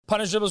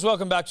Punters, dribblers,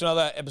 welcome back to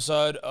another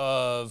episode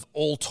of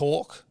All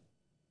Talk.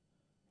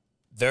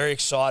 Very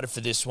excited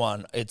for this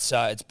one. He's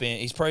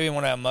probably been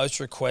one of our most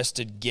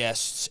requested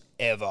guests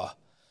ever.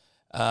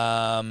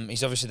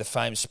 He's obviously the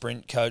famed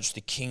sprint coach,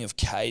 the king of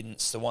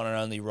cadence, the one and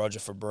only Roger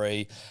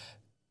Fabry.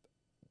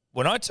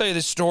 When I tell you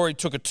this story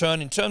took a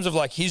turn in terms of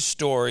like his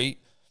story,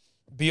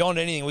 beyond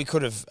anything we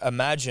could have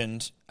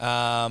imagined.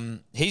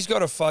 He's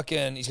got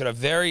a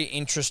very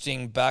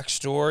interesting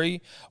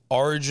backstory,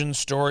 origin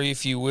story,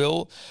 if you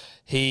will.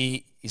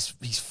 He's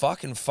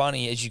fucking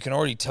funny, as you can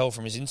already tell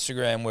from his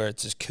Instagram, where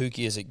it's as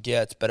kooky as it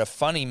gets, but a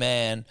funny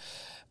man.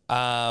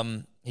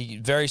 He's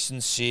very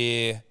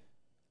sincere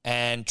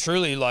and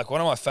truly like one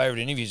of my favorite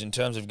interviews in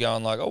terms of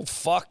going like, oh,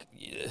 fuck,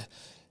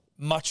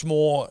 much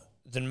more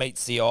than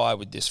meets the eye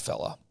with this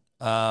fella.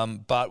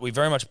 But we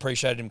very much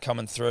appreciated him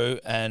coming through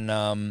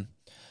and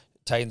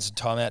taking some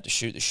time out to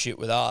shoot the shit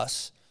with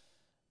us.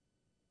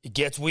 It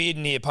gets weird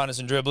in here, punters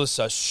and dribblers,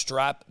 so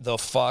strap the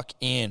fuck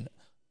in.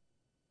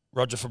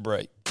 Roger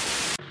Fabry.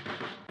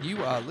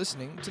 You are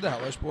listening to the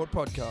Hello Sport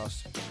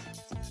podcast.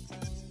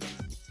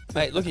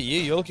 Mate, look at you.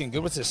 You're looking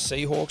good with this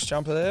Seahawks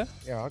jumper there.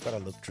 Yeah, I got a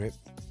look drip.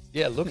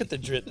 Yeah, look at the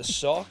drip, the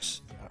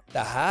socks,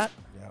 the hat.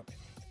 Yep.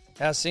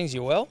 How's things?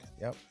 You well?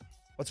 Yep.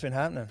 What's been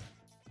happening?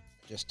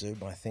 Just do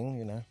my thing,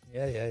 you know.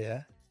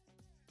 Yeah.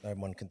 No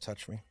one can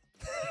touch me.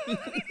 You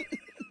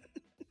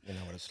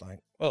know what it's like.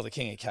 Well, the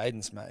king of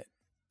cadence, mate.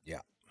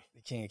 Yeah.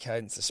 The king of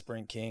cadence, the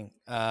sprint king.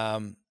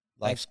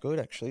 Life's good,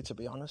 actually, to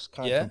be honest.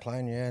 Can't Yeah?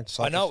 complain, yeah. It's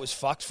I like know it was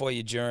fucked for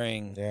you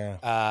during,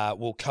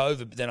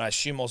 COVID, but then I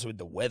assume also with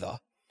the weather.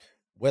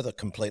 weather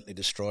completely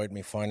destroyed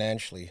me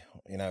financially.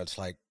 You know, it's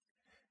like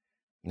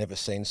never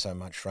seen so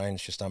much rain.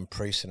 It's just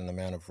unprecedented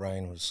amount of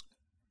rain.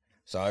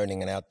 So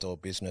owning an outdoor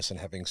business and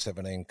having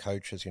 17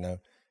 coaches, you know,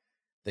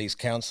 these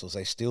councils,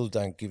 they still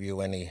don't give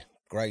you any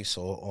grace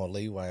or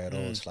leeway at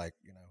all. It's like,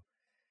 you know,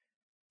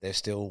 they're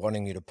still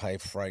wanting you to pay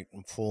freight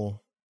in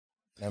full.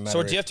 No matter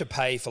So do you have to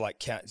pay for like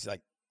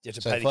do you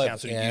have to pay the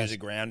council to use the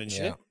ground and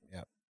shit?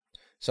 Yeah.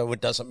 So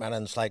it doesn't matter.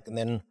 And it's like, and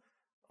then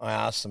I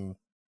asked them,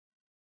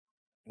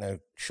 you know,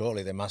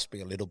 surely there must be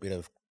a little bit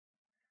of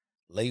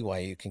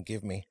leeway you can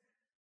give me.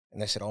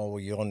 And they said, oh, well,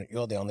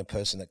 you're the only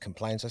person that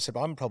complains. I said,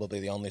 I'm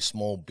probably the only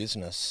small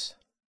business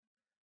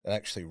that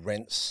actually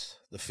rents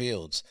the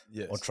fields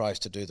or tries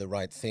to do the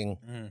right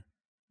thing.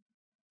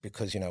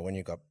 Because, you know, when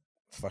you've got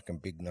fucking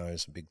big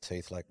nose and big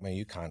teeth like me,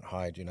 you can't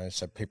hide, you know,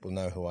 so people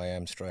know who I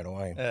am straight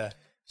away. Yeah.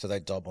 So they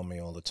dob on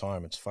me all the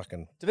time. It's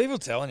fucking... Do people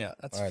telling you?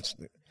 That's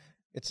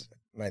it's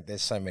mate,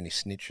 there's so many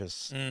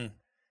snitches.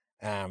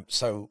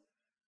 So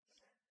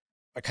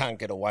I can't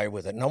get away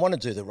with it. And I want to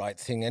do the right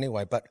thing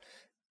anyway, but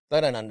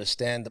they don't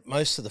understand that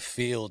most of the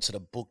fields that are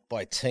booked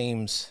by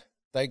teams,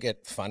 they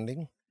get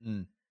funding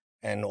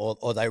and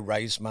or they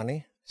raise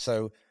money.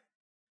 So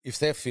if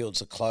their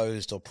fields are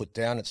closed or put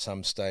down at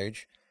some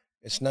stage,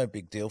 it's no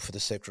big deal for the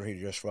secretary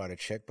to just write a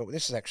check. But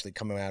this is actually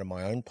coming out of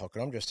my own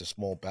pocket. I'm just a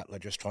small battler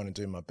just trying to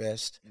do my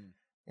best.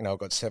 You know, I've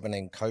got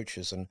 17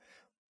 coaches and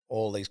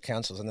all these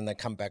councils, and then they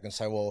come back and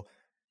say, well,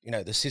 you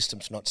know, the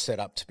system's not set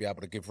up to be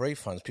able to give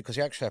refunds because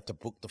you actually have to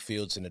book the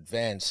fields in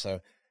advance. So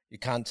you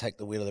can't take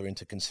the wheeler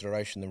into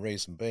consideration. The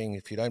reason being,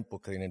 if you don't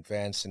book it in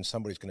advance, then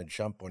somebody's going to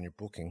jump on your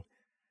booking,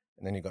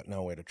 and then you've got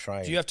nowhere to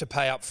trade. Do you have to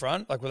pay up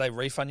front? Like, will they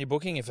refund your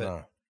booking if it...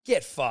 No.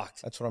 Get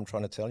fucked. That's what I'm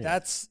trying to tell you.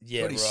 That's,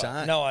 yeah, What he's right.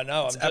 saying. No, I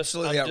know. It's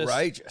absolutely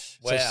outrageous.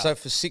 Wow. So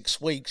for 6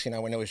 weeks, you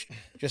know, when it was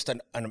just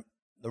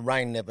the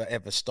rain never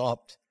ever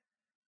stopped,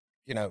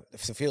 you know,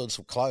 if the fields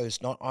were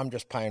closed, I'm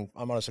just paying.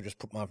 I might as well just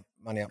put my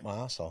money up my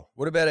arsehole.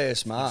 What about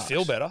AS Marks?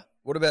 Feel better.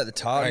 What about the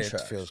tartan It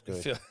track? feels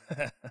good.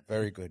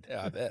 Very good.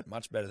 Yeah, I bet.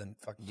 Much better than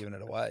fucking giving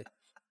it away.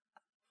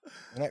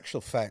 In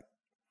actual fact,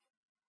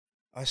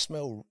 I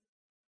smell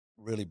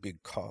really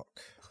big cock.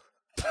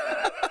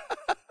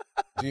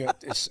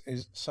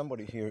 Is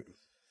somebody here?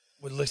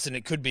 Well, listen,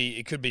 it could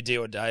be D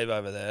or Dave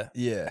over there.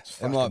 Yeah, It's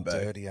it might fucking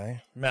be. dirty, eh?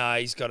 Nah,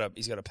 he's got a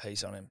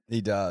piece on him.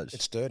 He does.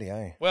 It's dirty,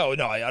 eh? Well,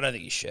 no, I don't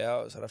think he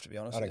showers. I'd have to be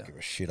honest I with don't you. give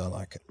a shit. I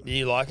like it.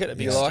 You like it? A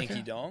big You like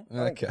stinky it? dong? I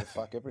don't give Okay. a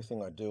fuck.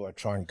 Everything I do, I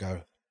try and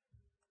go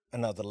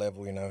another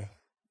level, you know.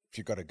 If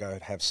you've got to go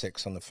have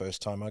sex on the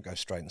first time, I go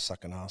straight and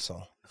suck an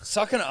arsehole.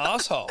 Suck an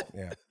asshole.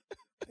 Yeah.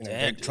 You know,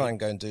 Damn, try dude. and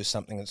go and do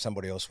something that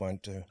somebody else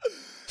won't do.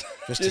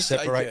 Just to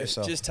separate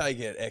yourself. Just take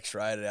it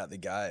X-rated out the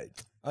gate.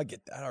 I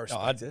get that. I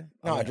respect it.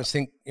 No, I just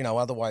think, you know,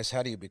 otherwise,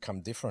 how do you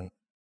become different?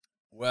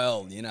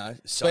 Well, you know,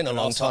 been a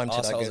long time till I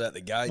assholes get- out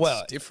the gates.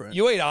 Well, It's different.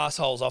 you eat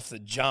assholes off the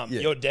jump,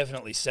 Yeah. you're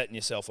definitely setting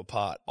yourself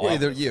apart.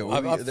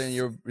 Then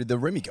you're the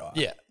Remy guy.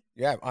 Yeah.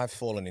 Yeah, I've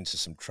fallen into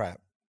some trap.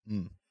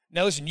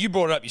 Now, listen, you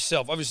brought it up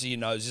yourself. Obviously, your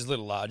nose is a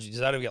little large. Does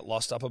that ever get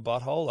lost up a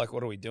butthole? Like,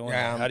 what are we doing?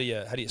 How do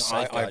you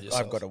safeguard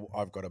yourself?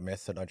 I've got a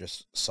method. I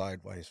just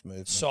sideways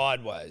move.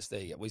 Sideways. There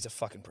you go. Well, he's a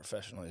fucking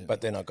professional. Isn't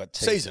But then I got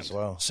teeth Seasoned. as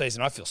well.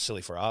 Season, I feel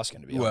silly for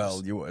asking, to be Well,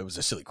 honest. it was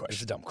a silly It's a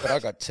question. dumb But question. I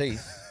got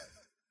teeth.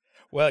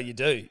 Well, you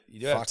do. You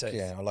do have Fuck teeth.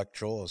 yeah, I like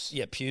jaws. You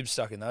get pubes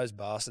stuck in those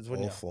bastards,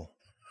 wouldn't Awful.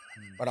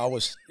 But I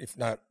was, if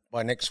not,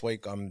 by next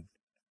week, I've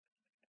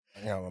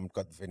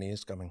got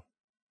veneers coming.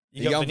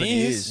 you? You got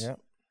veneers? Yeah.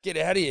 Get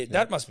out of here.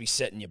 That must be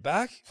setting you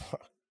back.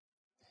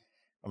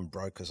 I'm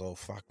broke as all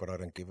fuck, but I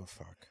don't give a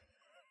fuck.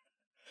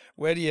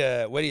 Where do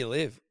you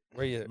live?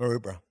 Where you?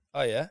 Maroubra.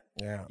 Oh yeah.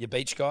 Yeah. You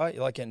beach guy?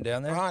 You like getting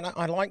down there?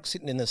 I like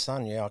sitting in the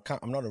sun. Yeah,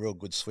 I'm not a real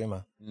good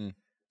swimmer,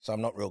 so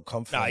I'm not real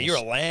confident. No, you're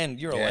a land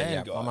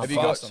guy. I'm a Have you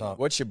fast got up.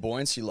 what's your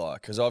buoyancy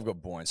like? Because I've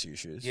got buoyancy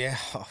issues. Yeah.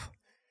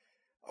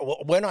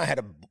 When I had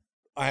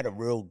a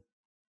real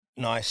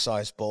nice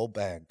sized ball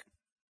bag,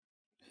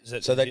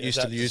 so that used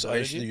to use. I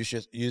used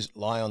to use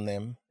lie on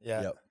them.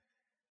 Yeah. Yep.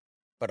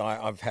 But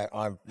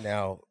I've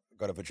now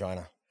got a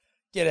vagina.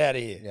 Get out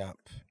of here. Yep.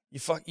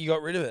 You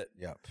got rid of it.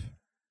 Yep.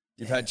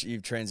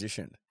 You've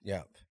transitioned.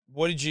 Yep.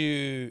 What did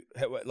you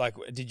like?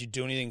 Did you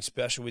do anything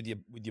special with your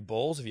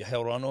balls? Have you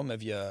held on to them?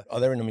 Have you? Oh,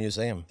 they're in a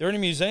museum. They're in a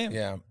museum.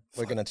 Yeah.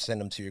 We're going to send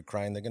them to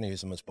Ukraine. They're going to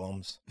use them as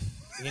bombs.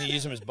 You're going to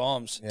use them as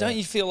bombs. Yeah. Don't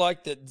you feel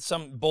like that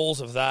some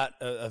balls of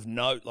that of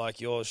note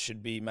like yours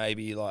should be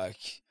maybe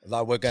like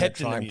Like we're going to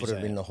kept in try the and put it in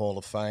museum? the Hall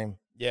of Fame.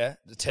 Yeah,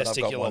 the But I've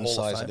testicular got one Hall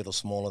size of a Fame. little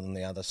smaller than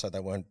the other, so they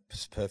weren't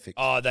perfect.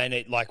 Oh, they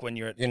need like when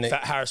you're at You need-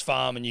 Harris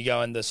Farm and you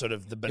go in the sort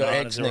of the Your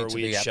bananas eggs are need a to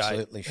be weird shape.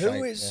 absolutely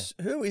Who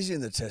shaped. is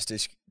in the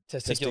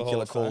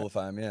Testicular Hall of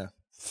Fame? Yeah.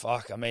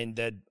 Fuck, I mean,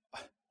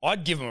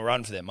 I'd give them a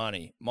run for their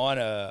money. Mine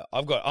are.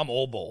 I'm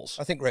all balls.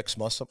 I think Rex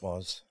Mossop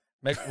was.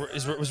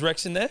 Was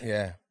Rex in there?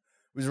 Yeah.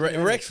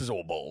 Rex was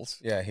all balls.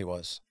 Yeah, he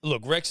was.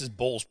 Look, Rex's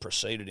balls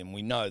preceded him.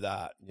 We know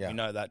that. Yeah. We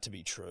know that to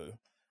be true.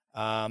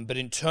 But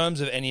in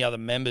terms of any other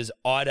members,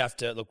 I'd have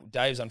to look.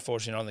 Dave's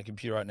unfortunately not on the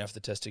computer right now for the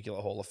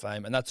Testicular Hall of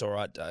Fame, and that's all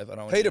right, Dave. I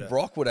don't. Want Peter you to-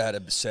 Brock would have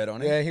had a set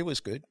on him. Yeah, he was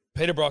good.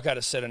 Peter Brock had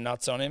a set of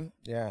nuts on him.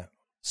 Yeah.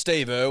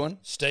 Steve Irwin,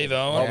 Steve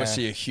Owen,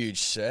 obviously a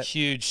huge set.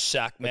 huge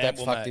sack But man. that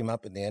Well, fucked mate, him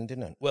up in the end,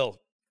 didn't it? well,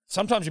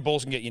 sometimes your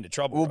balls can get you into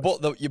trouble. Well,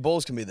 bro. your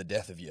balls can be the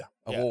death of you.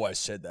 I've Yeah. always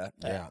said that.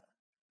 Yeah.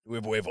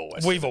 We've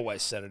always. We've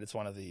always said it. It's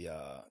one of the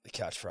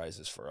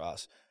catchphrases for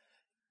us.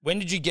 When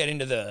did you get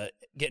into the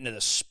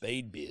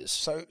speed beers?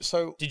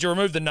 So Did you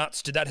remove the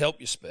nuts? Did that help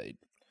your speed?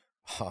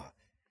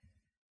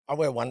 I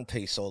wear one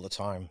piece all the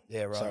time.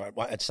 Yeah, right.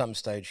 So at some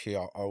stage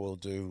here, I'll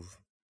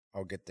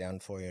get down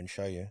for you and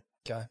show you.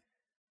 Okay.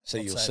 So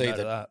Not you'll saying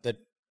see no to that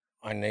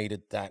I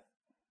needed that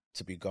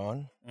to be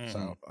gone. Mm.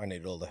 So I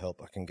needed all the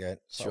help I can get.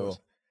 So Sure.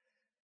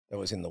 that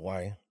was in the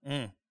way.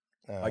 Mm.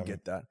 I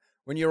get that.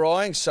 When you're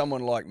eyeing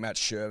someone like Matt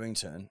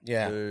Shervington,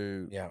 Yeah,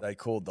 who yeah. they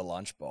called the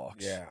lunchbox,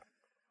 Yeah.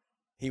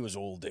 he was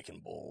all dick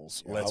and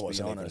balls. Yeah, let's I be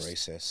wasn't even honest.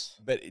 recess.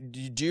 But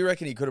do you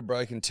reckon he could have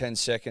broken 10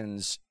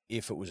 seconds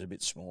if it was a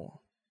bit smaller?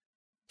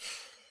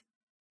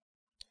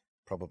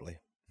 Probably.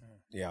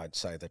 Yeah, I'd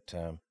say that.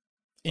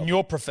 In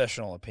your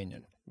professional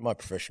opinion. My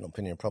professional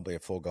opinion, probably a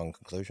foregone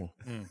conclusion.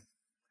 Mm.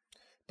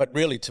 But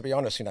really, to be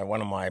honest,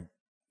 one of my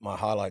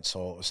highlights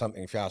or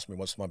something, if you ask me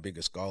what's my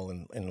biggest goal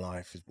in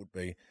life, it would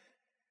be,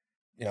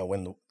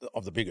 when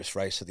the biggest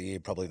race of the year,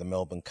 probably the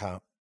Melbourne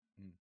Cup,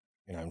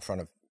 in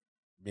front of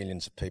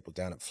millions of people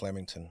down at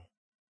Flemington.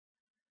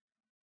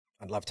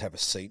 I'd love to have a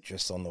seat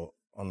just on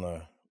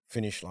the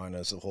finish line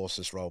as the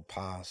horses roll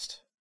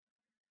past.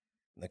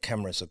 And the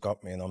cameras have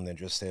got me and I'm there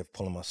just there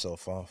pulling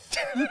myself off.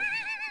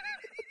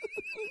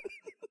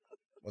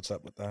 What's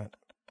up with that?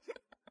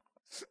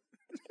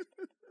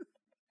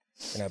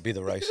 Be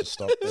the race to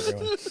stop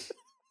everyone.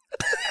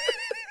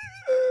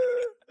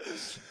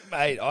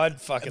 Mate, I'd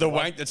fucking The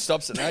wank that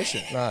stops the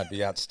nation. No, it'd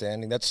be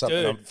outstanding. That's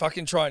something. Dude,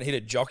 fucking try and hit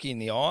a jockey in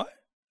the eye.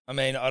 I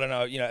mean, I don't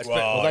know,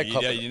 Well, they you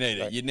cop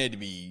it. need to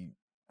be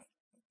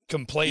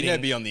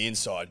completing. on the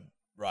inside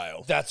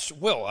rail.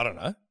 I don't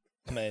know.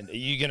 I mean, are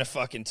you going to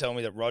fucking tell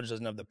me that Rog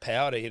doesn't have the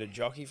power to hit a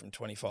jockey from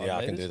 25 Yeah,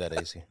 metres? I can do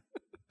that easy.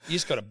 You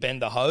just got to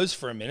bend the hose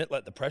for a minute,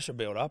 let the pressure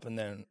build up, and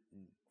then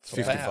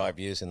 55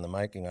 years in the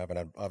making. I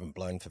haven't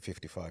blown for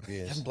 55 You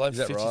years. haven't blown Is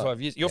for that 55 right?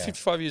 years. You're Yeah.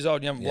 55 years old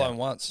and you haven't Yeah. blown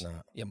once.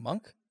 No. You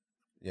monk?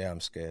 Yeah, I'm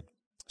scared.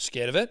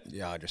 Scared of it?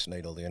 Yeah, I just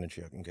need all the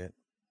energy I can get.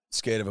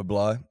 Scared of a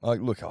blow.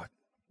 You've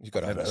You've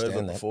got to never heard of understand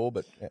it that. before,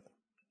 but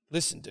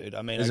Listen, dude,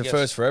 I mean, there's I a guess,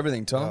 first for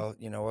everything, Tom. well,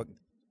 you know what?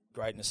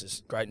 Greatness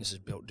is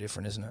built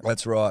different, isn't it?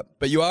 That's right.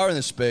 But you are in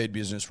the speed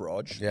business,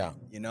 Rog. Yeah.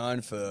 You're known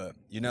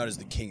as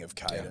the king of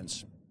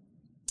cadence.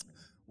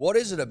 What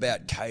is it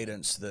about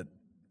cadence that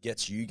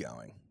gets you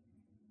going?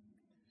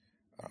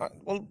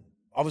 Well,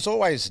 I was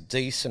always a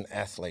decent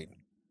athlete.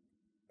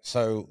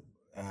 So,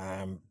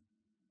 I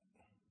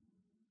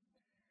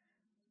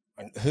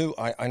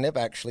never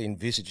actually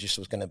envisaged this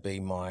was going to be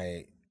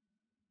my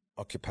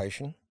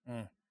occupation.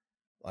 Mm.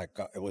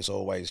 It was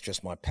always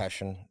just my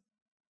passion.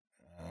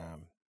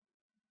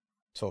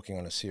 Talking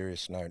on a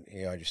serious note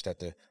here, I just had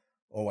to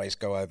always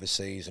go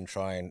overseas and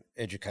try and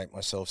educate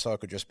myself so I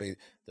could just be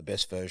the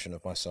best version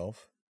of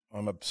myself.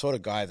 I'm a sort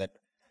of guy that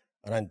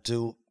I don't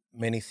do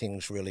many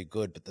things really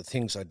good, but the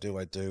things I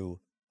do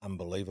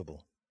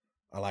unbelievable.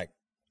 I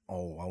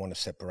want to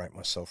separate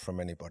myself from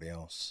anybody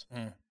else.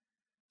 Mm.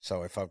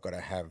 So if I've got to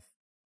have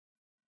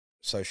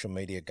social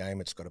media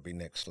game, it's got to be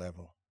next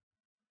level.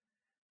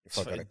 If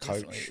I've got to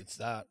coach, It's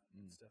that.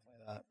 It's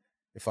definitely that.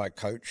 if I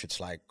coach, it's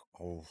like,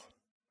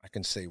 I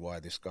can see why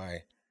this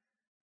guy,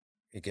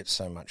 he gets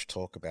so much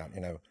talk about,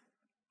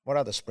 what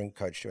other sprint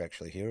coach do you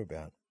actually hear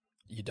about?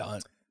 You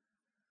don't.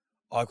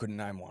 I couldn't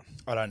name one.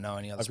 I don't know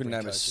any other I couldn't sprint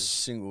name a coaches.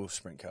 single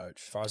sprint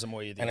coach. As far as I'm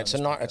aware, you're the And only it's a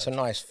sprint it's a coach.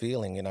 nice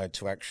feeling, you know,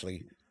 to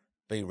actually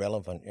be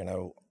relevant. You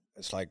know,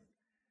 it's like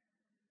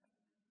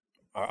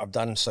I've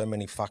done so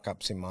many fuck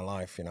ups in my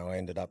life. You know, I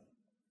ended up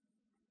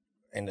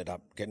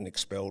getting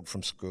expelled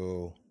from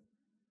school,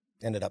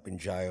 ended up in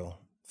jail.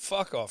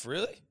 Fuck off,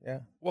 really?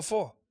 Yeah, What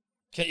for?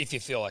 If you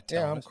feel like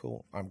telling yeah, I'm us.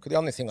 cool. The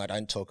only thing I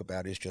don't talk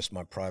about is just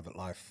my private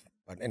life.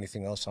 But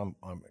anything else,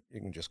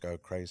 you can just go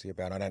crazy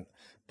about. I don't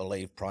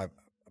believe a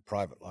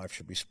private life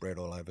should be spread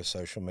all over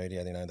social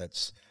media. You know,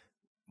 that's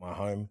my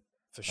home.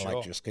 For I sure.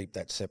 like to just keep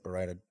that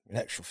separated. In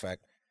actual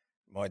fact,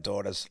 my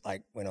daughter's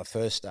like, when I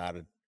first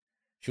started,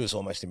 she was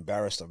almost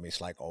embarrassed of me.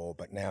 It's like, oh,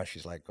 but now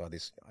she's like, God,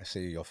 I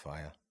see you're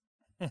fire.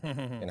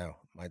 You know,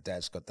 my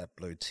dad's got that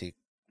blue tick.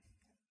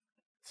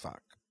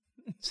 Fuck,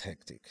 it's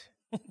hectic.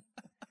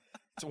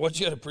 So what'd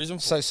you go to prison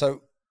for?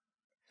 So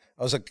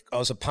I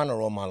was a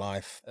punter all my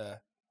life.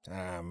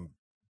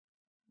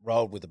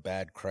 Rolled with a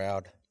bad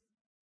crowd.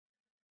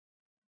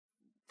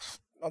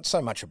 Not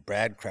so much a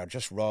bad crowd,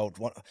 just rolled,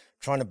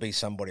 trying to be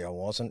somebody I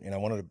wasn't. You know,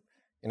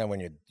 when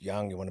you're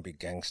young, you want to be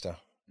gangster.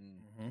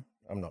 Mm-hmm.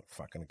 I'm not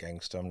fucking a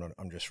gangster.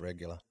 I'm just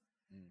regular.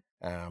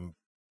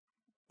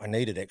 I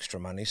needed extra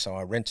money, so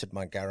I rented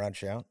my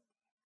garage out.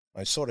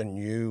 I sort of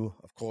knew,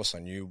 of course, I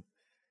knew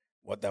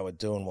what they were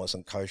doing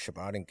wasn't kosher,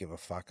 but I didn't give a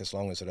fuck as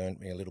long as it earned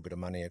me a little bit of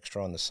money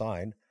extra on the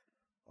side.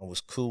 I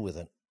was cool with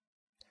it.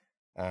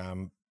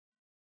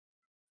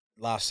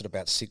 Lasted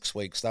about 6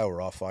 weeks. They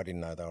were off. I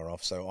didn't know they were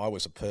off. So I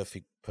was a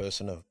perfect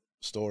person to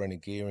store any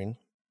gear in.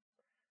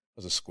 I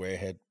was a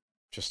squarehead,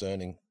 just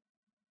earning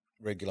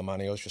regular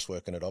money. I was just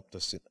working at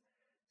Optus,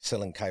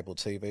 selling cable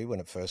TV when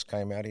it first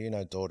came out here, you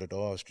know, door to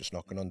door. I was just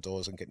knocking on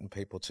doors and getting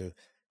people to,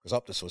 because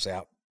Optus was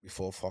out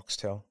before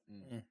Foxtel.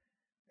 Mm.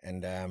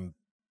 And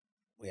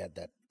we had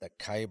that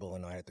cable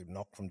and I had to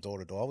knock from door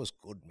to door. I was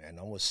good, man.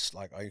 I was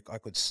like, I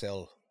could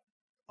sell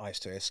ice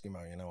to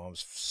Eskimo, you know, I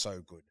was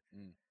so good.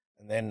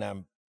 And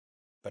then,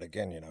 but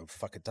again, you know,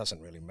 fuck, it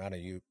doesn't really matter.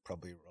 You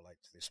probably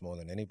relate to this more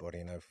than anybody,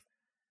 you know,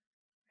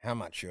 how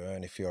much you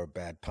earn if you're a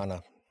bad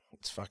punter.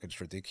 It's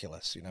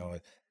ridiculous, you know,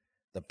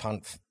 the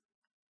punt,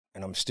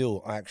 and I'm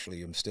still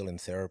in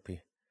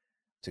therapy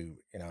to,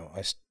 you know,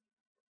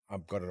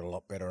 I've got it a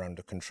lot better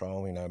under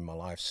control. You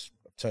know, I've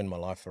turned my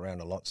life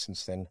around a lot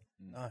since then.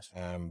 Nice.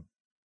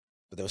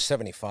 But there were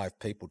 75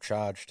 people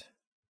charged,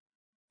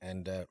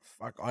 and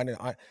fuck,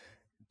 I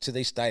to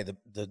this day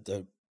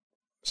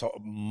so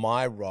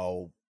my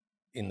role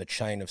in the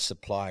chain of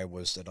supply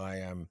was that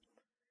I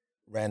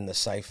ran the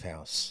safe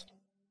house,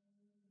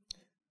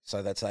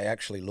 so that they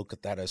actually look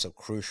at that as a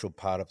crucial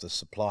part of the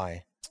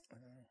supply,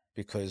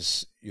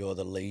 because you're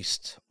the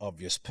least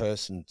obvious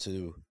person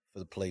for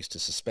the police to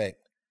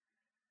suspect.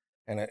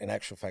 And in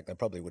actual fact, they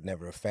probably would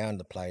never have found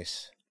the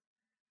place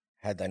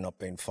had they not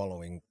been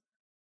following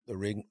the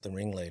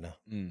ringleader.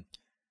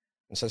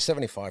 And so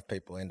 75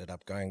 people ended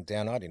up going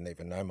down. I didn't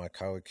even know my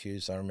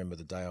co-accused. I remember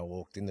the day I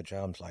walked in the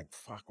jail, I was like,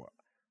 fuck, what?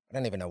 I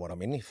don't even know what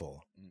I'm in here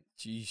for.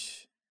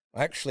 Jeez.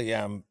 I actually,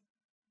 I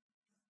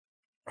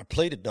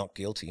pleaded not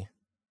guilty.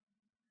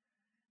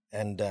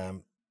 And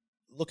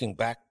looking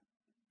back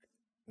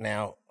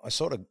now, I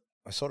sort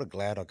of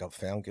glad I got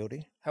found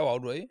guilty. How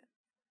old were you?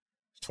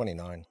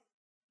 29.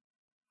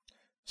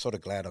 Sort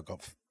of glad I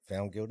got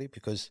found guilty,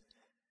 because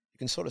you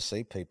can sort of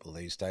see people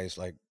these days,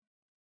 like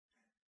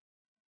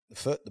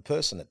the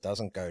person that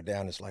doesn't go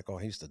down is like, oh,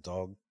 he's the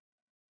dog,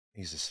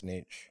 he's a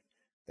snitch.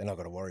 Then I've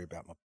got to worry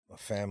about my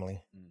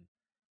family.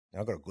 Now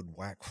I've got a good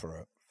whack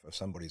for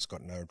somebody who's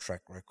got no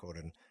track record.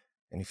 And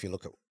if you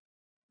look at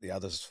the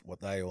others,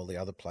 what all the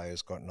other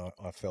players got, and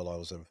I felt I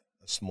was a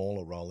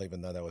smaller role,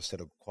 even though they were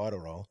set up quite a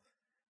role.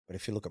 But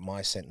if you look at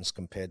my sentence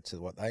compared to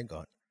what they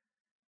got,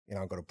 you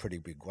know, I got a pretty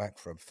big whack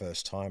for a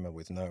first timer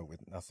with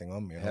nothing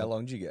on me. How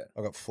long did you get?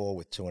 I got 4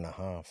 with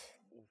 2.5.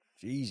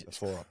 Jesus.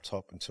 4 up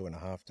top and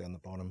 2.5 down the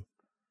bottom.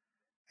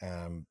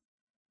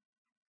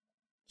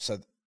 So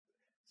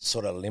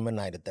sort of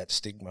eliminated that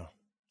stigma.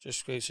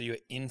 Just so you were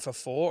in for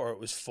 4, or it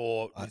was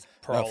 4 with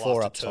parole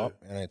 4 after up 2? top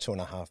and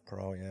 2.5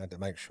 parole, yeah, to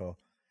make sure.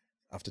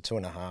 After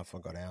 2.5, I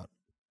got out.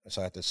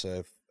 So I had to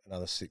serve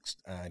another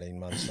 18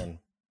 months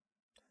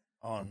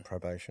on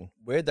probation.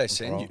 Where'd they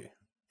send parole. you?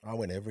 I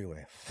went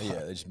everywhere.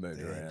 Yeah, they just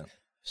moved around.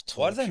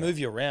 Why do they move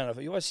you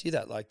around? You always see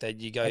that, like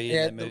you go in.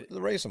 Yeah, they move.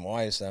 the reason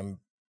why is, you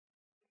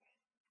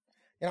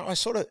know, I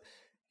sort of,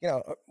 you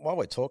know, while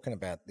we're talking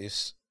about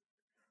this,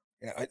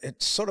 you know,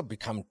 it's sort of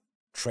become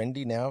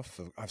trendy now.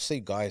 I see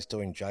guys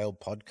doing jail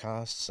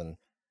podcasts and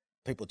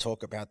people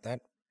talk about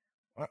that.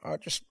 I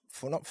just,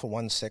 not for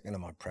 1 second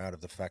am I proud of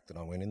the fact that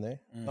I went in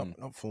there.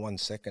 Not for 1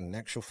 second. In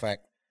actual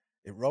fact,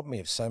 it robbed me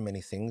of so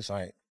many things.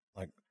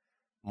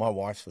 My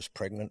wife was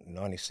pregnant in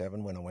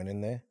 97 when I went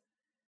in there.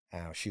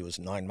 She was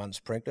 9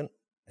 months pregnant,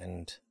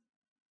 and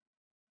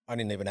I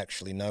didn't even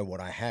actually know what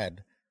I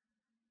had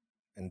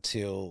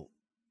until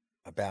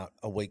about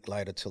a week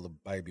later, till the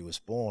baby was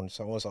born.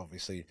 So I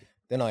was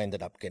then I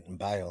ended up getting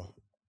bail,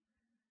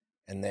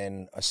 and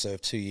then I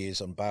served 2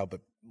 years on bail.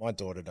 But my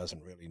daughter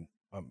doesn't really,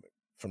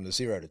 from the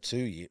 0 to 2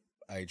 year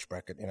age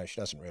bracket, she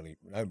doesn't really,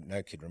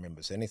 no kid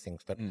remembers anything.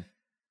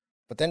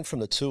 But then from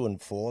the 2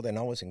 and 4, then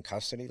I was in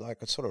custody.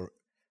 Like, it sort of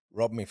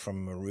robbed me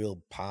from a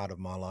real part of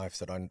my life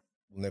that I will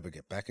never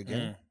get back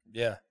again.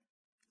 Yeah.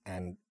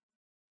 And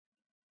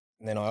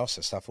then I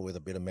also suffer with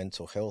a bit of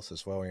mental health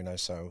as well,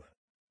 so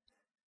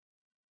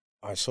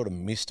I sort of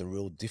missed a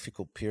real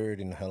difficult period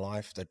in her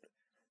life that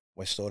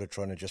we're sort of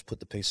trying to just put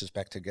the pieces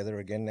back together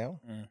again now.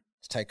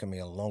 It's taken me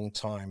a long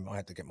time. I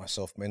had to get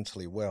myself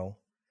mentally well.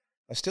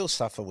 I still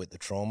suffer with the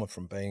trauma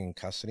from being in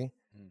custody.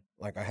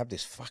 Like, I have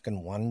this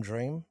fucking one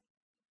dream.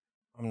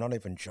 I'm not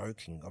even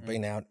joking. I've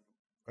been got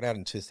out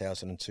in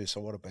 2002, so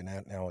what, I've been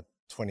out now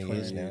 20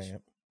 years now.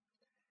 Yep.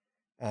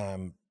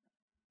 I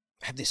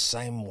have this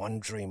same one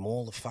dream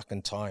all the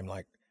fucking time,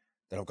 like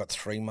that I've got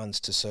 3 months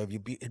to serve.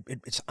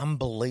 It's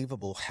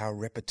unbelievable how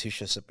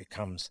repetitious it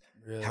becomes,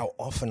 how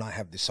often I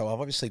have this. So I've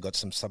obviously got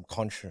some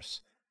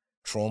subconscious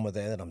trauma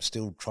there that I'm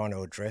still trying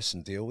to address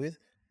and deal with.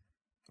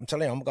 I'm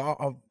telling you,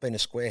 I've been a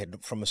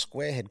squarehead. From a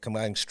squarehead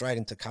going straight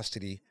into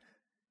custody,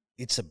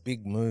 it's a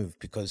big move,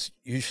 because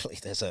usually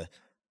there's a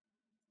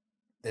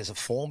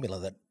formula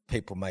that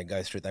people may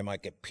go through. They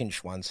might get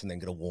pinched once and then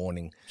get a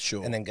warning,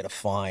 and then get a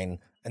fine,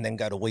 and then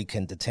go to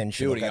weekend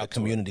detention, or go to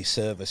community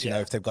service.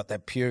 If they've got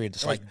that period,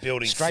 it's like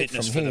building straight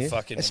fitness from for here, the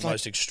fucking it's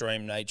most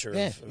extreme nature.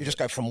 Yeah, of you just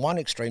go from one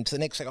extreme to the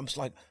next. I'm just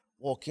like,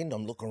 walk in,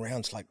 I'm looking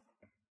around, it's like,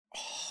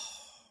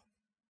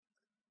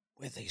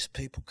 where these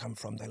people come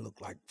from, they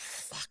look like,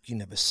 fuck, you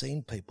never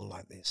seen people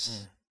like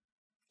this.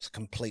 It's a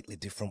completely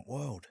different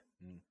world.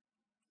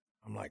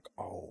 I'm like,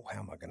 oh, how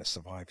am I going to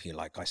survive here?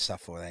 Like, I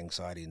suffer with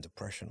anxiety and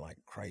depression like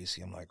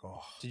crazy. I'm like,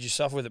 oh. Did you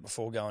suffer with it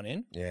before going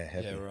in? Yeah,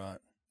 heavy. Yeah, right.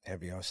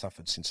 Heavy. I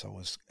suffered since I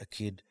was a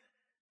kid.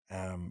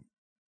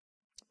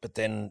 But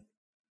then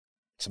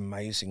it's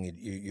amazing.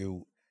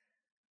 You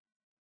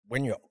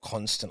when you're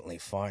constantly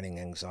fighting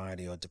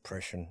anxiety or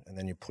depression, and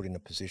then you're put in a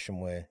position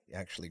where you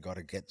actually got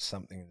to get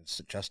something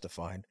that's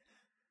justified,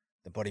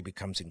 the body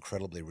becomes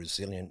incredibly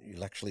resilient.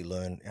 You'll actually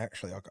learn, I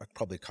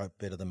probably cope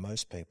better than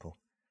most people.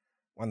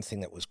 One thing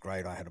that was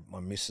great, my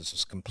missus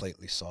was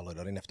completely solid.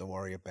 I didn't have to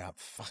worry about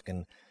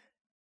fucking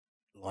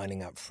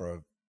lining up for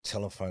a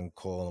telephone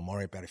call and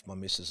worry about if my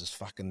missus is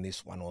fucking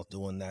this one or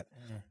doing that.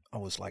 I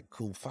was like,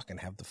 cool, fucking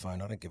have the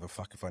phone. I don't give a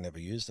fuck if I never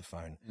use the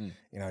phone.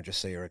 I just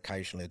see her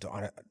occasionally.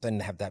 I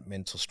didn't have that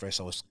mental stress.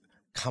 I was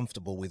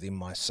comfortable within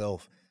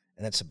myself,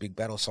 and that's a big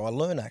battle. So I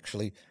learned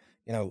actually,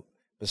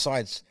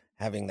 besides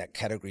having that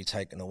category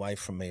taken away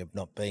from me of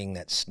not being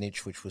that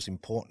snitch, which was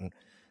important,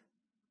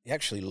 you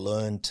actually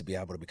learn to be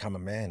able to become a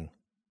man.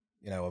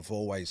 I've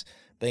always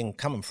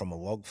coming from a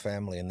WOG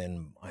family, and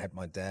then I had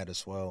my dad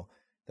as well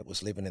that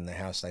was living in the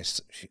house.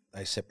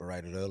 They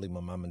separated early, my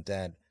mum and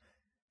dad.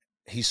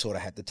 He sort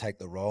of had to take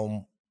the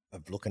role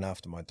of looking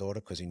after my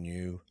daughter, because he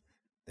knew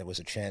there was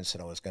a chance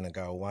that I was going to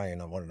go away,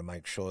 and I wanted to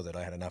make sure that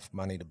I had enough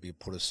money to be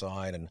put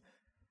aside. And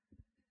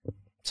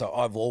so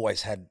I've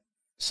always had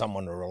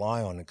someone to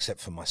rely on,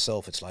 except for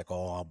myself. It's like,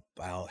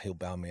 he'll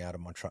bail me out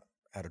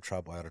of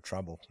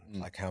trouble.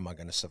 Like, how am I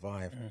going to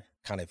survive?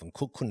 Can't even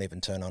cook, couldn't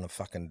even turn on a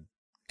fucking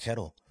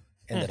kettle.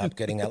 Ended up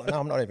getting no,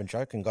 I'm not even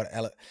joking.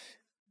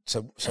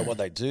 So what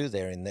they do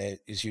there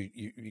is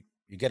you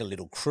get a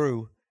little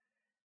crew,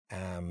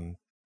 and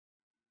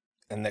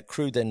that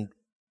crew then,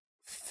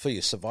 for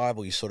your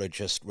survival, you sort of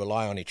just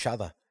rely on each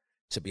other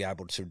to be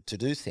able to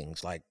do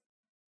things like,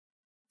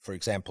 for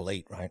example,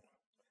 eat, right?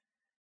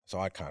 So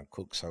I can't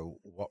cook, so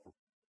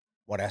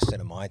what asset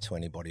am I to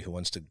anybody who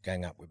wants to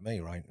gang up with me,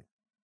 right?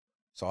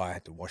 So I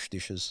had to wash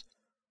dishes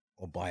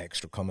or buy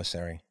extra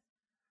commissary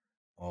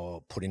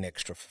or put in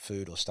extra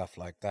food or stuff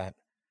like that.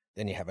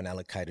 Then you have an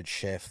allocated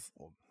chef.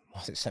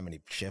 There's so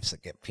many chefs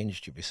that get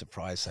pinched, you'd be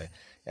surprised. So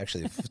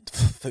actually the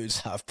food's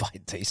half by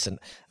decent.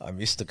 I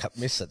miss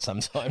it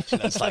sometimes.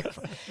 It's like,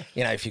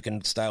 if you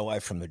can stay away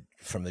from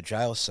the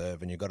jail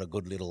serve, and you've got a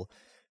good little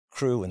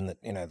crew, and that,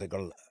 they've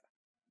got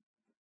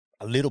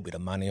a little bit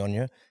of money on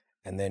you,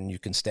 and then you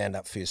can stand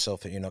up for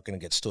yourself, that you're not going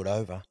to get stood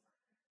over.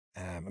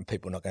 And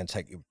people are not going to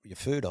take your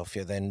food off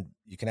you, then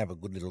you can have a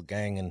good little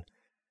gang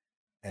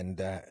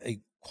and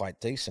eat quite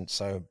decent.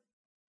 So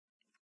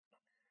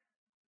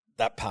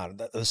that part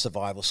of the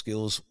survival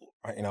skills,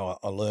 I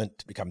learned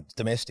to become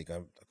domestic.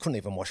 I couldn't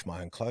even wash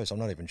my own clothes. I'm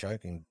not even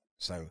joking.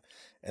 So,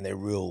 and they're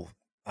real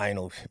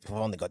anal. I've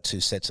only got 2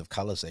 sets of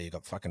colours there. You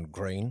got fucking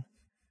green,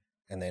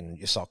 and then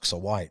your socks are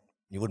white.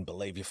 You wouldn't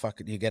believe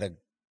you get a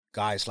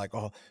guy's like,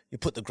 oh, you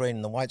put the green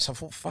and the white. So I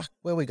thought, fuck,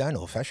 where are we going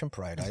to a fashion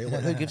parade?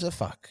 Who gives a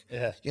fuck?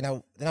 Yeah.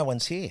 No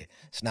one's here.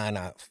 So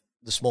no,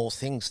 the small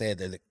things there,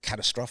 they're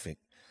catastrophic.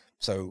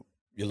 So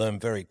you learn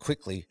very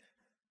quickly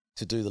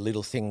to do the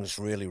little things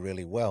really,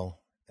 really well,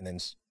 and then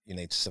you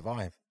need to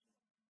survive.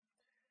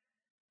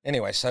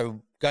 Anyway,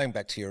 so going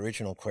back to your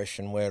original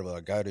question, where will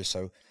I go to?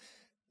 So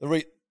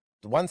the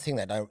one thing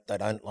they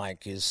don't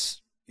like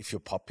is if you're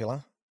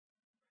popular,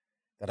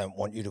 they don't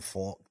want you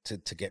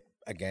to get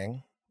a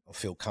gang or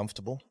feel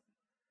comfortable,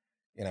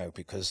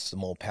 because the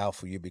more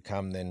powerful you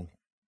become, then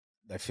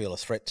they feel a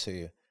threat to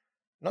you.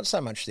 Not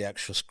so much the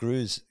actual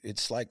screws,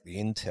 it's like the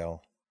intel.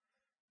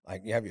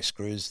 Like you have your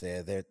screws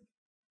there, they're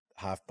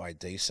half by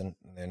decent,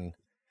 and then,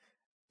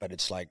 but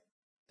it's like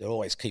they're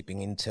always keeping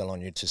intel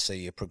on you to see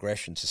your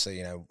progression, to see,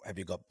 have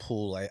you got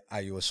pull?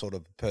 Are you a sort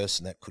of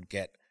person that could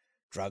get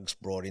drugs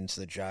brought into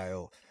the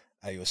jail?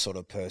 Are you a sort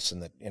of person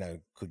that,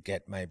 could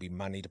get maybe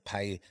money to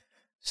pay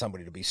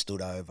somebody to be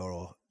stood over?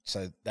 Or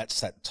so that's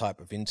that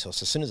type of intel.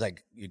 So as soon as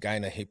you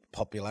gain a heap of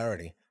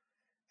popularity,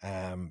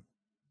 then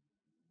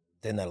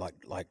they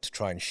like to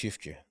try and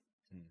shift you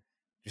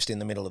just in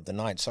the middle of the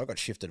night. So I got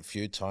shifted a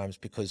few times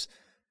because,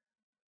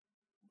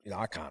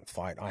 I can't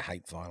fight. I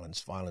hate violence.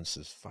 Violence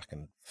is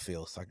fucking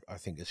filth. I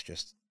think it's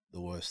just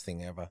the worst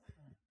thing ever.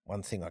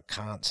 One thing I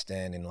can't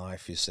stand in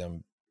life is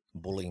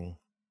bullying.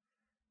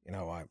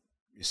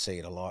 You see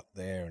it a lot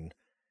there, and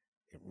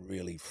it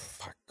really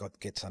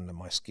gets under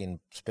my skin.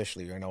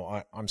 Especially,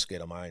 I'm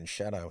scared of my own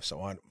shadow,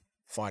 so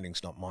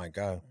fighting's not my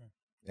go.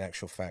 In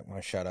actual fact,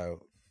 my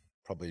shadow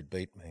probably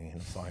beat me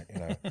in a fight.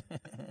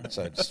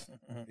 So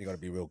you got to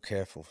be real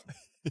careful.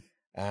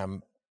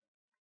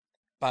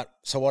 But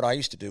so what I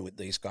used to do with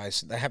these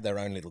guys, they have their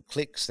own little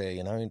cliques there.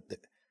 You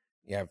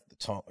have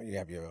you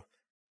have your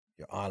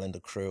Islander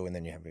crew, and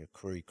then you have your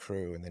Koori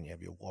crew, and then you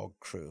have your Wog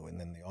crew, and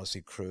then the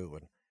Aussie crew,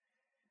 and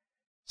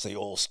so you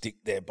all stick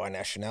there by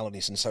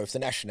nationalities. And so if the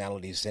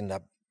nationalities end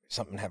up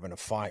having a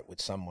fight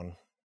with someone,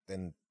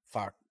 then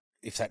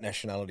if that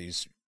nationality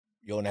is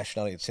your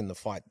nationality, it's in the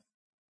fight.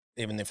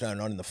 Even if they're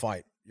not in the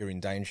fight, you're in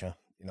danger.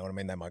 You know what I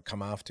mean? They might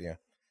come after you.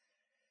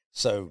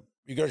 So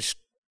you got to.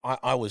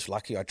 I was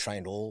lucky. I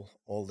trained all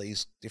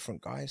these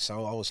different guys,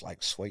 so I was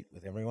like sweet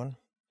with everyone.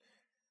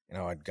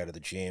 I'd go to the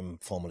gym,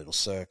 form a little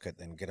circuit,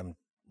 then get them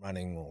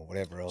running or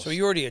whatever else. So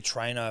you're already a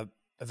trainer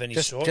of any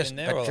sort in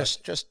there? Or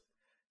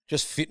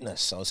just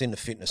fitness. I was into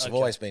fitness. Okay. I've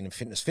always been in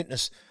fitness.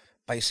 Fitness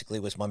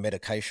basically was my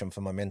medication for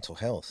my mental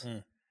health.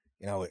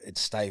 It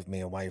staved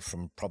me away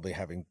from probably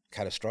having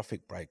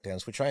catastrophic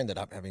breakdowns, which I ended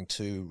up having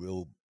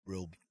two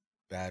real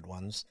bad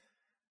ones.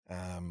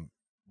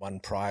 One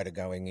prior to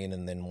going in,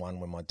 and then one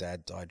when my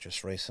dad died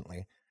just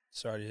recently.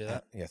 Sorry to hear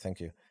that. Yeah,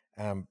 thank you.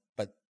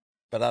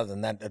 But other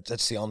than that,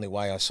 that's the only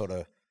way I sort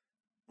of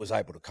was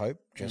able to cope,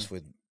 just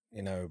with,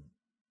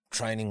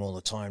 training all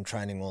the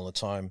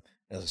time.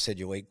 As I said,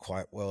 you eat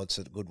quite well. It's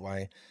a good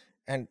way.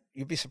 And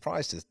you'd be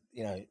surprised, it's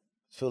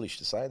foolish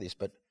to say this,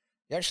 but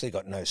you actually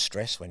got no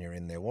stress when you're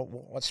in there.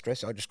 What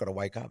stress? I just got to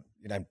wake up.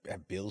 You don't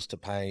have bills to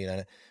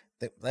pay.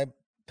 They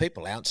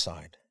people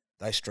outside,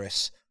 they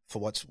stress for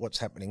what's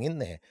happening in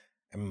there.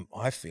 And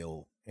I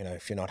feel,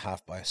 if you're not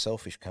half by a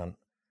selfish cunt,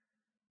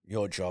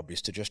 your job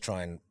is to just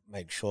try and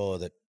make sure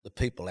that the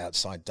people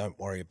outside don't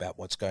worry about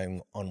what's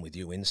going on with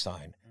you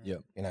inside. Yeah.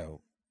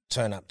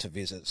 Turn up to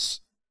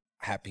visits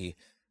happy,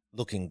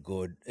 looking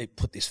good,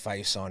 put this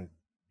face on,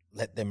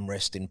 let them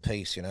rest in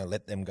peace,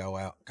 let them go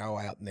out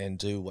and then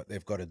do what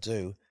they've got to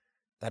do.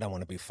 They don't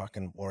want to be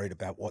fucking worried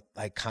about what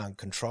they can't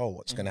control,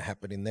 what's going to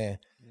happen in there.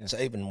 Yeah. So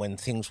even when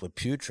things were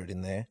putrid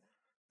in there,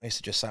 I used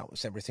to just say,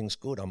 everything's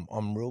good.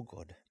 I'm real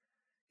good.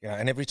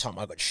 And every time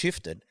I got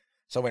shifted,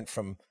 so I went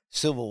from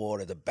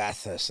Silverwater to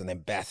Bathurst, and then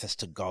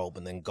Bathurst to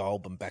Goulburn, then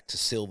Goulburn back to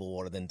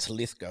Silverwater, then to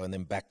Lithgow, and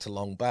then back to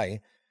Long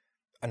Bay.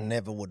 I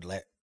never would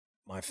let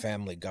my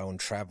family go and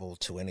travel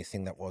to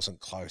anything that wasn't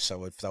close.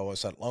 So if I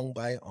was at Long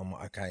Bay, I'm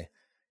okay.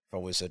 If I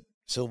was at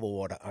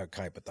Silverwater,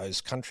 okay. But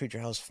those country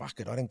jails, fuck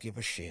it, I don't give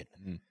a shit.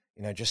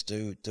 Just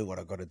do what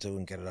I got to do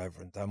and get it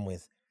over and done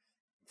with.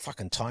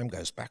 Fucking time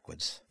goes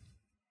backwards.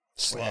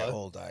 Slow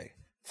all day.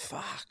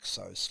 Fuck,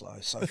 so slow,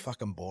 so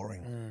fucking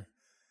boring.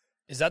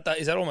 Is that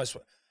almost?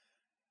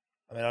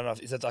 I mean, I don't know.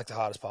 Is that like the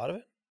hardest part of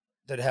it?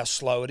 That how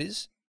slow it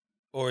is,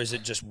 or is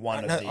it just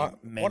one of the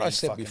many? What I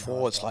said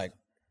before, it's like,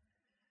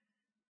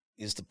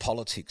 is the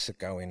politics that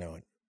go into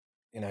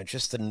it.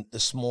 Just the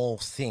small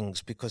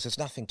things, because there's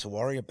nothing to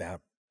worry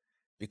about,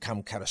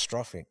 become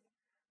catastrophic.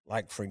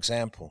 Like, for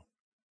example,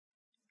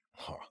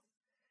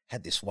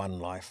 had this one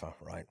lifer,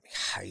 right?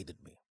 He hated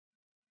me.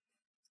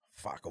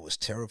 Fuck, I was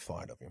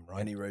terrified of him,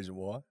 right? Any reason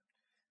why?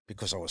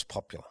 Because I was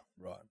popular.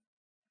 Right.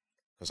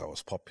 Because I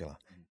was popular.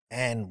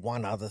 And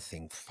one other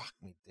thing, fuck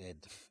me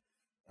dead.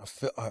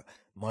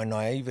 My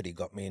naivety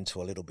got me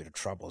into a little bit of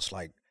trouble. It's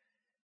like,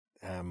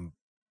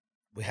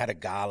 we had a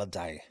gala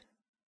day,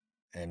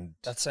 and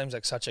that seems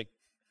like such a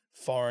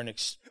foreign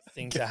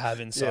thing to have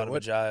inside of a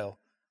jail.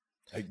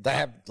 They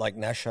have like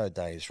Nasho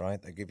days,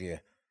 right? They give you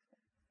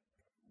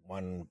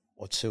 1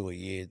 or 2 a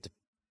year.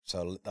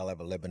 So they'll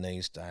have a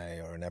Lebanese day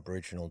or an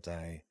Aboriginal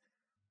day,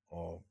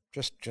 or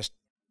just.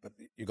 But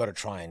you got to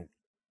try and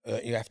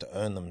you have to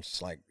earn them.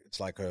 It's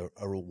like a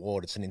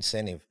reward. It's an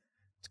incentive.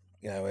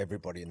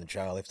 Everybody in the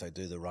jail, if they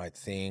do the right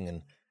thing,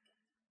 and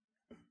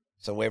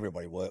so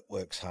everybody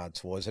works hard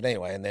towards it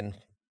anyway. And then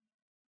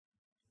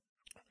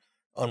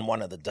on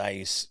one of the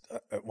days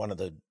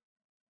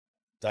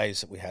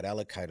that we had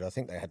allocated, I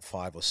think they had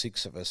 5 or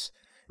 6 of us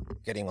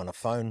getting on a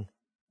phone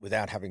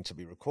without having to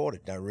be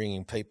recorded,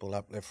 ringing people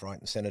up left, right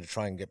and centre to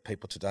try and get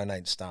people to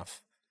donate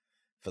stuff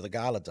for the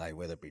gala day,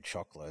 whether it be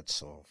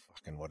chocolates or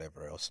fucking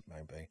whatever else it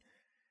may be.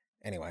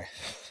 Anyway,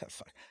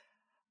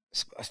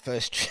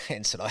 first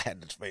chance that I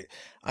had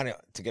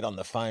to get on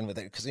the phone with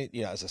it because,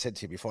 as I said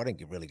to you before, I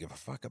didn't really give a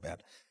fuck about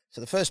it. So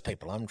the first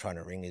people I'm trying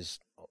to ring is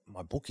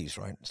my bookies,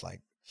 right? It's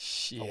like,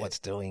 Shit. what's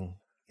doing,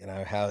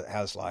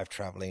 how's life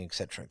traveling, et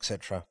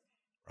cetera,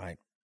 right?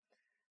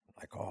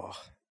 Like, oh,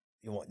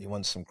 you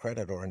want some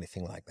credit or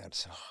anything like that?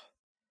 So,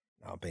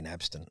 no, I've been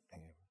abstinent. I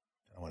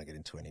don't want to get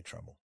into any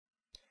trouble.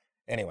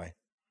 Anyway,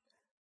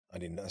 I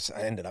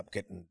ended up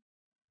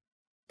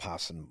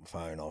passing the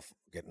phone off,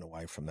 getting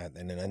away from that,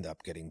 and then ended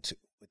up getting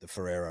with the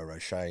Ferrero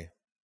Rocher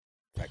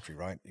factory,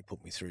 right? He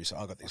put me through, so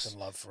I got this. I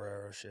love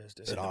Ferrero Rochers.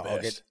 Said, I'll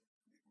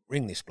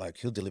ring this bloke.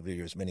 He'll deliver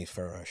you as many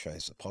Ferrero Rochers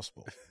as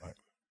possible, right?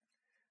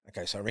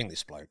 Okay, so I ring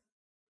this bloke.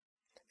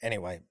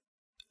 Anyway,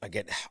 I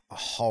get a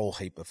whole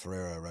heap of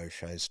Ferrero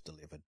Rochers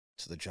delivered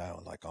to the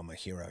jail. Like, I'm a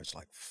hero. It's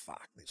like,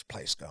 fuck, this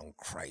place going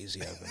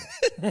crazy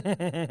over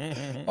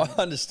there.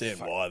 I understand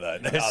why, though.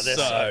 They're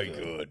so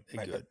good.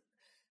 They're good.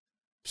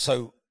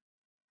 So,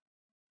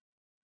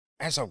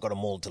 as I've got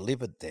them all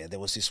delivered there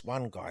was this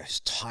one guy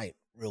who's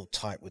real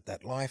tight with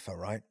that lifer,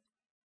 right?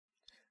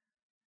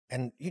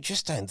 And you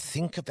just don't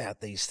think about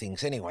these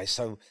things anyway.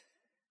 So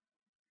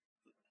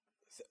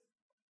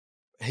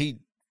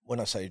when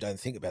I say you don't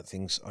think about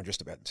things, I'm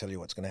just about to tell you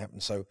what's going to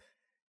happen. So,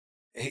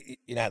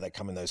 you know how they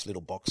come in those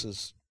little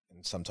boxes,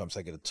 and sometimes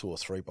they get a 2 or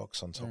 3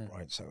 box on top,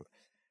 right? So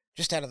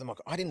just out of them,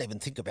 I didn't even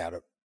think about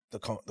it,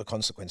 the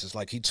consequences.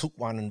 Like, he took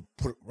one and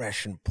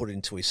put it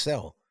into his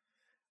cell.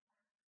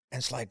 And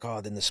it's like,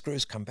 oh, then the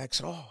screws come back.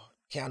 So,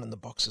 counting the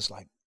boxes,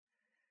 like,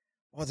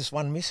 oh, there's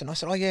one missing. I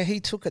said, oh, yeah, he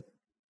took it.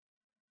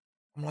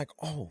 I'm like,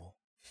 oh,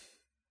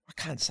 I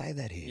can't say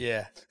that here.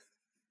 Yeah.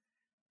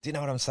 Do you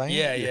know what I'm saying?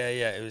 Yeah.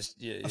 It was.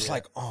 Yeah, I was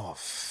like, oh,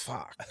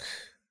 fuck.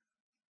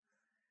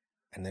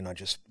 And then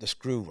the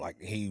screw, like,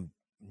 he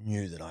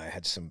knew that I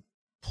had some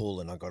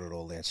pull and I got it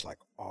all there. It's like,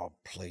 oh,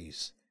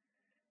 please.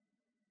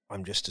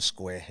 I'm just a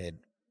squarehead.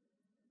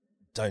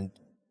 Don't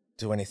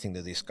do anything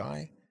to this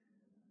guy.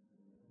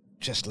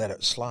 Just let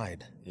it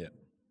slide. Yeah.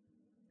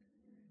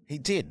 He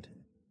did.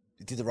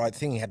 He did the right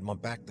thing. He had my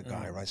back, the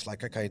guy, right? It's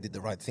like, okay, he did the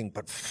right thing.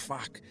 But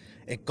fuck,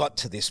 it got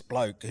to this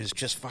bloke who's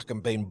just fucking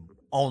been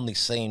only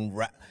seen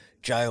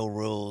jail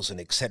rules and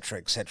et cetera,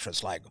 et cetera.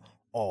 It's like,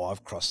 oh,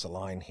 I've crossed the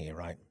line here,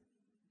 right?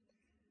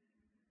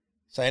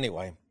 So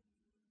anyway,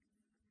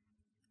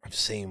 I've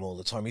seen him all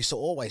the time. He used to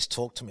always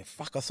talk to me.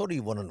 Fuck, I thought he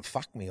wanted to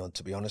fuck me, on,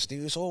 to be honest. He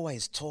was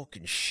always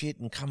talking shit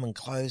and coming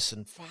close.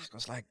 And fuck, I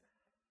was like,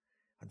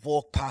 I'd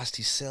walk past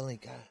his cell and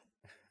he'd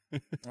go,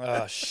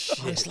 oh,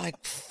 shit. I was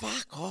like,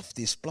 fuck off,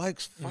 this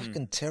bloke's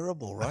fucking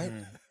terrible, right?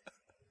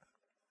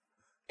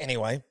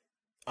 Anyway,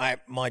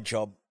 my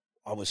job,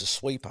 I was a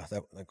sweeper. They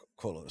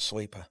call it a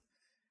sweeper.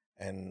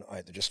 And I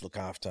had to just look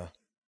after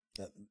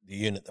the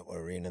unit that we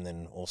were in and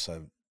then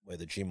also where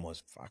the gym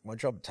was. Fuck, my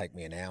job would take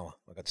me an hour.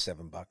 I got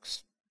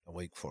 $7 a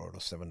week for it or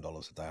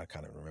 $7 a day. I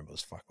can't even remember. It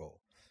was fuck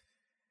all.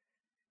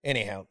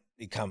 Anyhow,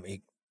 he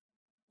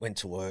went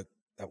to work.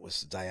 That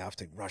was the day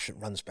after.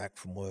 Runs back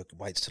from work,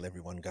 waits till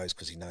everyone goes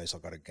because he knows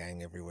I've got a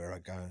gang everywhere I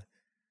go.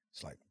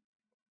 It's like,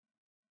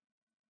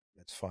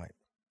 let's fight.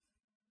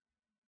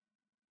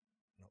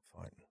 Not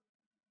fighting.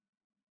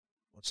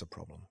 What's the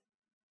problem?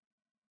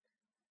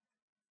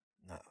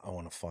 No, I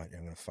want to fight you.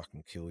 I'm going to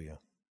fucking kill you.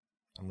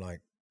 I'm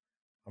like,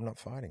 I'm not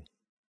fighting.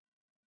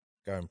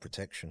 Go in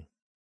protection.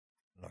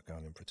 I'm not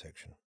going in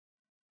protection.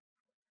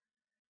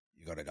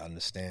 You got to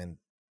understand,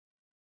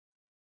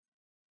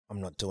 I'm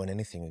not doing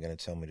anything you're going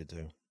to tell me to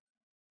do.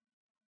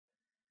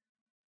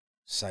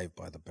 Saved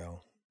by the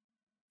bell.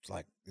 It's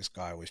like this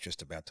guy was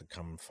just about to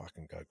come and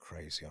fucking go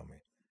crazy on me.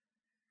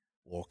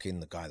 Walk in,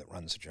 the guy that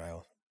runs the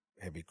jail,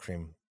 heavy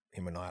crim,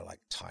 him and I like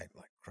tight,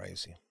 like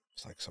crazy.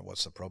 It's like, so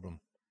what's the problem?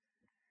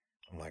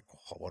 I'm like,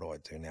 what do I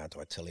do now?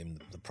 Do I tell him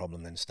the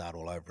problem, then start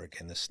all over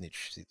again, the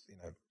snitch, you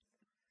know?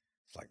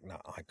 It's like, no,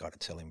 I got to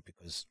tell him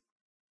because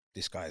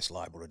this guy is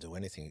liable to do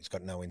anything. He's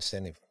got no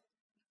incentive.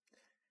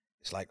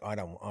 It's like,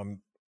 I'm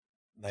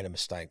made a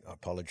mistake. I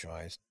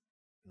apologized.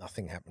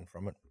 Nothing happened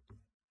from it.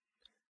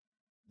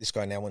 This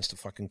guy now wants to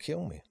fucking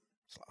kill me.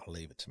 It's like, I'll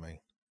leave it to me.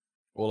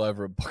 All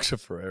over a box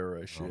of Ferrero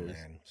Rochers. Oh,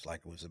 man. It's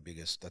like it was the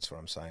biggest. That's what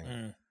I'm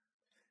saying.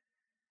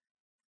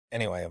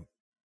 Anyway,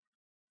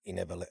 he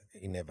never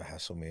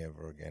hassled me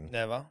ever again.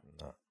 Never?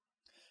 No.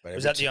 But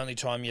was that the only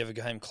time you ever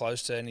came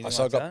close to anything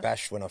so like I that? got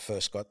bashed when I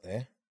first got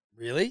there.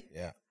 Really?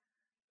 Yeah.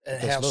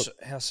 And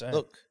how soon?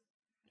 Look.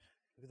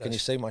 Can you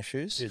see my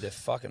shoes? Dude, they're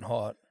fucking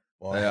hot.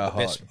 Well,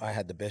 I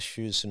had the best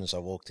shoes as soon as I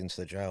walked into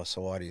the jail.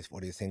 So what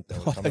do you think they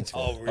were coming to?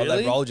 Oh, Oh,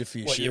 really? they rolled you for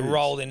your What, shoes. you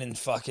rolled in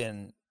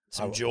fucking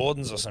some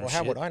Jordans or some shit? Well,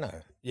 how would I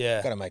know? Yeah.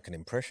 I've got to make an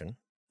impression.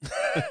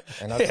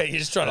 And you're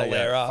just trying to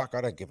layer up. Fuck,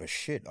 I don't give a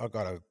shit. I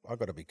got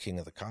to be king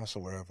of the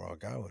castle wherever I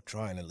go. I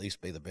try and at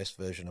least be the best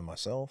version of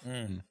myself.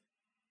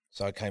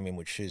 So I came in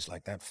with shoes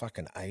like that.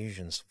 Fucking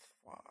Asians,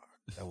 fuck,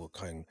 they were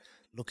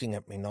looking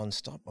at me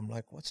nonstop. I'm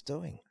like, what's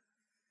doing?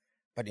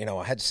 But you know,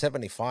 I had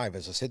 75,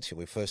 as I said to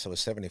you. First I was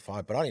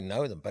 75, but I didn't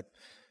know them. But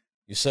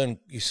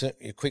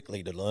you're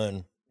quickly to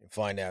learn and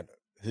find out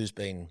who's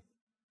been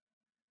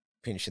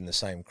pinched in the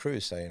same crew.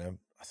 So, you know,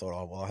 I thought,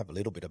 oh, well, I have a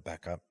little bit of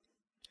backup.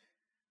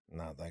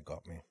 No, they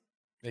got me.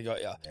 They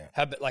got you. Yeah.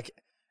 How about, like,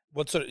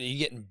 what sort of, are you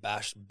getting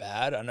bashed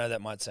bad? I know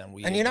that might sound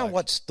weird. And you know like,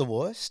 what's the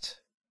worst?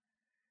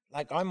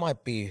 Like, I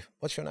might be,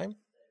 what's your name?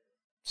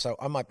 So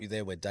I might be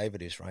there where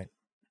David is, right?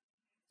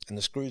 And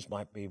the screws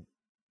might be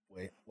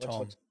where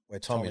Tom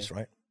Tommy. is,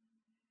 right?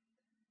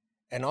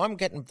 And I'm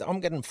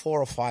getting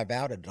 4 or 5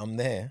 out, and I'm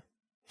there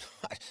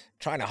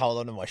trying to hold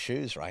on to my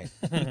shoes, right?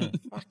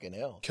 Fucking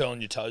hell. curling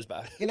your toes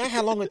back? You know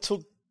how long it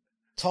took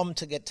Tom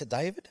to get to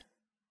David?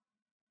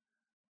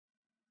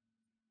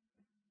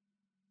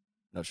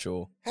 Not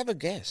sure. Have a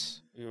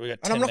guess. We got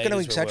And I'm 10 not going to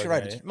metres we're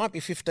exaggerate working it. at It might be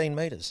 15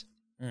 metres.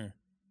 here.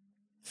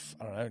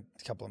 I don't know,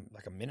 a couple of,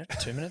 like a minute,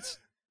 2 minutes?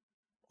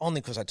 Only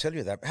because I tell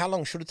you that. How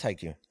long should it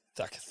take you? It's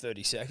like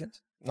 30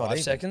 seconds? Not 5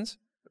 even. seconds?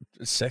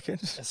 A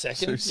second? A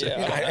second? 2 Yeah. seconds.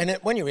 You know, and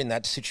when you're in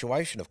that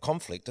situation of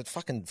conflict, it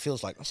fucking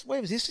feels like,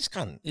 where was this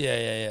cunt?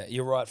 Yeah.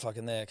 You're right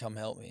fucking there. Come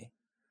help me.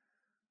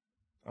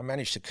 I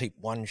managed to keep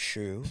one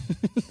shoe,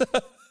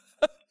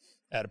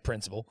 Out of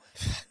principle.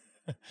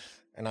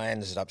 and I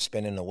ended up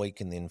spending a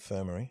week in the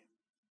infirmary.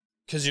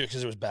 Because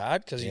it was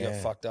bad? Because you got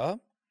Yeah. fucked up?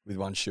 With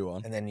one shoe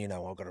on. And then,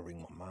 I've got to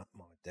ring my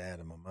dad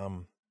and my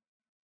mum,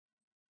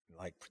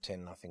 like,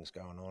 pretend nothing's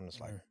going on. It's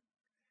like,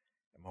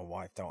 and my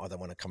wife, I don't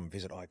want to come and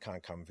visit. Oh, I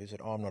can't come and visit.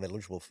 Oh, I'm not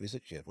eligible for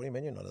visits yet. What do you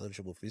mean you're not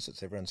eligible for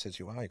visits? Everyone says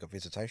you are. You've got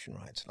visitation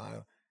rights.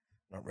 No,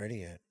 not ready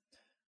yet.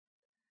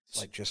 It's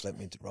like, just let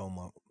me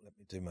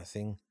do my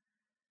thing.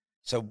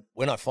 So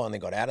when I finally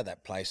got out of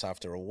that place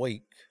after a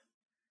week,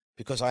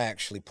 because I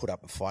actually put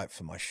up a fight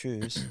for my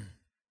shoes,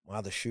 my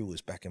other shoe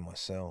was back in my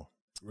cell.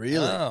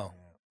 Really? Oh.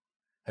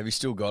 Have you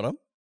still got them?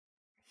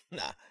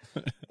 Nah,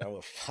 they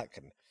were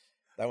fucking.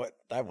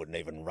 They wouldn't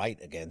even rate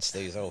against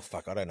these. Oh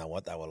fuck, I don't know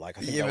what they were like.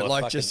 I think Yeah, they but were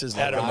like fucking just as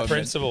Out like of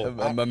principle.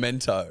 a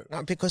memento.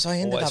 No, because I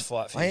ended Always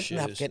fight for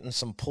your up shoes. getting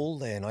some pull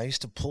there, and I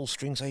used to pull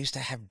strings. I used to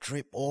have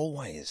drip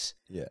always.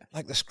 Yeah.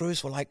 Like the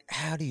screws were like,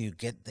 how do you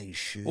get these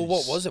shoes? Well,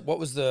 what was it?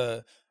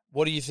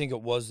 What do you think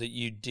it was that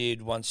you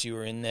did once you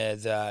were in there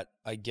that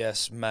I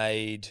guess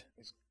made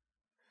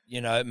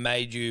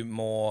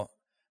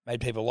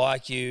people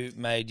like you,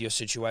 made your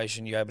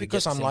situation you able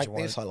Because to get I'm the like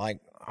things you this.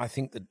 I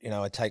think that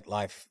I take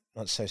life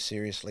not so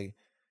seriously.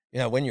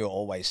 When you're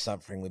always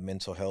suffering with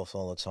mental health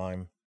all the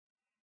time,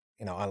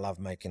 I love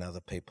making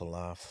other people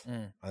laugh.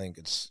 I think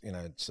it's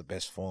it's the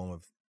best form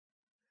of,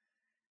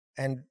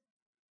 and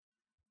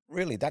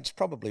really that's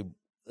probably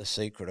the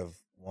secret of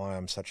why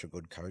I'm such a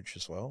good coach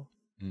as well.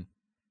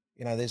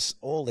 There's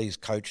all these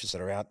coaches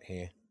that are out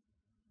here.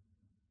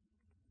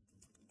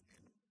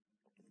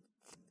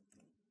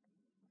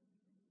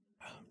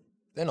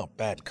 They're not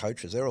bad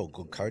coaches. They're all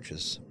good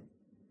coaches.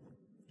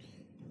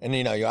 And,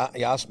 you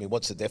asked me,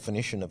 what's the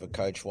definition of a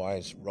coach? Why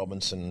is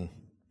Robinson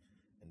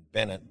and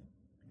Bennett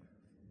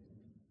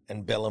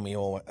and Bellamy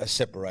all are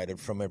separated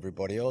from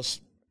everybody else?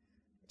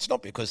 It's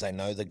not because they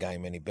know the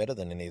game any better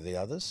than any of the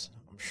others,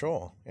 I'm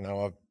sure.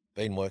 I've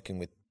been working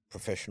with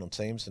professional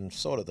teams, and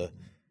sort of the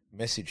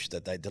message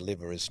that they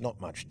deliver is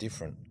not much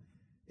different.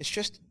 It's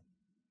just,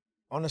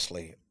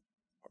 honestly,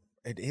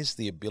 it is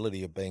the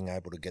ability of being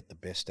able to get the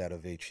best out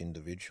of each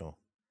individual.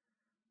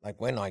 Like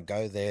when I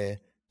go there,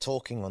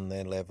 talking on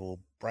their level,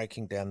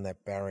 breaking down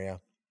that barrier,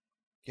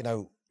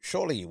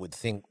 surely you would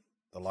think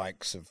the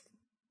likes of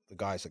the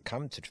guys that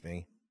come to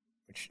me,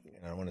 which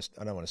I don't want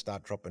to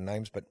start dropping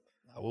names, but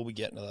we'll be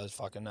getting to those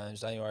fucking names.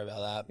 Don't you worry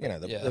about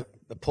that.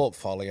 The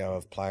portfolio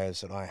of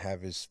players that I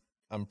have is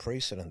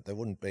unprecedented. There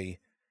wouldn't be.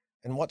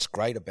 And what's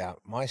great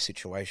about my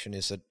situation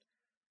is that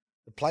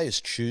the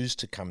players choose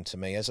to come to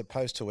me as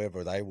opposed to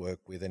whoever they work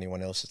with,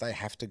 anyone else. They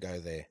have to go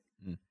there.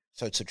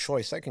 So it's a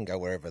choice. They can go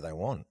wherever they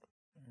want.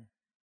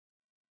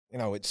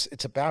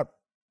 It's about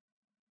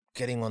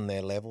getting on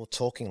their level,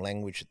 talking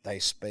language that they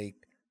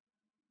speak,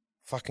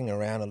 fucking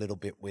around a little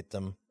bit with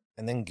them,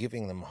 and then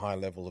giving them a high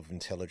level of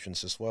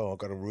intelligence as well. I've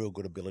got a real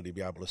good ability to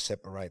be able to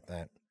separate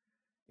that.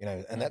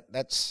 And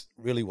that's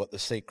really what the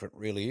secret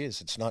really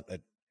is. It's not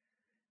that,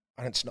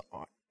 and it's not.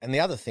 And the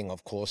other thing,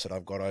 of course, that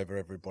I've got over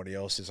everybody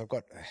else is I've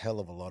got a hell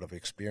of a lot of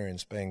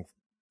experience being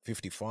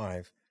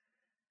 55.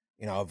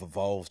 I've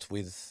evolved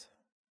with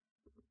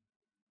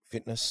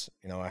fitness.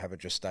 I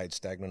haven't just stayed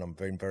stagnant. I'm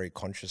very, very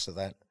conscious of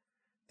that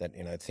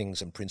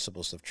things and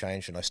principles have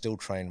changed, and I still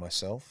train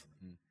myself.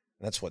 And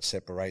that's what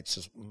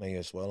separates me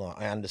as well.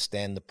 I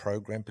understand the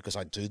program because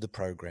I do the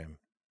program.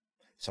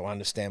 So I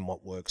understand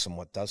what works and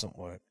what doesn't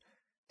work.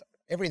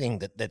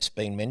 Everything that's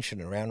been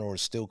mentioned around or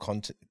is still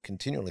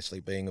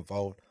continuously being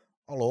evolved,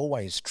 I'll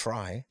always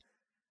try.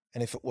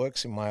 And if it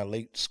works in my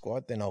elite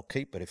squad, then I'll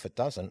keep it. If it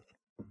doesn't,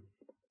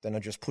 then I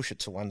just push it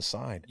to one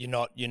side. You're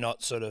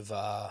not sort of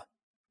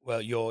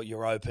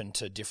you're open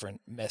to different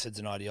methods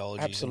and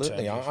ideologies.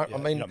 Absolutely. I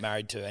mean, you're not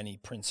married to any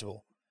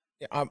principle.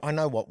 Yeah, I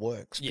know what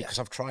works because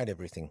I've tried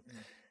everything.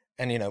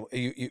 And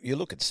you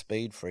look at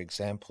speed, for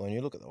example, and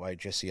you look at the way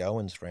Jesse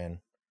Owens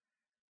ran,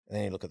 and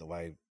then you look at the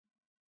way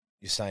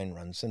Usain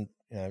runs, and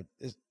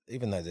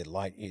even though they're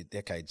light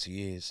decades of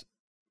years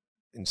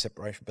in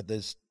separation, but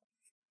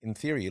in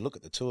theory, you look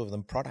at the two of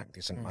them, product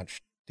isn't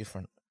much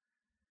different.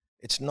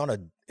 it's not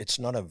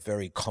a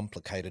very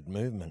complicated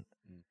movement.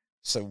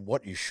 So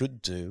what you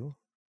should do,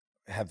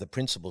 have the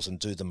principles and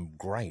do them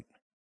great.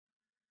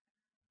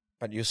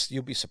 But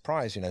you'll be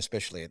surprised,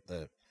 especially at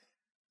the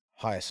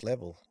highest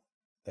level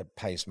that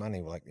pays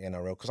money like the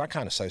NRL, because I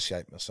can't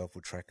associate myself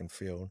with track and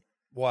field.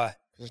 Why?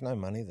 Because there's no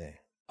money there.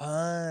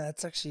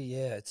 That's actually,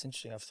 it's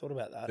interesting. I've thought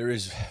about that. There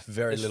is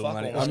very There's little fuck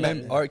money. all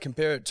money. I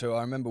compare it to,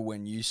 I remember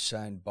when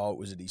Usain Bolt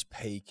was at his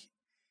peak,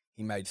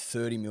 he made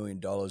 $30 million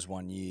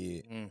 1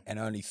 year, and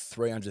only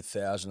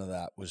 300,000 of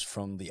that was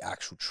from the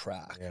actual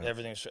track. Yeah.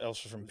 Everything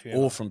else was from Puma.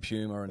 All from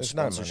Puma and There's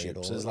no money at sponsorships.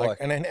 all. There's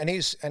And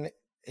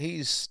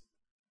he's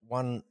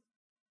one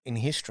in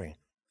history.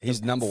 he's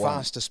The number one.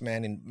 fastest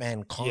man in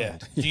mankind.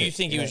 Yeah. Do you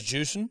think he was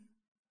juicing?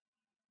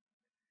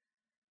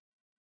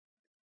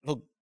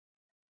 Look,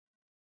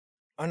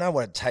 I know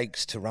what it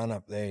takes to run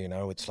up there.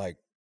 It's like.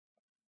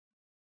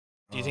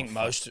 Do you think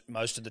most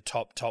of the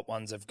top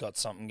ones have got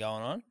something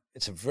going on?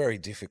 It's a very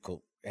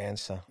difficult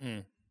answer.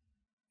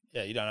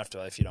 Yeah, you don't have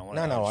to if you don't want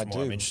to. No, I It's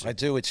more I'm do. interested. I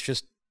do. It's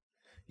just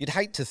you'd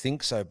hate to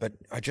think so, but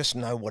I just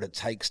know what it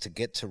takes to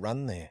get to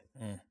run there.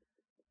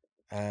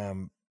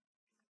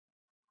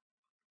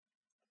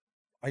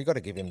 You got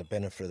to give him the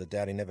benefit of the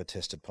doubt. He never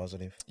tested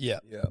positive. Yeah.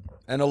 Yeah.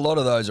 And a lot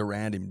of those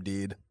around him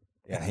did,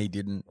 Yeah. and he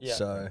didn't. Yeah.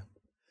 So,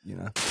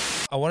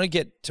 I want to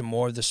get to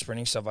more of the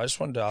sprinting stuff. I just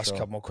wanted to ask Sure. a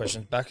couple more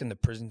questions back in the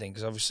prison thing,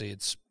 because obviously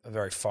it's a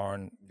very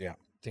foreign Yeah,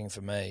 thing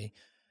for me.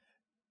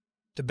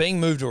 The being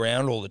moved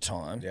around all the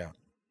time, yeah,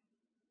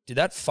 did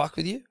that fuck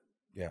with you?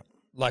 yeah.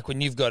 Like when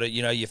you've got it,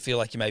 you feel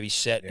like you may be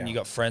set and Yeah. you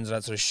got friends and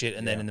that sort of shit,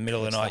 and then Yeah. in the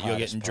middle of the That's the night you're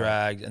hardest getting part.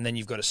 dragged, and then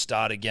you've got to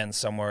start again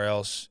somewhere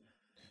else.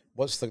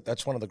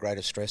 That's one of the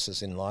greatest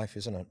stresses in life,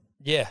 isn't it?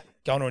 Yeah,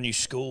 going to a new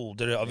school,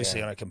 did it obviously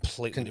Yeah. on a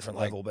completely different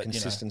Like, level, but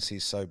consistency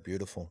is so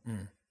beautiful.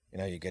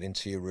 You get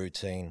into your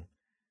routine,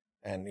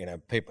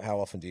 and people. How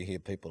often do you hear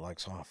people like,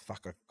 "Oh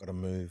fuck, I've got to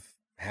move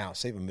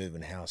house." Even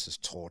moving house is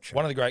torture.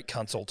 one of the great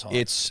cunts all time.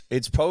 it's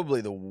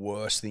probably the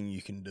worst thing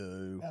you can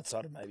do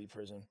outside of maybe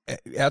prison.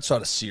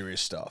 outside of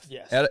serious stuff.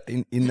 Yes.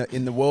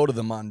 In the world of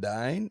the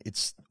mundane,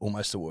 it's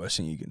almost the worst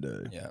thing you can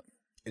do. Yeah.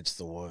 It's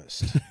the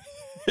worst.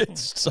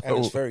 It's so. And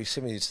it's very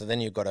similar. So then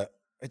you've got to.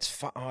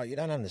 You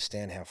don't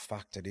understand how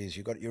fucked it is.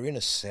 You're in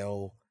a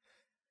cell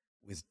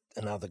with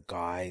another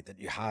guy that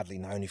you hardly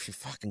know, and if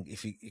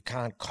you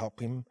can't cop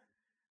him,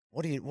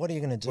 what are you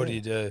going to do? What do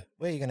you do?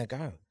 Where are you going to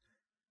go?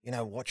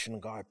 Watching a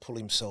guy pull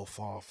himself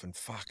off and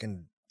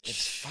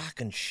it's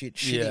fucking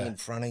shitting Yeah. in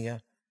front of you.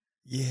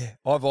 Yeah,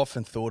 I've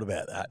often thought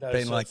about that. Those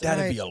Being like, sorts of-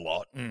 that'd be a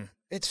lot.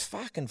 It's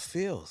fucking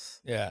filth.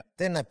 Yeah.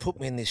 Then they put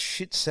me in this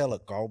shit cell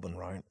at Goulburn,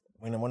 right?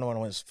 When I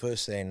was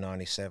first there in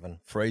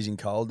 '97. Freezing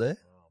cold there.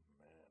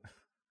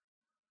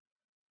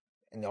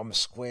 And I'm a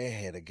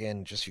squarehead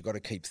again. Just you got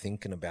to keep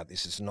thinking about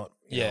this. It's not.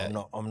 Yeah.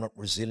 I'm not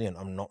resilient.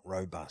 I'm not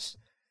robust.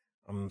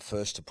 I'm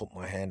first to put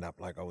my hand up.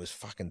 Like I was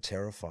fucking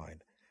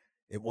terrified.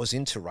 It was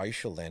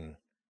interracial then,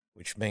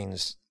 which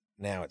means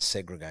now it's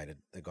segregated.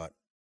 They got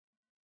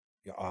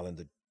your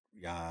Islander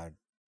yard.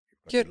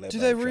 you've got Yeah, your do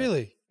Lebo they yard.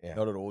 really? Yeah.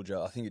 Not at all,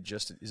 Joe. I think it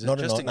just is. It Not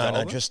just no, in no,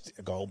 Goulburn?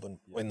 just Goulburn.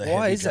 When the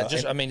Why heavy is that? dri-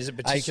 Just, is it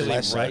particularly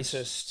class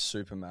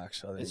racist?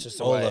 Supermax. I think It's just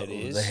the all way the- it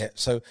is.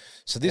 So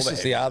this All the is the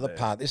heavy other there.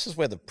 part. This is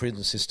where the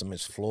prison system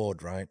is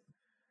flawed, right?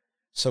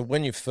 So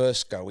when you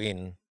first go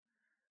in,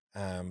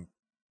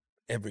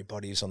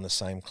 everybody's on the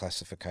same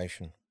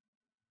classification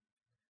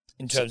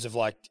In terms of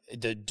like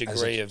the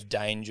degree of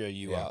danger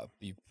you Yeah. are.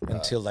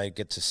 until they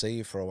get to see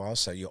you for a while.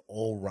 So you're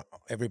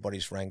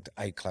everybody's ranked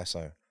A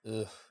classo.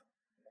 Ugh.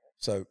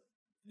 So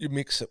you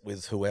mix it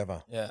with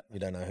whoever. Yeah. You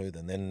don't know who.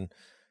 Then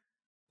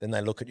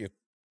they look at you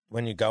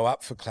when you go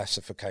up for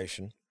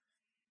classification.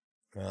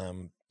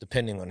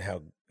 Depending on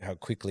how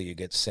quickly you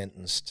get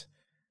sentenced,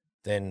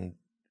 then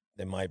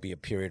there may be a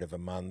period of a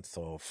month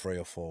or 3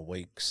 or 4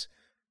 weeks,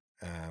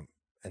 and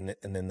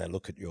then they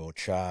look at your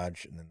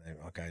charge, and then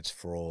okay, it's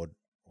fraud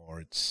or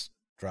it's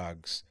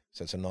drugs,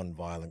 so it's a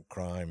non-violent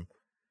crime.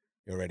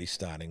 You're already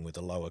starting with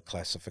a lower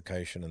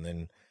classification, and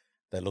then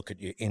they look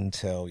at your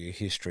intel, your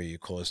history, you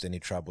caused any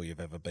trouble you've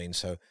ever been.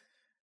 So,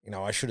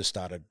 I should have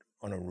started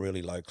on a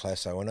really low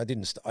classo, and I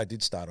didn't. I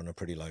did start on a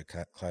pretty low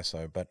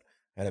classo, but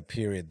I had a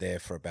period there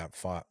for about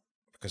 5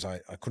 because I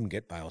couldn't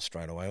get bail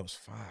straight away. It was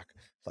fuck.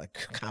 It's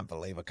like I can't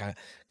believe I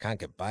can't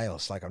get bail.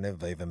 It's like I've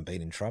never even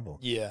been in trouble.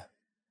 Yeah.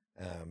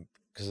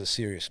 Because the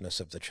seriousness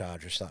of the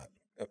charge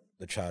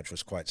the charge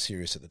was quite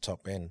serious at the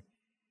top end.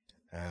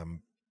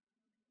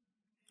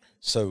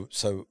 So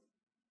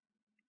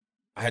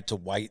I had to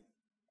wait.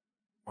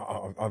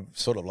 I've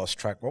sort of lost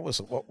track. What was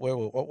it? What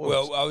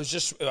was?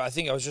 Well, I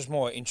think I was just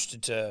more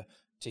interested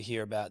to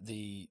hear about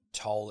the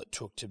toll it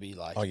took to be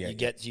like, Oh, yeah,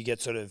 you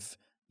get sort of,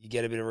 you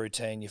get a bit of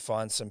routine, you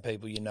find some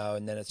people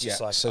and then it's just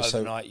Yeah, like so-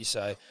 overnight you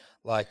say,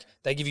 like,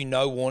 they give you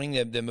no warning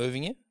they're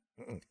moving you?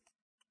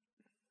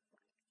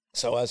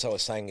 So as I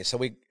was saying,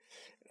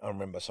 I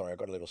remember. Sorry, I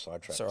got a little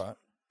sidetracked. It's all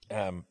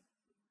right.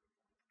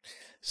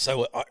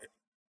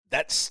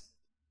 That's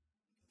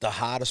the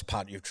hardest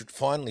part. You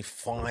finally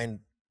find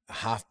a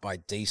half by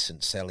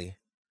decent celly,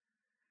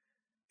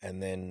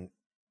 and then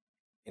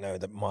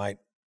that might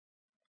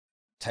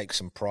take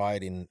some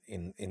pride in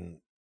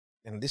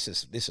and this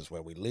is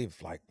where we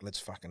live. Like, let's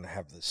fucking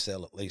have the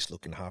cell at least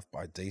looking half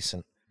by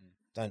decent.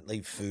 Don't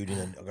leave food in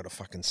it. I've got to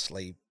fucking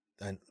sleep.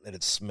 Don't let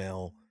it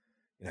smell.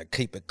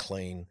 Keep it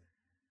clean.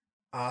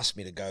 Ask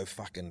me to go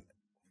fucking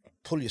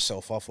pull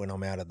yourself off when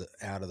I'm out of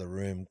the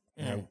room.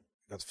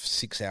 Got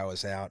 6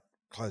 hours out.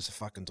 Close the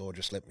fucking door.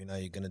 Just let me know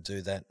you're going to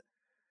do that.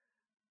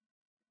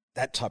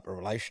 That type of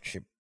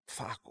relationship.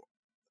 Fuck.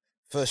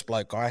 First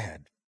bloke I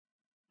had,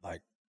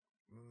 like,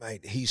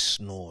 mate, he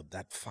snored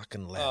that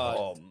fucking loud.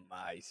 Oh,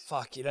 mate.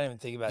 Fuck, you don't even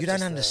think about it. You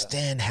don't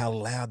understand how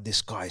loud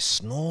this guy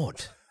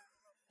snored.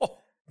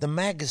 The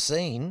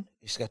magazine,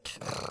 he's got,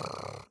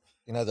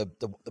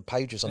 the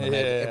pages on the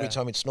magazine. Every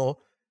time he'd snore,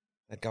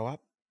 they'd go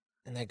up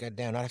and they'd go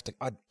down.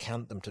 I'd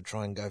count them to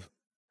try and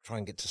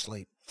get to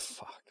sleep.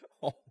 Fuck.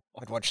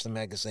 I'd watch the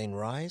magazine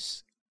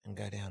rise and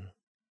go down.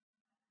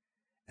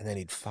 And then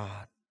he'd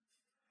fart.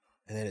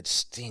 And then it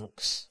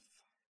stinks.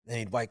 Then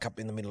he'd wake up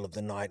in the middle of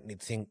the night and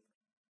he'd think,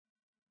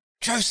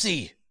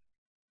 Josie!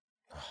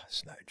 Oh,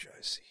 there's no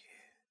Josie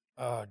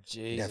here. Oh,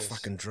 Jesus. He'd have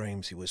fucking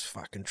dreams he was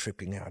fucking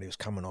tripping out. He was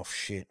coming off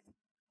shit.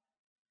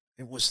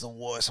 It was the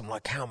worst. I'm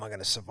like, how am I going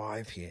to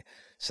survive here?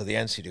 So the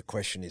answer to your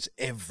question is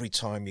every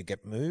time you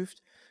get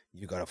moved,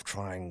 you got to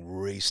try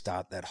and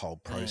restart that whole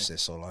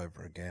process all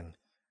over again.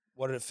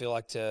 What did it feel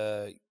like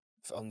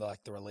on the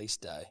release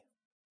day?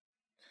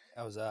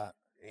 How was that?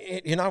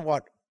 You know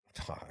what?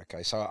 Oh,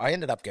 okay, so I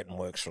ended up getting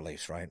works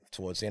release, right?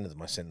 Towards the end of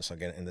my sentence,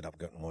 ended up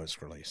getting works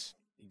release.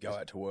 You go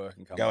out to work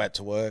and come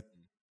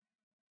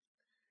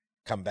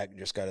back and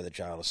just go to the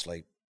jail to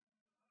sleep.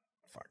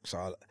 Fuck.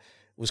 So it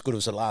was good. It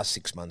was the last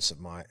 6 months of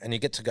and you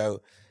get to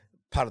go,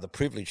 part of the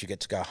privilege, you get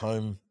to go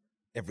home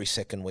every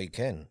second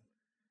weekend.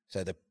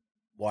 So the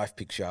wife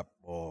picks you up,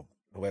 or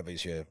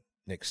whoever's your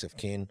next of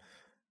kin,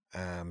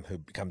 who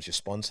becomes your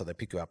sponsor, they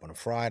pick you up on a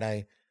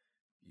Friday.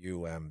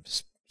 You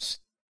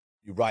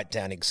write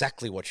down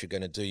exactly what you're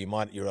going to do.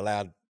 You're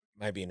allowed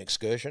maybe an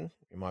excursion.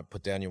 You might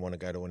put down you want to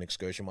go to an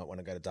excursion, you might want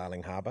to go to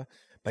Darling Harbour,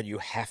 but you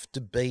have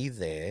to be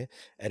there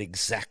at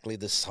exactly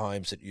the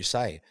times that you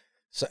say.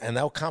 So, and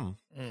they'll come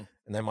and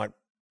they might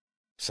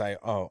say,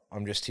 oh,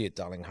 I'm just here at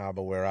Darling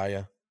Harbour, where are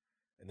you?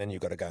 And then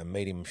you've got to go and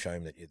meet him, show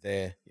him that you're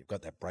there. You've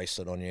got that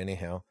bracelet on you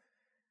anyhow.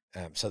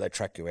 So they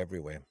track you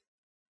everywhere.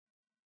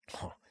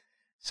 Oh.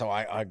 So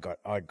I got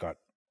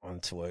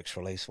onto works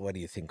release. What do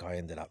you think I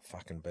ended up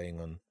fucking being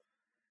on?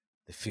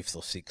 The 5th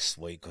or 6th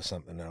week or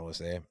something that I was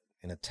there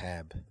in a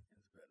tab.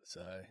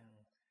 So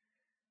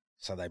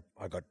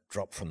I got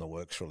dropped from the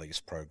works release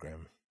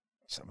program.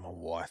 So my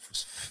wife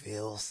was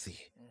filthy.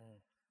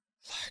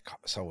 Like,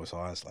 so was I.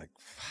 I was like,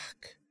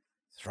 fuck.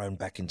 Thrown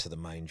back into the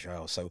main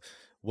jail. So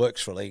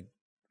works release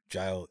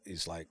jail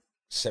is like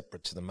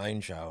separate to the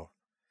main jail.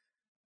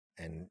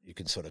 And you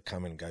can sort of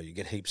come and go. You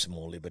get heaps of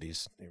more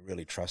liberties. You're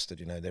really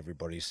trusted.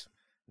 Nobody's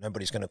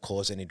going to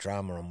cause any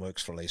drama on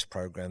works release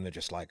program. They're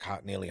just like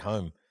nearly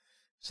home.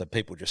 So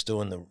people just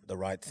doing the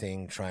right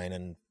thing,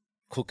 training,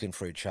 cooking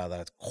for each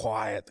other. It's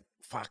quiet. The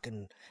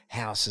fucking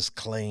house is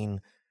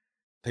clean.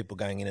 People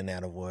going in and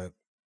out of work.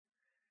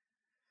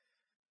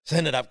 So I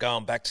ended up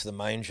going back to the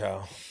main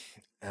jail.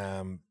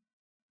 But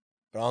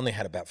I only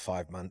had about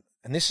 5 months.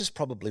 And this is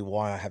probably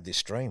why I have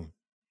this dream.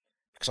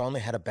 Because I only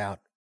had about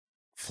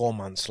 4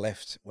 months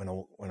left when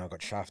I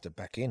got shafted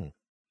back in.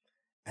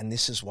 And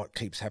this is what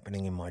keeps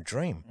happening in my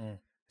dream.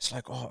 It's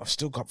like, oh, I've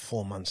still got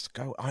 4 months to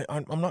go. I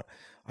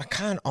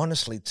can't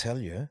honestly tell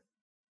you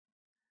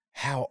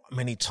how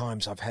many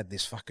times I've had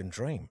this fucking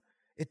dream.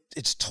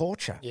 It's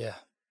torture. Yeah.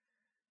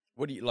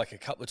 What do you, like a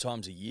couple of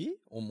times a year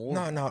or more?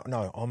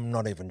 No, I'm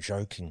not even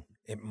joking.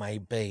 It may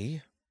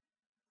be,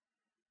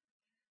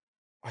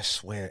 I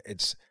swear,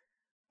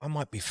 I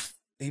might be,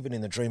 even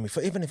in the dream,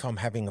 even if I'm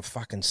having a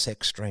fucking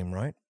sex dream,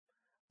 right?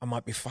 I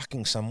might be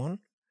fucking someone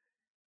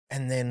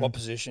and then... What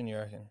position you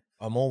reckon?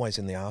 I'm always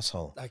in the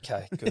arsehole.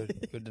 Okay,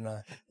 good. Good to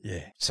know.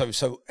 Yeah.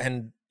 So,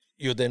 and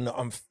you're then,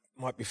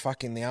 might be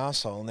fucking the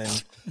arsehole and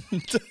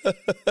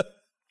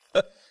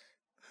then,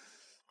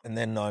 and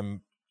then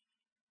I'm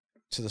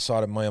to the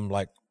side of me, I'm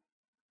like,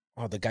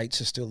 oh, the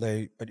gates are still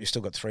there, but you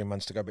still got 3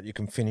 months to go, but you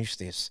can finish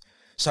this.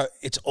 So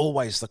it's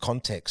always the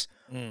context.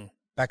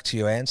 Back to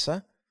your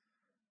answer.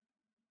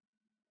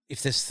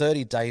 If there's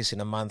 30 days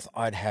in a month,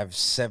 I'd have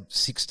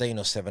 16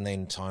 or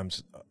 17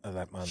 times of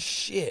that month.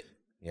 Shit.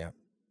 Yeah.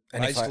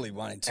 And basically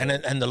 1 in 2.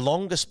 And the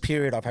longest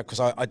period I've had,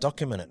 because I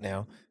document it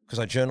now, because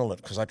I journal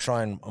it, because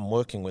I'm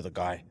working with a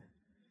guy.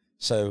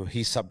 So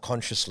he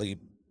subconsciously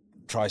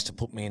tries to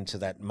put me into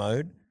that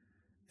mode,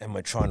 and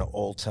we're trying to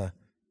alter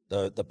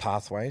the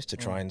pathways to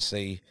try and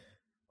see.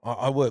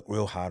 I work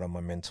real hard on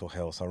my mental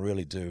health. I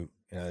really do.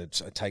 I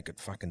take it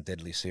fucking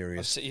deadly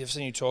serious. I've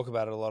seen you talk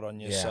about it a lot on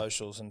your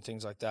socials and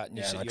things like that. And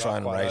I try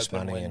and raise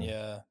money when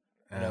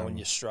when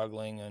you're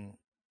struggling and.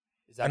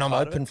 I'm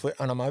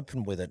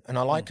open with it, and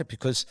I like it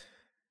because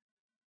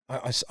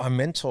I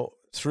mentor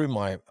through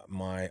my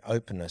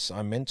openness.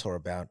 I mentor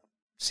about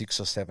 6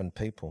 or 7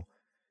 people,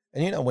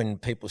 and when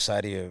people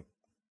say to you,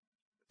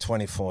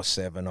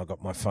 24/7. I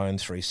got my phone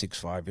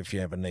 365 if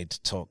you ever need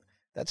to talk.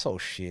 That's all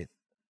shit.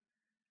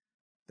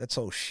 That's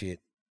all shit.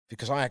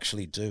 Because I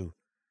actually do.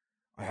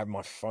 I have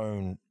my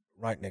phone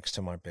right next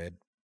to my bed.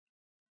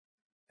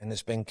 And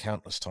there's been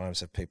countless times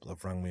that people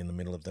have rung me in the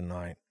middle of the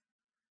night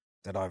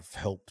that I've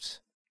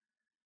helped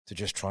to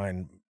just try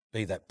and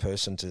be that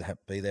person to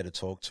be there to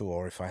talk to,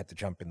 or if I had to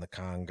jump in the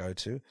car and go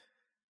to,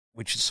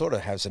 which sort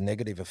of has a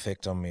negative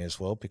effect on me as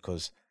well,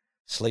 because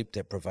sleep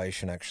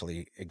deprivation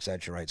actually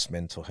exaggerates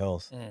mental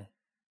health. Mm.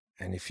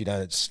 And if you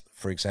know, it's,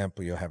 for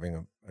example, you're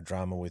having a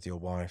drama with your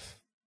wife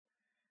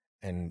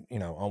and, you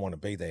know, I want to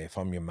be there. If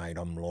I'm your mate,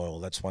 I'm loyal.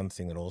 That's one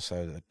thing that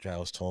also that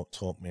jails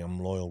taught me. I'm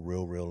loyal,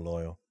 real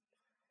loyal.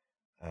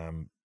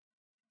 I'm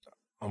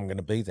going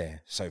to be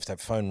there. So if that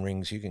phone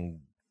rings, you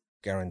can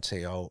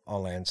guarantee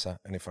I'll answer.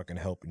 And if I can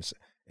help,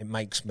 it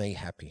makes me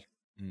happy.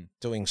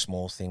 Doing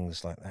small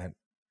things like that.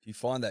 Do you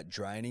find that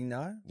draining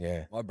though?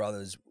 Yeah. My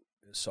brother's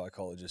a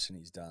psychologist and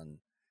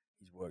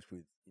he's worked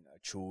with, you know,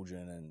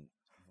 children and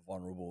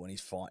vulnerable, and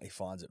he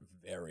finds it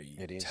very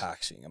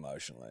taxing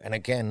emotionally. And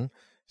again,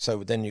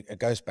 so then it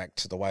goes back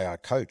to the way I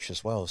coach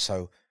as well.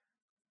 So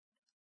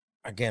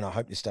again, I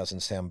hope this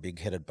doesn't sound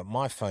big-headed, but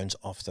my phone's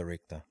off the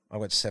Richter. I've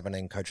got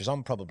 17 coaches.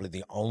 I'm probably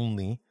the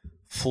only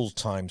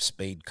full-time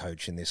speed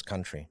coach in this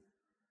country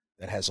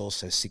that has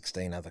also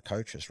 16 other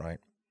coaches, right?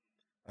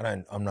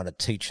 I'm not a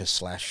teacher /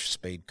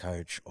 speed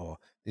coach, or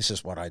this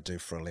is what I do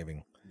for a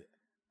living.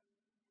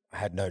 I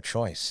had no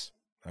choice.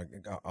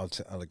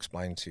 I'll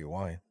explain to you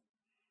why.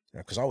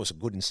 Because I was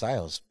good in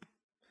sales,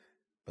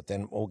 but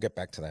then we'll get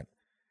back to that.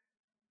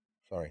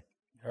 Sorry.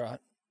 All right.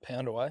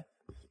 Pound away.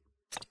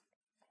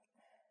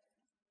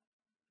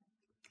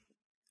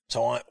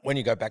 So when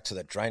you go back to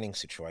that draining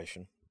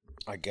situation,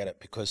 I get it,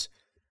 because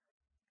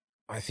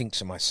I think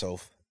to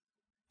myself,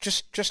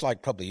 just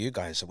like probably you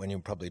guys, when you're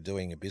probably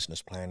doing your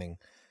business planning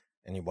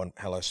and you want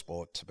Hello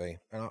Sport to be,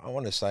 and I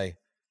want to say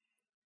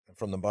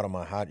from the bottom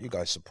of my heart, you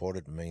guys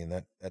supported me,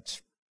 and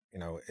that's, you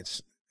know,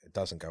 it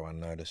doesn't go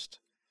unnoticed,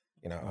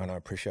 you know, and I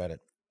appreciate it.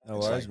 No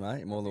worries, mate.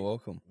 You're more than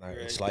welcome. No,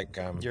 it's like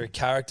you're a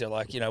character,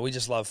 like, you know, we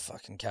just love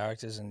fucking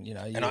characters, and you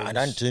know, and I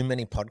don't do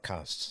many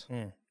podcasts,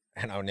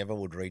 and I never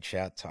would reach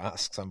out to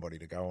ask somebody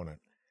to go on it.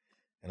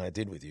 And I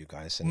did with you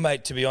guys. And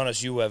mate, to be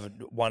honest, you have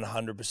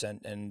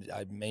 100%, and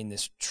I mean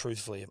this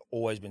truthfully, have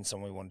always been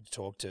someone we wanted to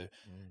talk to.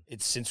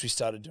 It's since we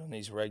started doing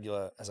these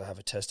regular, as I have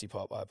a testy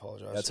pop, I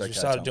apologise. That's since okay, we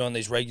started Tom. doing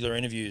these regular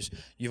interviews,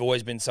 you've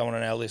always been someone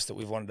on our list that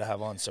we've wanted to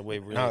have on, so we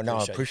really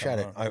I appreciate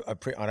it. on.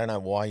 I don't know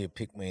why you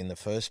picked me in the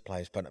first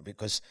place, but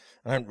because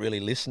I don't really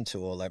listen to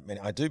all that many.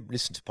 I do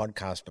listen to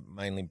podcasts, but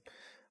mainly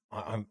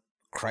I'm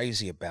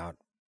crazy about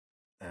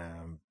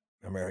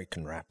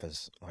American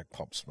rappers like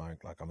Pop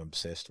Smoke. Like, I'm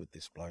obsessed with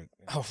this bloke.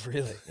 Oh,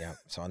 really? Yeah.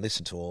 So I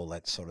listen to all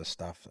that sort of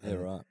stuff. Yeah,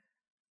 right.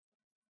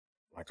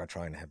 Like, I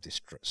try and have this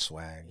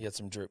swag. You got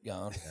some drip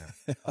going.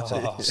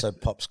 Yeah. So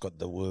Pop's got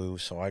the woo.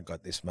 So I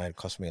got this, mate. It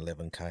cost me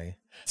 $11K.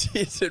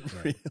 Is it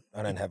real?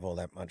 I don't have all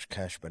that much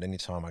cash, but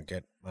anytime I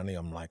get money,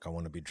 I'm like, I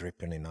want to be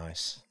dripping in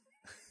ice.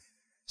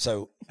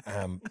 So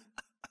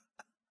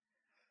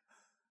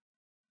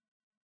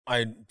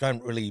I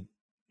don't really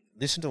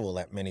listen to all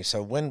that many.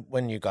 So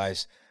when you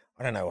guys,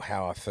 I don't know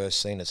how I first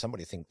seen it.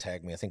 Somebody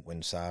tagged me. I think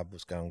when Saab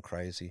was going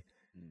crazy.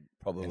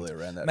 Probably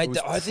around that. Mate, It was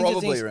I think the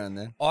probably thing's- around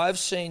then. I've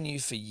seen you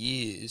for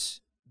years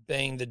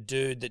being the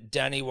dude that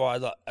Danny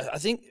Wilder, I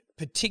think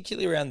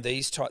particularly around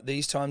these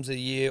times of the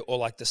year, or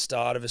like the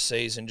start of a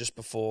season just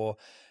before,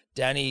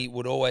 Danny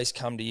would always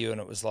come to you,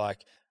 and it was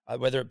like,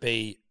 whether it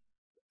be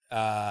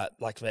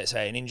like, let's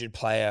say, an injured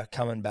player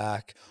coming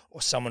back,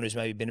 or someone who's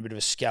maybe been a bit of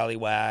a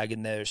scallywag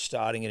and they're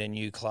starting at a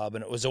new club,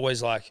 and it was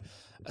always like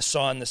a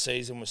sign the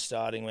season was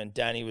starting when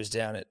Danny was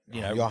down at,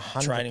 you know, You're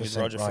training with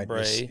 100% Roger right.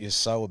 Fabry. You're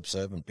so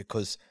observant,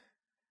 because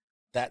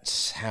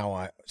that's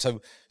how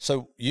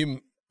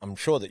I'm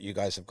sure that you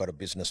guys have got a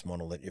business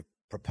model that you've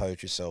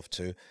proposed yourself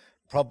to,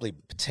 probably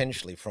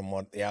potentially from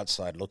what the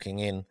outside looking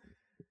in,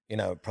 you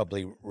know,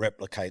 probably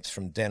replicates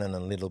from Denon a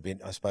little bit.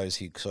 I suppose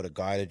he sort of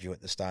guided you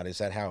at the start. Is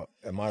that how?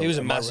 He was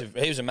a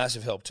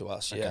massive help to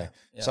us. Okay.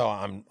 Yeah.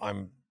 So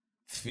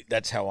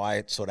that's how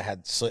I sort of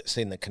had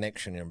seen the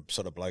connection. You're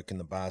sort of bloke in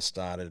the bar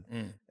started,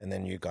 and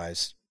then you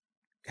guys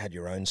had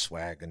your own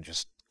swag and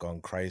just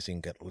gone crazy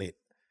and get lit.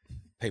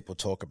 People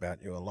talk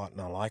about you a lot, and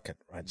I like it,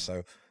 right?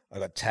 So I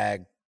got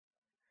tagged.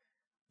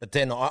 But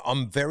then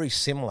I'm very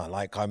similar.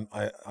 Like,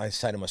 I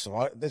say to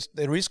myself,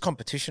 there is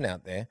competition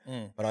out there,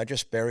 but I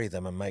just bury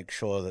them and make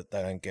sure that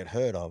they don't get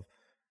heard of,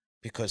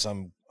 because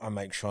I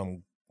make sure I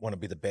want to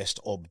be the best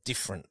or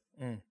different.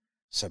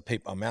 So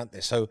I'm out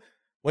there. So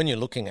when you're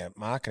looking at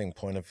marketing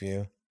point of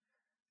view,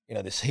 you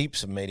know, there's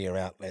heaps of media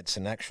outlets.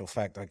 In actual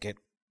fact, I get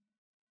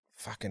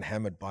fucking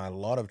hammered by a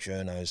lot of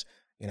journos.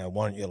 You know,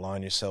 why don't you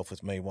align yourself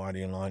with me? Why do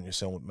you align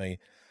yourself with me?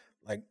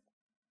 Like,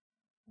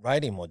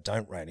 rate him or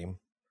don't rate him.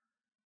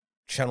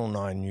 Channel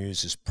 9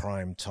 News is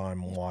prime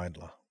time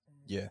Widler.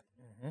 Yeah.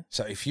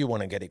 So if you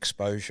want to get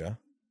exposure,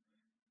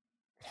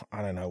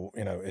 I don't know,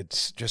 you know,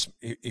 it's just,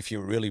 if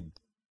you're really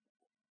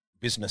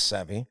business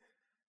savvy,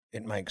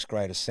 it makes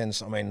greater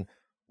sense. I mean,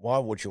 why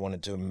would you want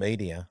to do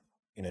media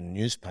in a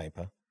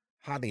newspaper?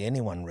 Hardly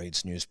anyone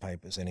reads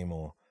newspapers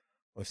anymore.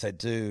 Or if they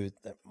do,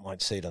 they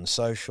might see it on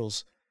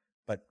socials,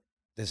 but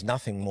there's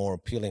nothing more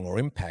appealing or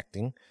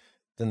impacting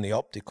than the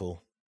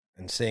optical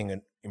and seeing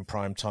it in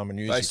prime time and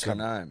news. Face your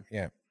name.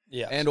 Yeah.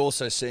 Yeah. And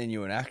also seeing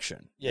you in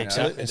action. Yeah, you know?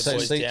 exactly. And The so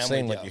boys down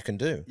seeing with what you. you can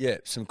do. Yeah,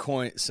 some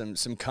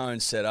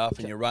cones set up,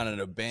 and you're running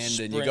a bend,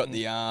 and you got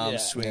the arm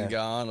swing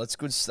going. That's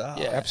good stuff.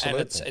 Yeah,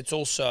 absolutely. And it's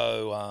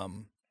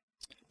also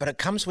But it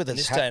comes with in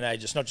its this day and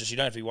age. It's not just you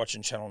don't have to be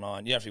watching Channel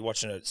 9. You don't have to be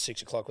watching it at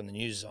 6 o'clock when the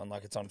news is on.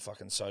 Like it's on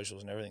fucking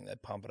socials and everything. They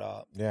pump it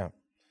up. Yeah.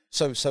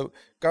 So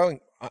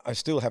I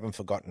still haven't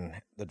forgotten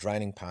the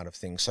draining part of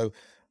things. So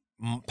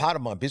part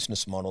of my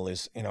business model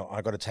is,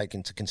 I got to take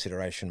into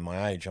consideration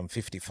my age. I'm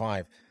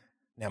 55.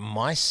 Now,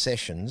 my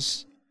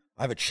sessions,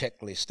 I have a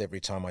checklist every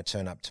time I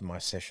turn up to my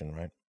session,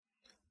 right?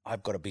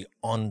 I've got to be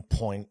on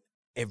point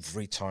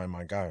every time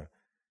I go.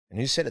 And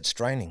you said it's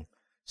draining.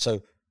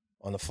 So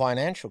on the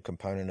financial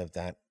component of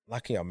that,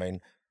 lucky, I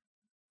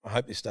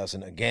hope this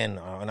doesn't, again,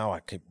 I know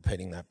I keep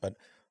repeating that, but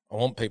I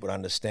want people to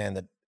understand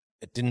that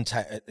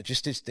it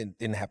just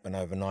didn't happen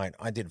overnight.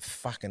 I did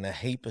fucking a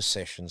heap of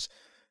sessions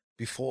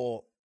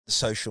before the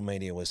social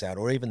media was out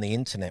or even the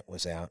internet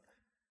was out,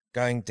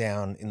 going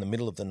down in the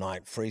middle of the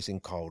night,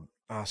 freezing cold,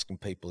 asking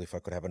people if I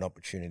could have an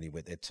opportunity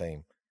with their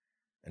team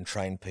and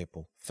train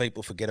people.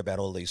 People forget about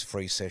all these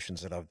free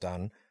sessions that I've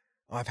done.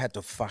 I've had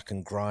to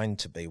fucking grind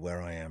to be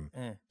where I am.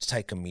 It's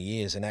taken me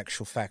years. In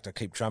actual fact, I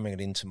keep drumming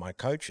it into my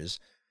coaches.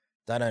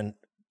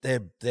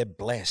 They're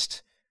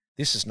blessed.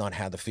 This is not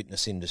how the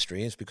fitness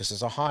industry is, because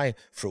there's a high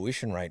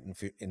fruition rate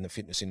in the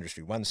fitness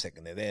industry. 1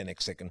 second they're there,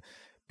 next second,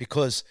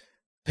 because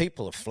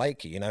people are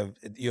flaky.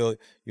 You're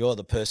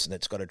the person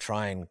that's got to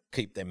try and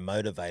keep them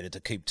motivated to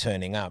keep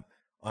turning up.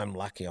 I'm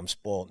lucky, I'm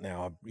spoilt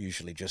now. I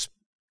usually just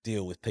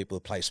deal with people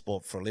who play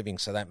sport for a living,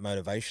 so that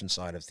motivation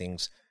side of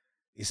things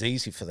is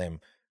easy for them.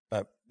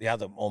 But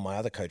all my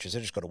other coaches, they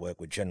just got to work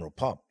with general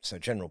pop. So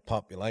general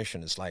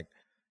population is like,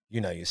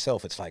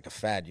 yourself, it's like a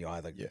fad. You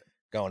either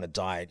go on a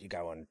diet, you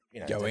go on,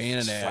 go in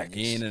and out,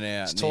 in and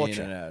out, it's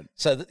torture. in and out.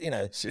 So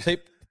that,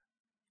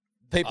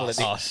 people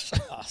Us.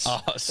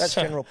 that's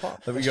general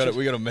pop. We got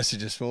a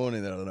message this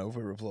morning that I don't know if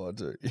we replied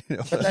to.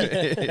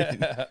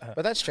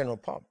 But that's general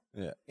pop.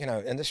 Yeah.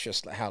 And that's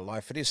just how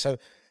life it is. So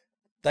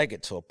they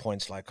get to a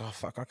point, it's like, oh,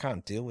 fuck, I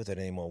can't deal with it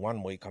anymore.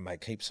 1 week I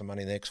make heaps of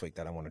money, next week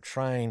they don't want to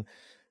train.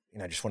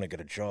 I just want to get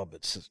a job.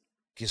 It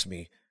gives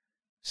me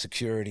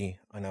security.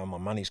 I know my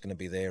money's going to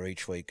be there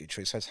each week.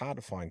 So it's hard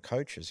to find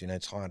coaches.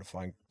 It's hard to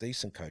find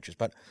decent coaches.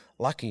 But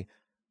lucky,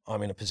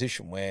 I'm in a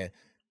position where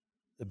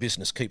the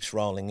business keeps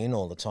rolling in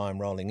all the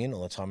time.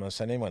 I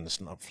say, anyone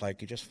that's not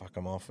flaky, just fuck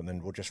them off, and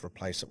then we'll just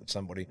replace it with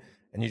somebody.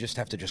 And you just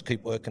have to just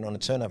keep working on a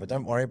turnover.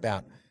 Don't worry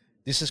about,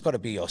 this has got to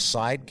be your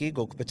side gig,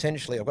 or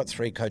potentially, I've got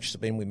 3 coaches that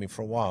have been with me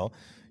for a while.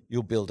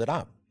 You'll build it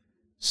up.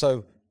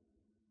 So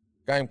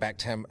going back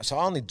to him, so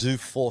I only do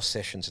 4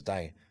 sessions a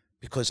day,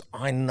 because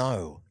I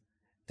know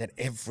that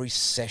every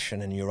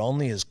session, and you're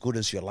only as good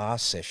as your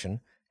last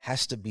session,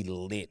 has to be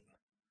lit,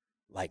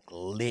 like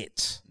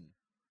lit.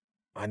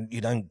 And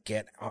you don't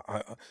get,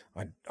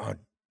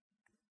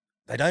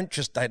 they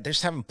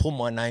just haven't pulled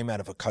my name out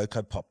of a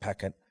Cocoa Pop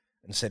packet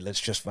and said,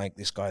 let's just make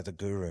this guy the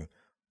guru.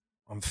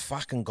 I'm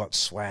fucking got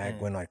swag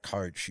when I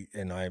coach,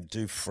 and I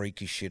do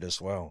freaky shit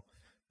as well.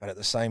 But at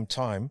the same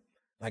time,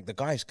 like the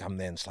guys come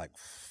there and it's like,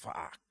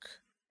 fuck.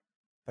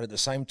 But at the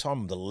same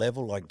time, the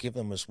level I give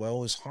them as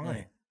well is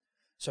high.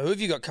 So who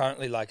have you got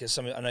currently? Like,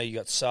 I know you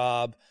got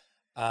Saab,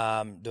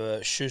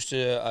 the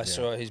Schuster. I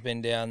saw he's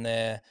been down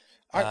there.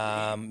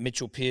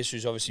 Mitchell Pearce,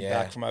 who's obviously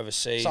back from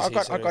overseas. So I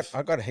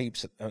got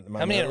heaps at the moment.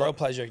 How many NRL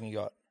players do you reckon you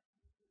got?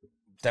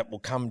 That will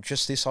come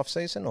just this off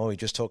season, or are we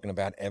just talking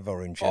about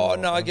ever in general? Oh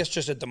no, I guess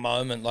just at the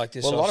moment, like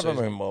this. Well, a lot of off-season.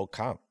 them are in World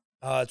Cup.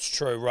 Oh, it's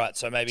true, right?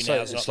 So maybe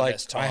now's not the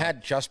best time. I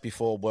had just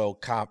before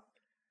World Cup,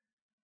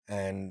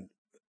 and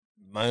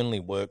only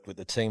worked with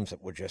the teams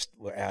that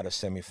were out of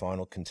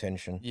semi-final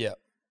contention. Yeah.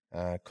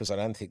 Because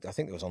I think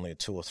there was only a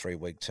 2 or 3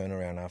 week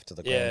turnaround after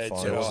the Yeah, grand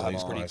it's final. all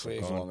These pretty guys quick.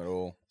 have Not gone. long at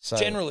all. So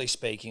Generally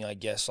speaking, I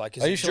guess, like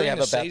is I it usually during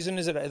have the about season,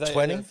 is it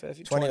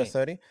 20 or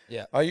 30.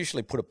 Yeah. I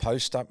usually put a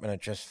post up and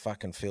it just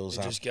fucking fills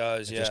up. It just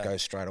goes, It just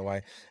goes straight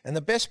away. And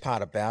the best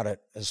part about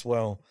it as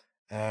well,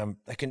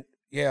 they can,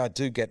 I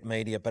do get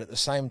media, but at the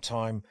same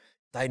time,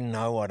 they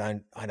know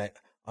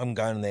I'm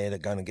going there to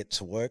go and get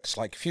to work. It's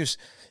like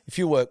if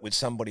you work with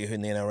somebody who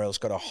in the NRL's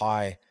got a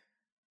high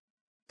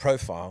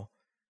profile,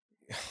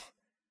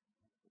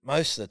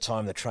 most of the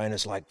time the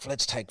trainer's like,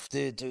 let's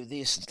do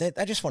this.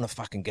 They just want to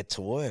fucking get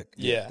to work.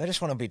 Yeah. They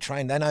just want to be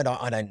trained. They know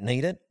I don't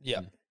need it.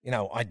 Yeah.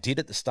 I did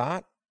at the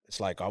start. It's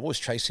like I was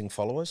chasing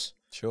followers.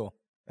 Sure.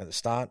 At the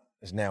start,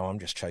 as now I'm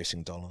just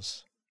chasing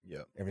dollars.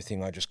 Yeah.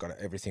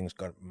 Everything's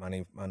got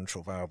money,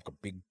 monetary value. I've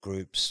got big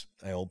groups.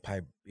 They all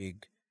pay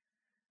big,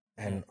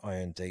 and I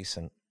earn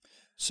decent.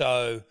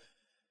 So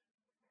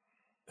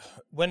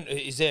when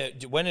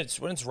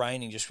it's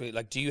raining, just really,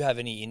 like, do you have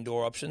any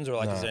indoor options, or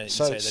like No. is there,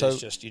 So- you say so-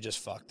 that you're just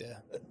fucked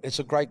there? It's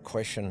a great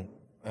question.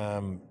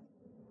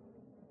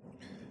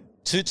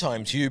 2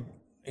 times U,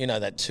 you know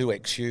that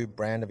 2XU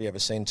brand. Have you ever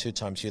seen 2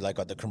 times U? They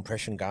got the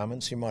compression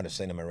garments. You might have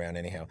seen them around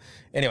anyhow.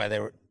 Anyway,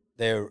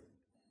 they were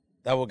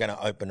going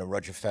to open a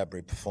Roger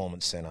Fabry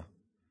Performance Centre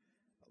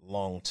a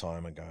long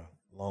time ago,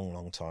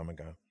 long time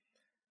ago.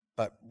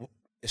 But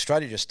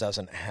Australia just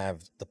doesn't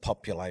have the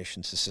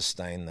population to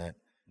sustain that.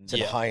 It's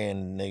a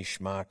high-end niche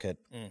market,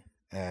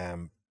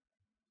 and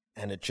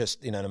it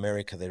just, in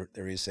America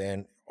there is there.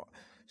 And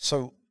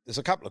so there's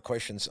a couple of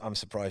questions I'm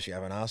surprised you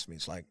haven't asked me.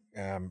 It's like,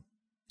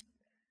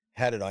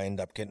 how did I end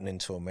up getting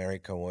into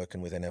America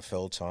working with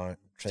NFL teams?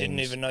 Didn't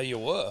even know you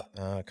were.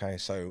 Okay,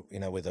 so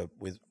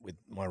with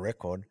my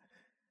record,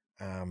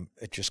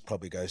 it just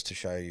probably goes to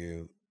show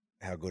you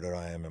how good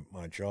I am at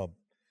my job.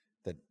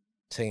 That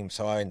team.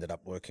 So I ended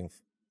up working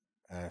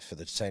for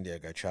the San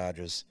Diego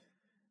Chargers,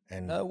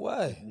 and No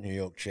way. New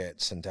York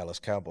Jets and Dallas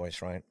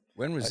Cowboys. Right.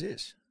 When was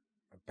this?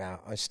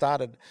 I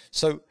started.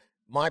 So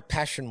my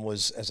passion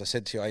was, as I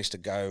said to you, I used to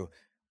go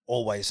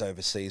always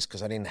overseas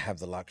because I didn't have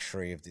the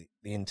luxury of the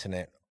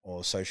internet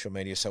or social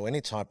media. So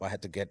anytime I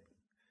had to get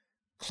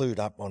clued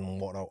up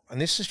on and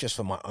this is just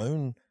for my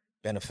own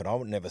benefit. I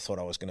would never thought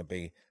I was going to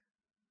be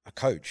a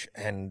coach.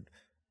 And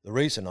the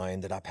reason I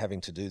ended up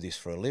having to do this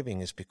for a living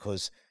is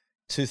because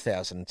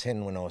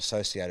 2010, when I was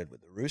associated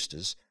with the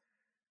Roosters,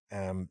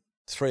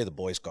 3 of the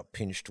boys got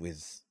pinched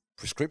with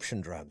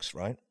prescription drugs,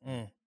 right?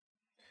 And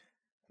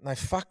they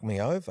fucked me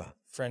over.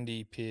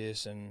 Friendy,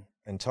 Pierce, and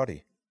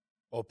Toddy.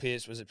 Or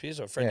Pierce, was it Pierce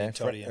or Friendy,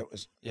 Toddy? It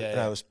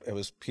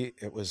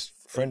was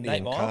Friendy Nate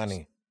and Miles?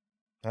 Carney.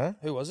 Huh?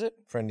 Who was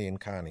it? Friendy and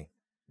Carney.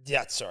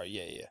 Yeah, sorry,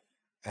 yeah.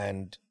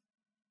 And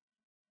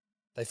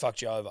They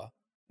fucked you over.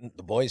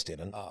 the boys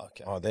didn't. Oh,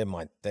 okay. Oh,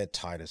 they're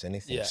tight as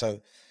anything. Yeah.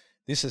 So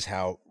this is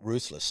how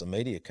ruthless the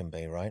media can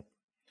be, right?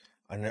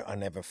 I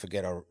never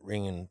forget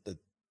ringing the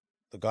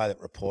guy that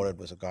reported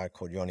was a guy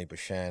called Yoni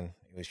Bashan.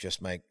 He was just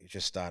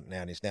starting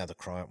out. He's now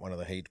one of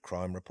the head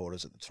crime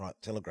reporters at the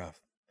Telegraph.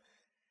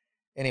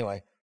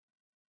 Anyway,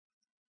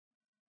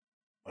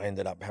 I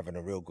ended up having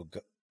a real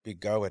big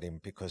go at him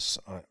because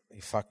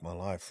he fucked my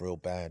life real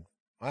bad.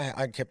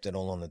 I kept it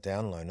all on the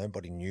down low.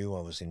 Nobody knew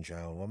I was in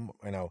jail.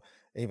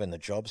 Even the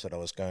jobs that I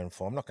was going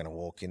for, I'm not going to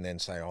walk in there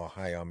and say, "Oh,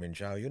 hey, I'm in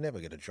jail." You'll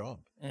never get a job.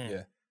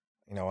 Yeah.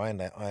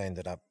 I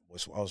ended up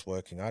I was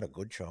working. I had a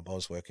good job. I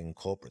was working in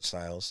corporate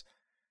sales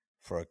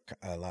for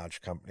a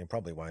large company.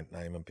 Probably won't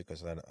name them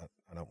because I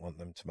don't want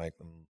them to make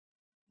them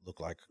look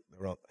like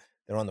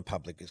they're on the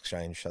public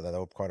exchange, so they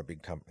were quite a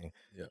big company.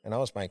 Yeah. And I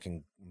was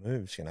making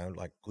moves,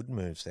 like good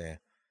moves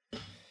there.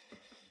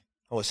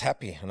 I was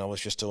happy, and I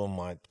was just doing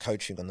my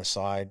coaching on the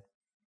side,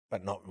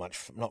 but not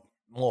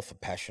more for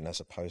passion as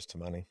opposed to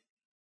money.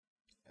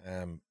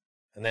 And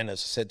then, as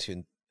I said to you,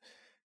 in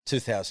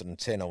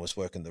 2010, I was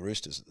working the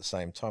Roosters at the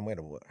same time. We had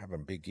having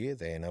a big year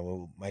there, and we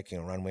were making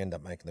a run. We ended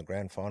up making the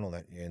grand final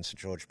that year, and St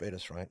George beat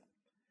us, right?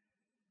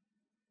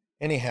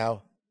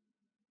 Anyhow,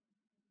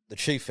 the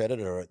chief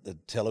editor at the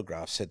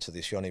Telegraph said to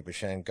this Yoni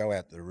Bashan, "Go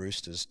out to the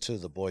Roosters. 2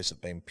 of the boys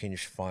have been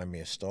pinched. Find me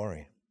a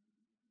story."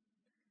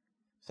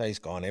 So he's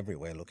gone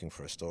everywhere looking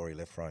for a story,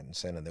 left, right, and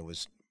centre. There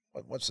was,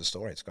 what's the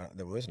story?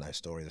 There was no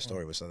story. The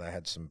story was that they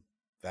had some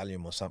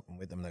Valium or something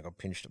with them. They got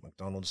pinched at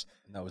McDonald's.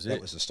 And that was That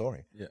was the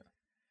story. Yeah.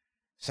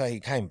 So he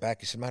came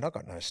back. He said, "Mate, I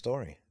got no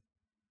story.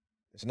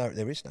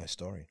 There is no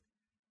story."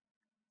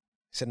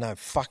 He said, "No,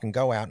 fucking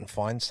go out and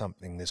find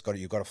something.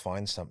 You've got to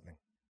find something."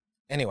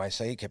 Anyway,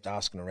 so he kept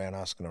asking around,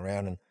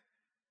 and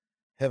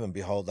heaven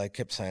behold, they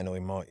kept saying to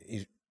him,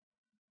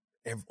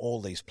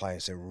 all these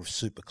players, they're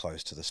super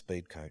close to the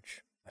speed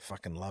coach. They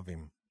fucking love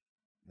him.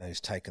 And he's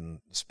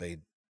taken the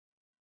speed.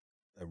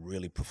 They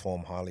really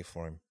perform highly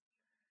for him.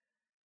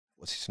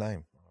 What's his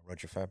name?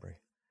 Roger Fabry.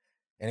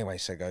 Anyway,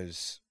 so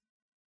goes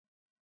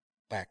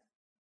back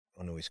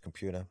onto his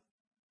computer.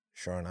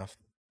 Sure enough,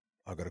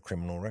 I got a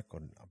criminal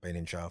record. I've been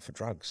in jail for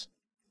drugs.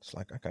 It's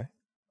like, okay,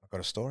 I've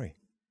got a story.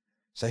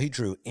 So he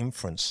drew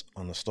inference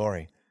on the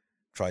story,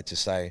 tried to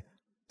say,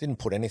 didn't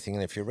put anything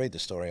in. If you read the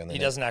story on the He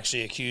net, doesn't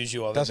actually accuse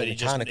you of it, Doesn't- but he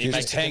can't he accuse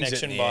makes you. a Hangs it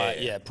connection in the by,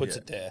 air. puts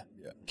Yeah. it there.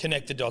 Yeah.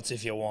 Connect the dots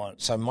if you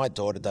want. So my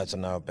daughter doesn't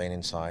know I've been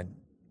inside.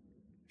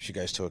 She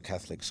goes to a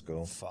Catholic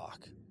school.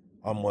 Fuck.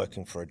 I'm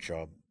working for a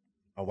job.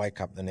 I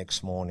wake up the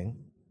next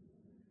morning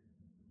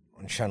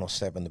on Channel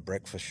 7, the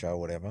breakfast show,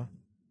 whatever.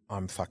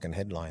 I'm fucking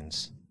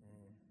headlines.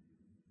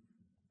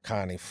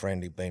 Carney,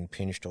 Friendy been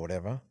pinched or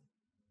whatever.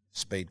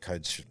 Speed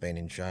code's been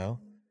in jail.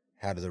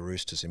 How do the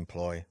Roosters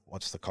employ?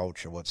 What's the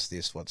culture? What's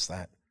this? What's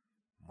that?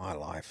 My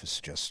life is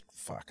just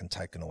fucking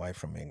taken away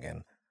from me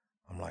again.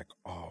 I'm like,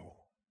 oh,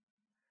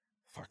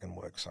 fucking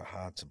work so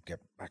hard to get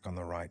back on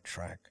the right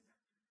track.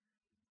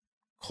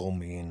 Call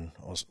me in.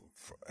 I was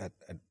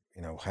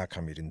how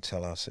come you didn't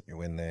tell us that you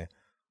went there?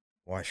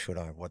 Why should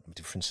I? What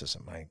difference does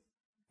it make?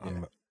 Yeah.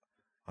 I'm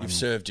You've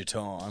served your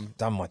time.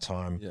 done my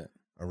time. Yeah.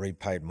 I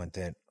repaid my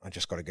debt. I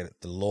just got to get it.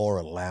 The law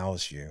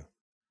allows you.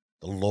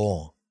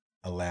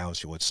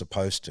 It's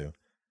supposed to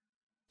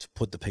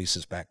put the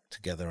pieces back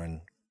together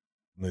and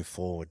move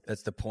forward.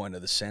 That's the point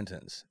of the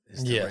sentence.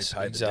 Is to Yes,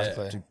 repay the debt.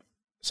 exactly.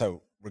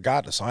 So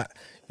regardless,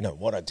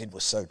 what I did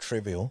was so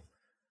trivial.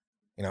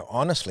 You know,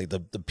 honestly, the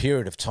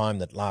period of time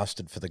that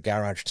lasted for the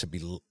garage to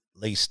be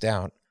leased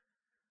out,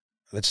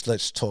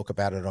 let's talk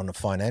about it on a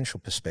financial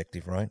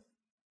perspective, right?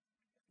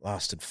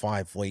 Lasted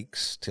 5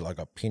 weeks till I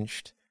got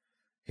pinched.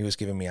 He was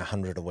giving me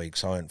 100 a week,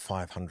 so I earned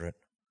 500.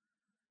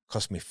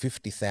 Cost me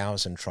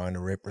 50,000 trying to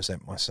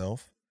represent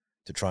myself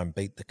to try and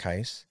beat the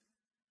case.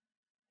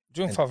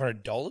 Doing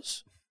 $500?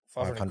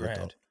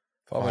 $500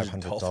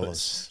 $500.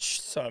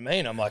 That's what I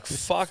mean. I'm like,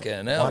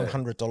 fucking hell.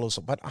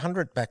 $100, but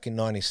 100 back in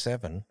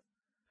 97.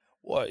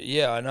 What?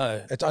 Yeah, I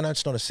know. I know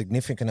it's not a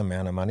significant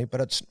amount of money,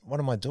 but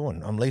what am I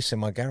doing? I'm leasing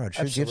my garage.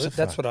 Who gives a fuck?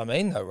 That's what I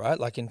mean, though, right?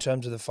 Like in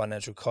terms of the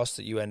financial cost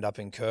that you end up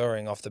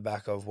incurring off the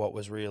back of what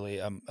was really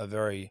a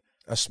very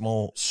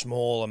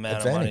small amount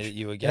advantage. of money that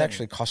you were getting. It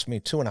actually cost me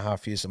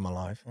 2.5 years of my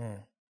life.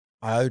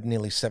 I owed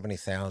nearly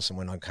 70,000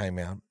 when I came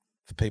out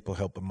for people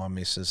helping my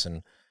missus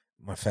and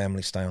my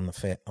family stay on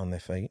their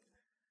feet.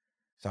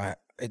 So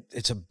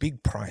it's a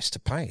big price to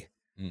pay.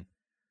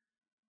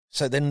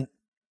 So then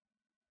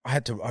I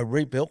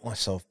rebuilt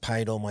myself,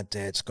 paid all my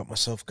debts, got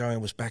myself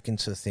going, was back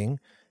into the thing.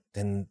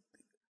 Then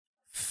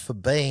for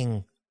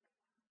being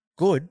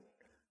good,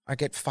 I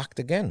get fucked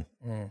again.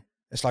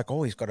 It's like,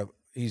 oh,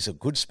 he's a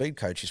good speed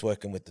coach. He's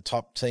working with the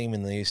top team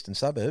in the eastern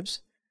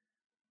suburbs.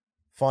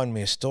 Find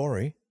me a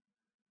story.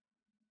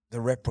 The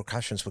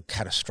repercussions were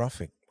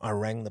catastrophic. I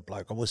rang the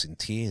bloke. I was in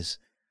tears.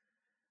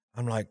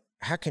 I'm like,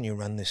 how can you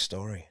run this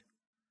story?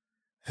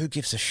 Who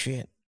gives a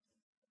shit?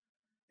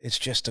 It's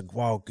just a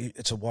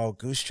wild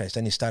goose chase.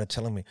 Then he started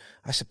telling me.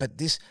 I said, but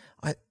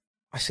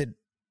I said,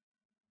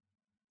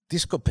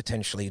 this could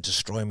potentially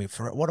destroy me.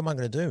 What am I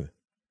going to do?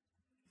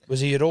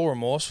 Was he at all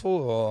remorseful,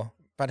 or?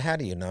 But how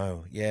do you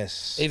know?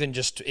 Yes. Even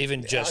just to your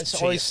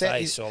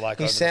face, or like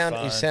over the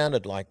phone? He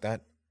sounded like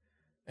that,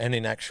 and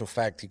in actual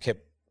fact,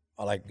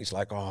 he's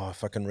like, oh,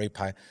 if I can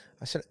repay.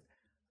 I said,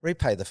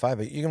 repay the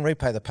favour. You can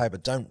repay the pay,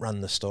 but don't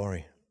run the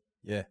story.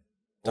 Yeah.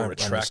 Don't or run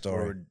the retract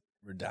story. or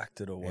redact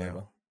it or whatever.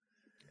 Yeah.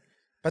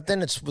 But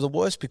then it's the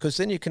worst because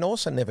then you can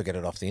also never get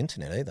it off the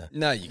internet either.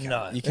 No, you can't.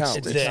 No, you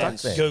can't.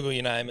 It's there. Google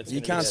your name.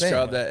 You can't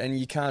scrub that, and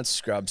you can't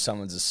scrub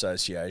someone's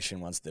association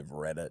once they've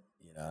read it.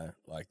 You know,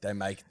 like they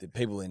make the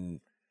people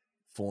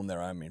form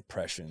their own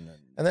impression.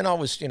 And then I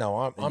was,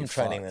 I'm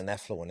training in an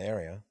affluent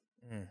area,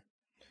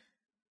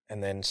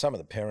 and then some of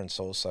the parents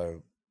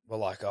also were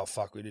like, "Oh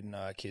fuck, we didn't know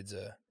our kids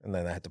are." And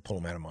then they had to pull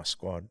them out of my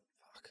squad.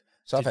 Fuck.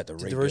 So I've had to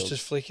rebuild. Did the Roosters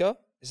flicker?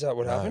 Is that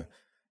what happened?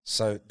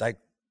 So they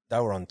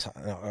were on.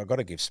 I've got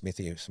to give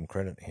Smithy some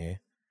credit here,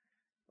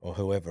 or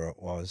whoever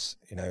it was.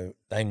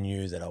 They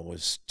knew that I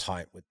was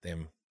tight with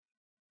them,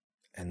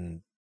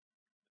 and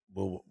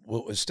it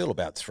was still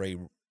about three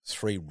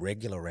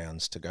regular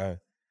rounds to go.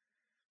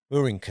 We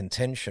were in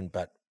contention,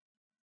 but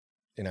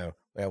we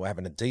were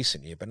having a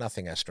decent year, but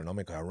nothing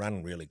astronomical. Our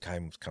run really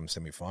came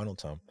semi-final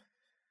time.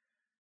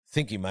 I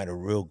think he made a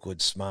real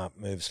good, smart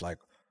moves. Like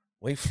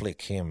we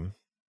flick him,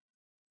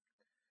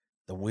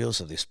 the wheels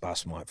of this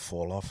bus might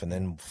fall off, and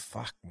then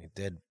fuck me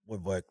dead. We've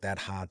worked that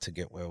hard to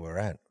get where we're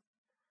at.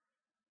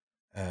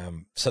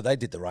 So they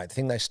did the right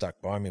thing. They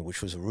stuck by me,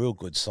 which was a real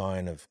good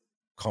sign of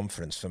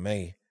confidence for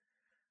me.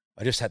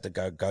 I just had to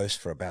go ghost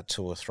for about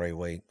 2 or 3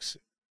 weeks,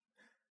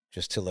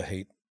 just till the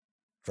heat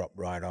dropped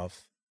right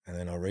off, and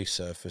then I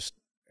resurfaced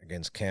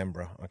against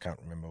Canberra. I can't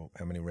remember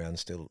how many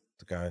rounds still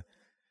to go.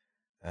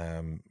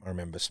 I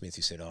remember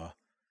Smithy said, "Oh,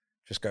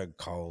 just go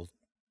cold.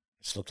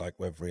 It's looked like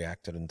we've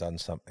reacted and done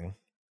something.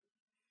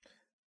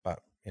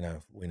 But,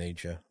 we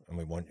need you and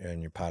we want you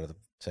and you're part of the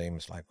team."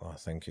 It's like, "Oh,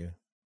 thank you."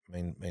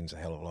 Means a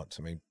hell of a lot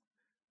to me.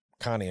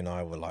 Carney and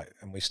I were like,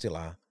 and we still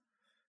are.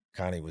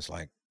 Carney was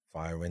like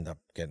fire, ended up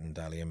getting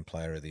Dally M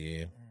Player of the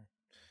Year.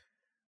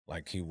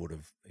 Like he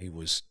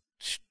was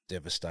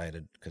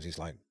devastated because he's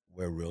like,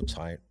 we're real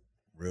tight.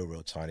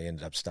 He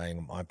ended up staying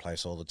at my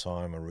place all the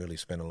time. I really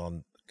spent a lot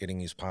on getting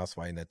his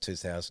pathway in that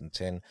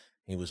 2010.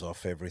 He was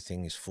off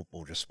everything. His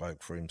football just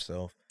spoke for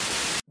himself.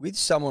 With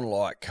someone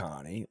like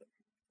Carney,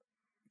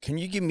 can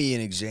you give me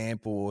an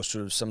example or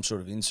some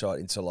sort of insight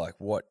into like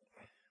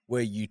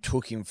where you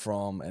took him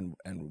from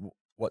and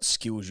what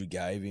skills you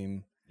gave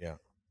him? Yeah.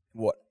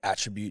 What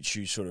attributes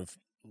you sort of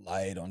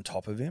laid on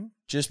top of him?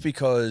 Just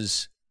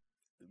because,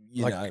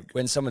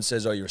 when someone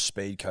says, "Oh, you're a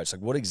speed coach,"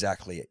 like what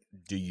exactly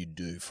do you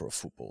do for a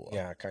footballer?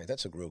 Yeah, okay,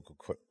 that's a real good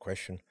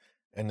question.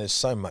 And there's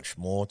so much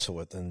more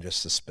to it than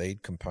just the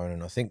speed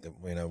component. I think that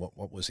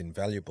what was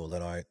invaluable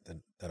that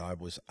I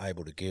was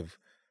able to give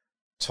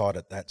Todd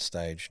at that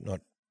stage,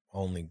 not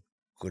only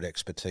good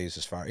expertise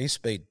as far as his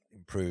speed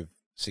improved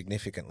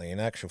significantly. In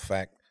actual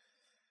fact,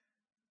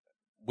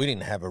 we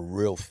didn't have a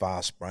real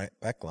fast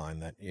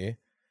backline that year.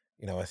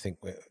 I think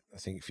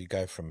if you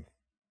go from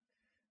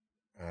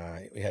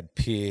we had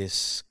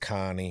Pearce,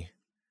 Carney,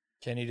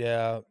 Kenny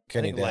Dow,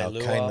 Kane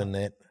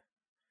Lynette.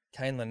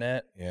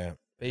 Yeah.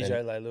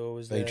 BJ Leilua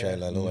was there. BJ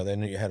Leilua.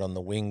 Then you had on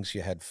the wings,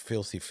 you had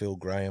Filthy Phil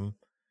Graham.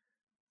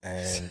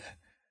 And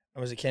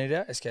was it Kenny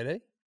Dow,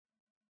 SKD?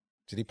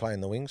 Did he play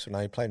in the wings? No,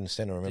 he played in the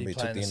centre. I remember he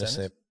took the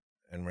intercept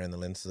and ran the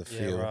length of the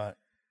field. Yeah,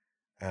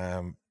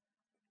 right.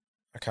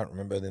 I can't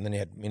remember. And then he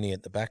had Minnie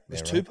at the back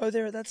there. Was right? Tupou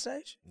there at that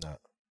stage? No.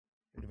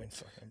 Would have been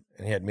fucking.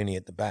 And he had Minnie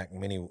at the back.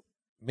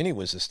 Minnie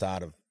was the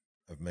start of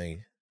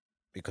me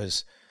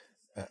because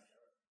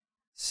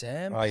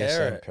Sam Sam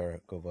Perrott.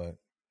 Perrott, good work.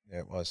 Yeah,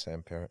 it was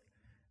Sam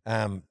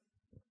Perrott.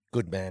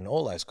 Good man.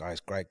 All those guys,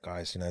 great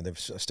guys. You know, they're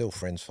still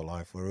friends for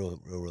life. We're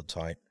real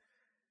tight.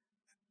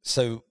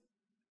 So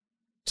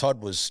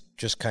Todd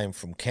just came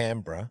from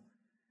Canberra,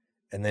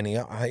 and then he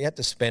had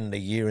to spend a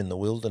year in the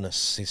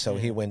wilderness. So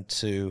he went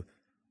to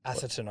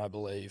Atherton, I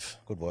believe.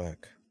 good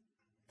work.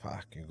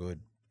 Fuck, you're good.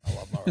 I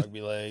love my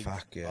rugby league.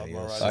 Fuck yeah, Love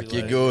my yes. rugby Fuck,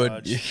 you're league good.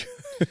 much.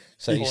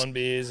 So he's, Pulling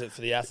beers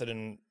for the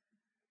Atherton.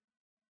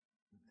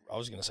 I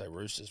was going to say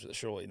Roosters, but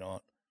surely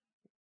not.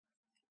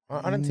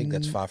 I don't think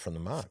that's far from the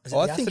mark. Is it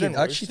I the think Atherton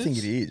I actually think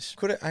it Roosters? is.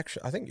 Could it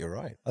actually? I think you're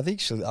right. I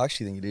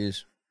actually think it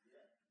is.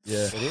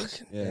 Yeah. It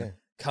is. Yeah.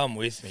 Come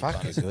with me, Fuck,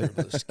 punters you're and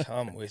good. dribblers.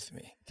 Come with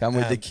me. Come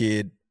with the Um,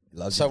 kid.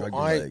 Loves So his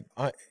rugby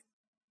league.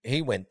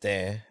 he went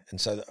there,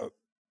 and so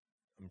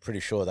I'm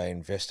pretty sure they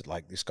invested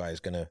like this guy is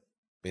going to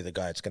be the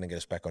guy that's going to get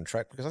us back on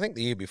track. Because I think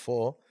the year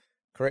before,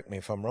 correct me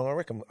if I'm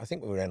wrong, I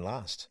think we ran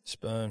last.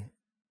 Spoon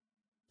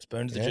to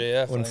the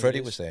Yeah, GF. when I think Freddie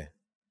it is. was there.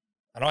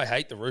 And I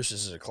hate the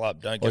Roosters as a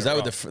club. Don't get Was that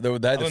me with wrong.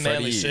 they had I'm the a Freddie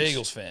Manly years?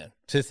 Seagulls fan.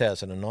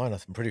 2009,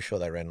 I'm pretty sure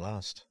they ran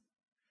last.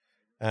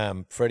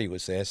 Freddie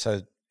was there,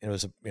 so it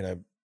was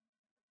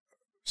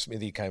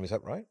Smithy came. Is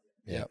that right?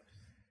 Yeah. Yep.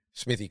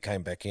 Smithy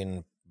came back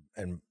in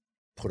and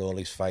put all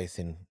his faith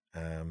in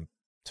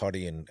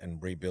Toddy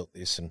and rebuilt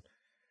this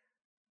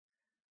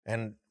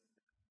and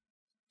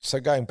so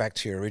going back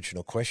to your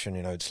original question,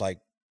 you know, it's like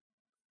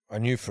I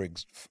knew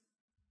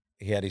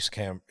he had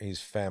his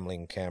family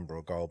in Canberra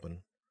or Goulburn,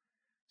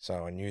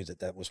 so I knew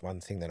that was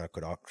one thing that I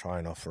could try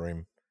and offer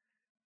him.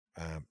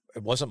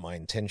 It wasn't my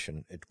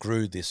intention. It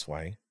grew this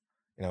way.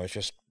 You know, I was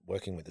just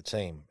working with the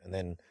team, and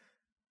then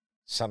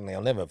suddenly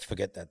I'll never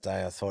forget that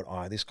day. I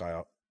thought, this guy,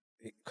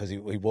 because he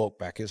walked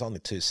back. It was only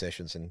 2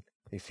 sessions, and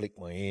he flicked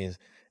my ears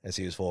as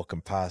he was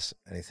walking past,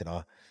 and he said,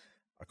 I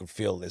could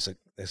feel there's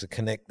a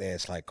connect there.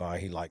 It's like,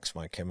 he likes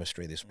my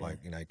chemistry. This bloke,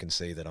 you know, you can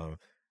see that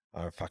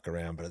I fuck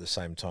around, but at the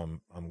same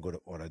time, I'm good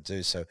at what I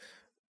do. So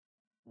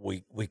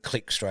we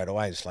click straight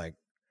away. It's like,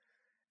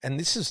 and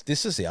this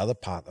is the other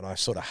part that I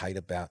sort of hate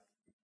about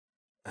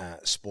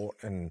sport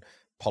and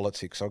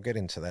politics. I'll get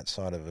into that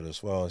side of it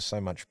as well. There's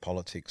so much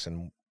politics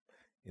and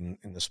in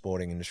the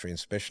sporting industry, and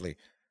especially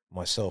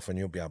myself, and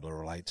you'll be able to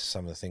relate to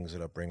some of the things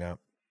that I bring up.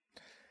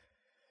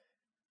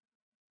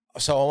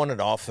 So I wanted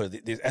to offer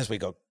this, as we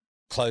got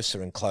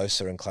closer and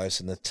closer and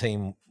closer, and the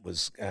team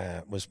was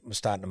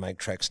starting to make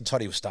tracks, and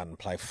Toddy was starting to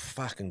play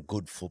fucking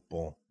good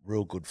football,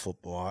 real good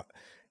football.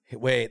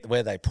 Where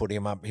they put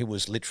him up, he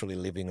was literally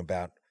living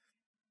about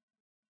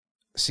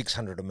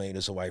 600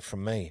 metres away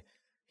from me.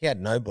 He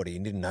had nobody. He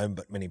didn't know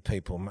but many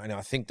people. And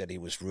I think that he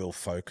was real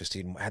focused.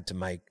 He had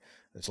to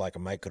it's like a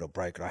make it or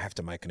break it. I have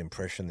to make an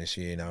impression this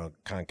year. You know,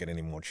 I can't get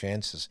any more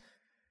chances.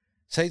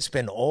 So he'd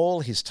spend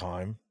all his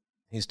time,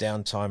 his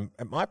downtime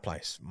at my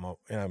place.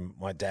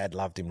 My dad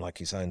loved him like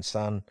his own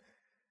son.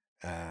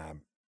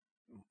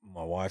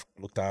 My wife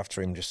looked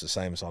after him just the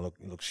same as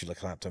she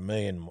looked after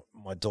me. And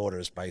my daughter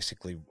has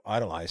basically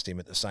idolised him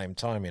at the same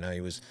time. You know,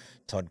 he was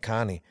Todd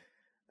Carney.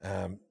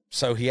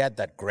 So he had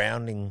that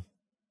grounding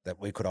that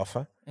we could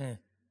offer.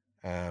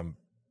 And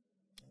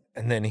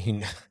then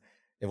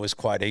it was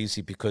quite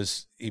easy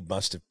because he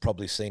must have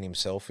probably seen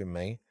himself in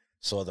me,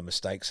 saw the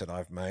mistakes that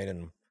I've made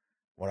and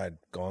what I'd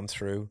gone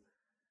through,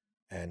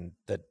 and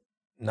that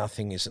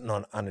nothing is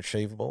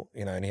unachievable,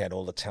 you know, and he had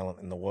all the talent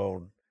in the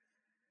world.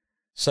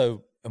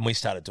 So, and we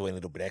started doing a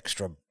little bit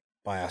extra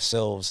by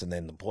ourselves, and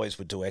then the boys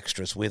would do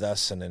extras with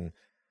us, and then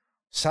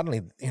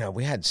suddenly, you know,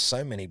 we had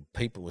so many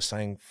people were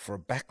saying for a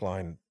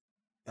backline,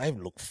 they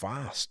look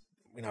fast,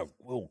 you know,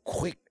 real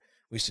quick.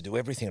 We used to do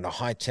everything at a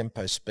high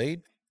tempo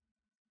speed.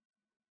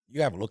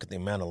 You have a look at the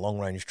amount of long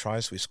range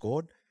tries we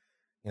scored.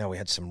 You know, we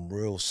had some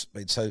real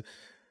speed. So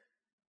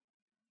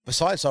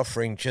besides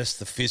offering just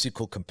the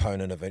physical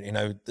component of it, you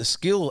know, the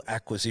skill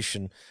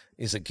acquisition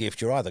is a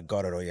gift. You either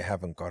got it or you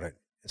haven't got it.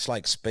 It's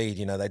like speed.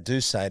 You know, they do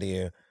say to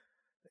you,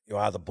 you're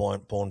either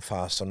born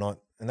fast or not.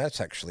 And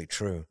that's actually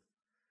true.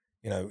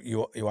 You know,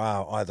 you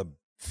are either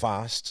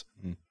fast,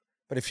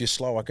 but if you're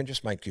slow, I can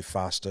just make you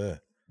faster.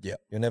 Yeah.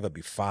 You'll never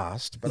be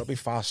fast, but I'll be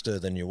faster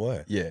than you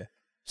were. Yeah.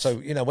 So,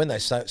 you know, when they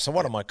say, so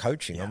what am I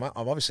coaching? Yeah.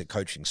 I'm obviously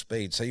coaching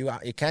speed. So you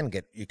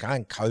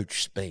can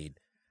coach speed.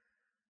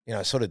 You know,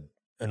 it sort of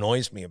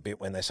annoys me a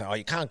bit when they say,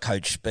 you can't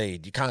coach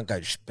speed. You can't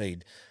coach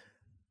speed.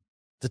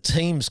 The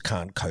teams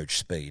can't coach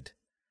speed.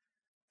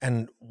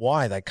 And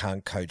why they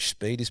can't coach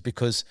speed is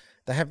because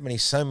they have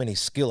so many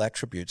skill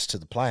attributes to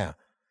the player.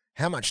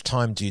 How much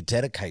time do you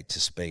dedicate to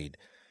speed?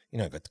 You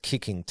know, got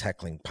kicking,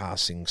 tackling,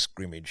 passing,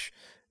 scrimmage.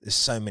 There's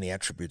so many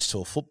attributes to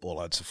a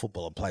footballer. It's a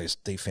footballer plays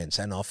defense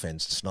and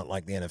offense. It's not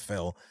like the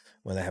NFL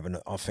where they have an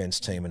offense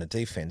team and a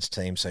defense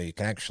team. So you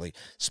can actually,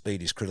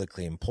 speed is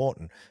critically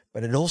important.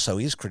 But it also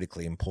is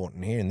critically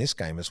important here in this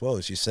game as well.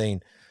 As you've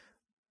seen,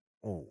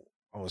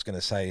 I was going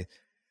to say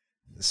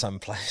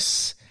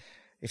someplace,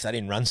 if they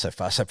didn't run so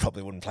fast, they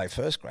probably wouldn't play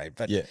first grade.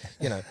 But Yeah.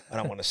 you know, I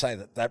don't want to say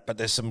that. But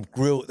there's some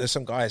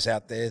guys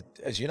out there,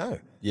 as you know.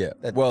 Yeah.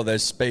 Well, their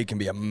speed can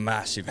be a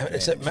massive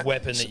It's advantage. a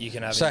Weapon that you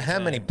can have. So in your how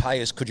team. many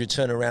players could you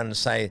turn around and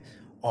say,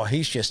 "Oh,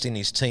 he's just in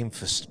his team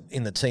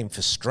in the team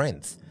for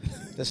strength"?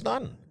 There's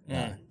none.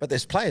 But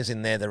there's players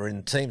in there that are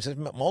in teams, there's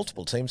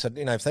multiple teams that,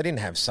 you know, if they didn't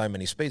have so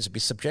many speeds, it'd be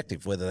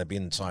subjective whether they'd be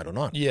inside or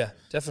not. Yeah,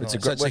 definitely.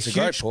 It's a, So great, it's a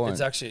great huge- point.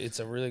 It's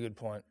a really good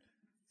point.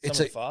 It's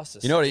Some a- of the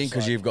fastest. You know what, Ian?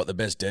 Because you've got the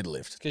best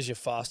deadlift. because you're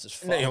fast as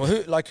fuck. You know,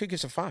 who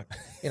gives a fuck?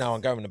 You know,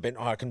 I'm going to bench.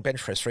 I can bench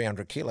press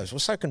 300 kilos. Well,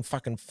 so can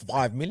fucking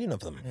 5 million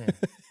of them.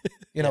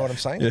 You know what I'm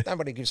saying?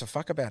 Nobody gives a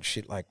fuck about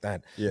shit like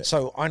that. Yeah.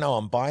 So I know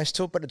I'm biased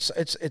to it, but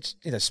it's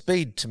you know,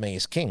 speed to me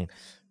is king.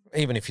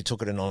 Even if you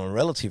took it in on a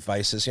relative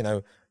basis, you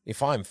know,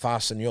 if I'm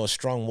fast and you're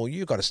strong, well,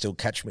 you got to still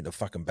catch me to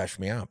fucking bash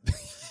me up,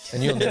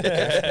 and you'll never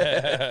catch me.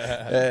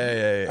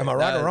 Yeah. Am I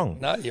right or wrong?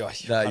 No, you're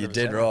No, you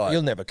did right.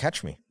 You'll never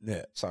catch me.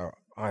 Yeah. So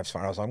as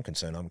far as I'm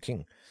concerned, I'm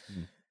king.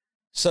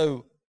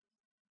 So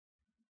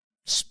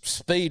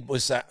speed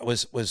was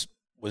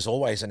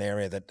always an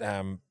area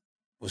that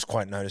was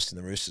quite noticed in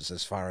the Roosters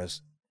as far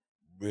as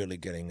really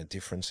getting a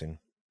difference in.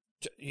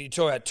 You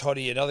talk about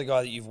Toddy, another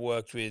guy that you've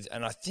worked with,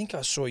 and I think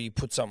I saw you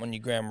put something on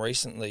your gram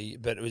recently,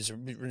 but it was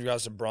in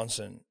regards to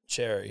Bronson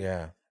Cherry.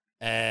 Yeah.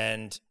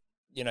 And,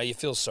 you know, you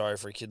feel sorry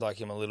for a kid like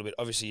him a little bit.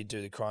 Obviously, you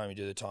do the crime, you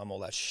do the time, all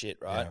that shit,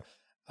 right?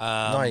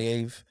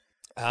 Naive.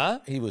 Huh?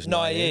 He was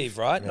naive,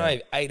 right? Yeah.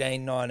 Naive,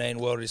 18, 19,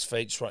 world at his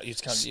feet. Just right, you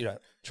just can't, you know.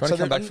 Trying So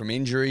to come the- back from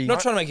injury.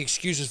 Not trying to make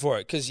excuses for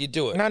it, because you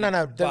do it. No.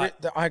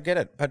 But- I get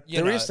it, but You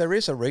there know. is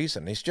a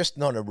reason. It's just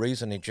not a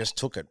reason. He just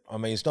took it. I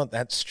mean, he's not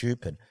that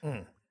stupid.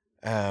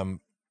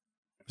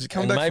 Was it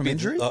coming and back from maybe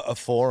injury? a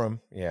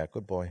forum. Yeah,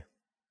 good boy.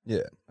 Yeah.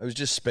 It was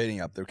just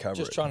speeding up the recovery.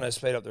 Just trying to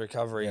speed up the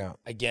recovery Yeah.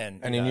 again.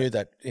 And you he know. knew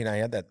that, you know, he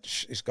had that.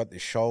 He's got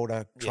this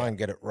shoulder. Try Yeah. and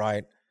get it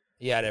right.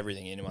 He had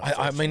everything in him.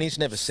 I mean, he's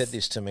never said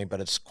this to me, but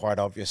it's quite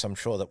obvious. I'm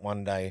sure that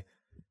one day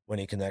when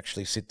he can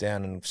actually sit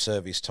down and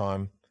serve his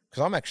time,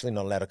 because I'm actually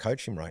not allowed to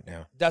coach him right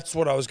now. That's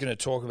what I was going to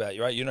talk about,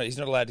 right? You know, he's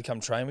not allowed to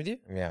come train with you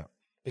Yeah.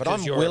 because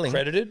I'm you're willing.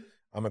 accredited.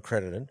 I'm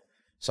accredited.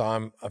 So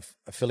I'm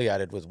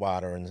affiliated with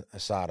WADA and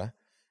ASADA.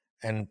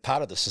 And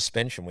part of the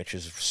suspension, which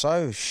is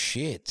so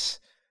shit,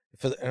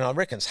 and I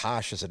reckon it's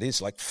harsh as it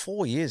is, like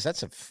 4 years,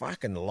 that's a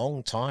fucking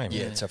long time.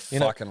 Yeah, it's a You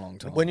know, fucking long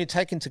time. When you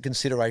take into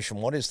consideration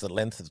what is the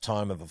length of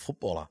time of a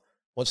footballer,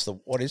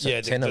 what is Yeah,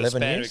 it, 10, the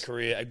 11 span years? of a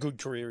career, a good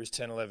career is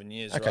 10, 11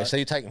 years, Okay, right? so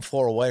you're taking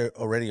 4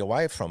 already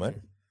away from it.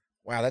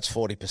 Wow, that's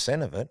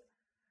 40% of it.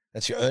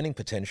 That's your earning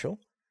potential.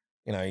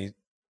 You know,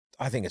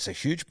 I think it's a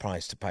huge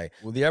price to pay.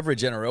 Well, the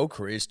average NRL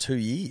career is 2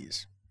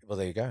 years. Well,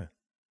 there you go.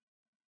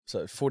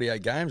 So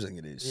 48 games, I think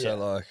it is. Yeah. So,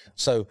 like,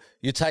 So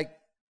you take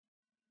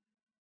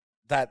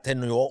that,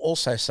 then you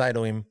also say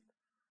to him,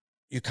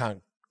 you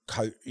can't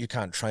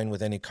train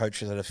with any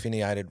coaches that are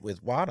affiliated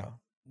with WADA.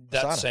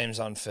 That ASADA. seems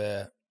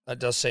unfair. That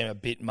does seem a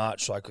bit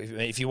much. Like,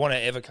 if you want to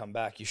ever come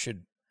back, you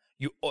should.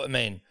 I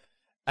mean,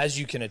 as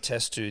you can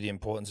attest to the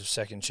importance of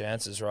second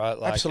chances, right?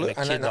 Like, Absolutely.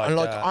 And a kid And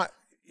like like that.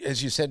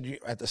 as you said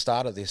at the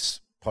start of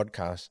this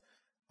podcast,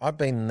 I've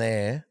been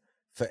there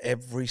for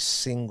every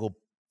single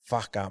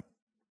fuck up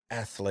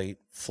athlete,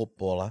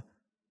 footballer,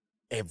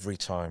 every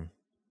time.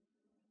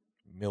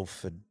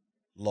 Milford,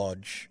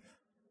 Lodge.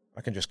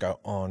 I can just go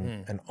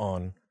on and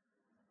on.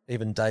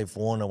 Even Dave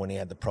Warner, when he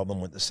had the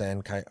problem with the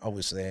sand cake, I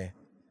was there.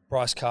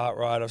 Bryce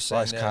Cartwright, I've seen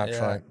Bryce that.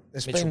 Cartwright. Yeah.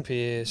 There's Mitchell been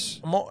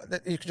Pearce.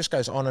 it just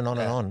goes on and on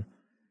and on,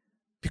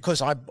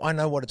 because I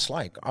know what it's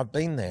like. I've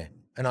been there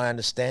and I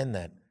understand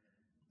that.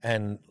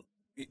 And,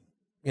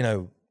 you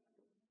know,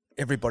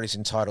 everybody's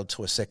entitled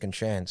to a second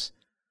chance.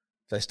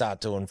 If they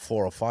start doing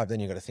 4 or 5, then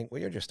you've got to think,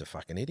 well, you're just a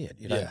fucking idiot.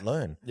 You don't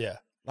learn. Yeah.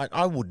 Like,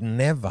 I would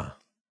never.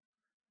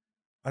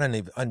 I don't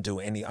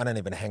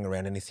even hang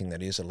around anything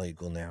that is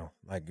illegal now.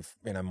 Like, if,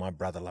 you know, my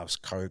brother loves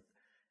coke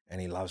and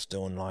he loves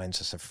doing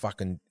lines. I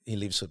said, he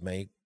lives with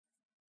me.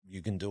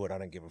 You can do it. I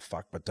don't give a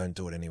fuck, but don't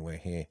do it anywhere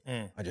here.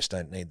 I just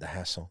don't need the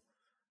hassle.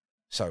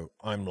 So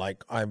I'm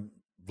like, I've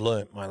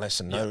learnt my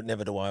lesson. No,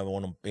 never do I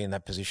want to be in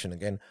that position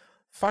again.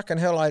 Fucking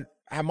hell,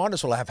 I might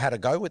as well have had a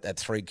go with that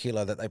 3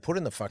 kilo that they put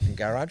in the fucking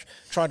garage,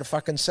 tried to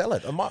fucking sell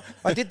it.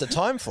 I did the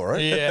time for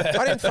it. Yeah.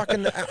 I didn't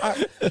fucking,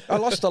 I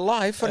lost a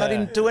life and I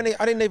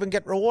didn't even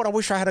get reward. I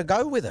wish I had a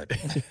go with it.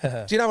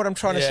 Do you know what I'm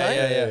trying to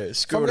say? yeah,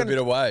 scored a bit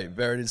away,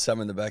 buried in some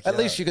in the backyard. At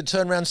least you could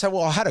turn around and say,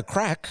 well, I had a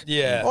crack.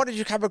 Yeah. What did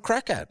you have a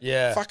crack at?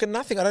 Yeah. Fucking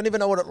nothing. I don't even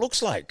know what it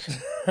looks like.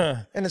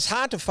 And it's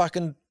hard to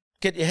fucking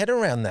get your head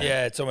around that.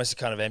 Yeah, it's almost a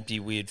kind of empty,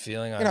 weird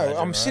feeling. You know,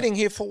 I'm sitting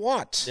here for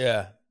what?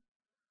 Yeah.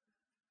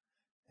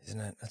 Isn't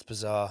it? That's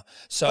bizarre.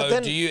 But So,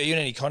 then- are you in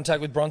any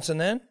contact with Bronson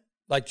then?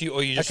 Like, do you,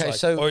 or you just Okay, like,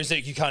 so- or is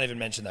it you can't even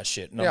mention that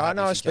shit? Yeah, I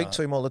know. I speak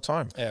to him all the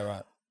time. Yeah,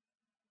 right.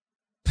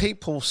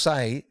 People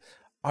say,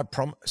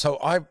 So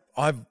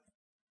I've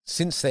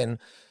since then,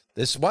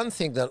 there's one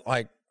thing that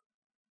I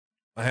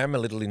am a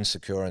little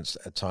insecure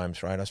at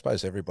times, right? I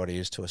suppose everybody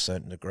is to a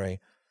certain degree.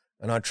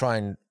 And I try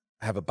and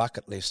have a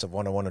bucket list of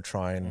what I want to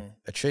try and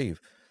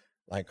achieve.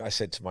 Like I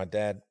said to my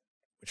dad,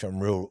 which I'm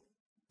real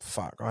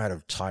fuck, I had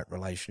a tight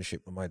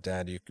relationship with my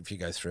dad. If you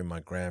go through my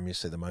gram, you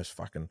see the most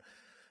fucking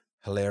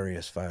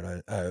hilarious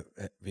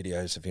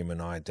videos of him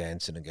and I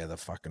dancing together,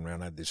 fucking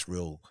around. I had this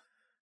real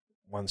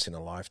once in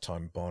a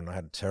lifetime bond. I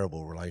had a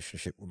terrible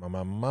relationship with my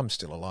mum. My mum's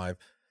still alive.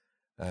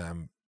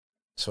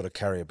 Sort of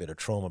carry a bit of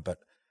trauma, but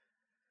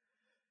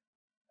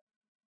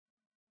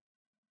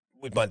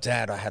with my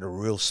dad, I had a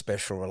real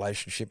special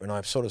relationship, and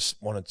I sort of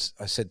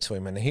I said to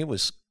him, and he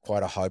was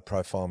quite a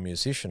high-profile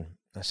musician.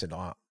 I said,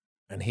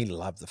 and he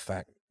loved the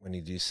fact when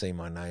he did see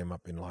my name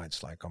up in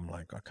lights, like, I'm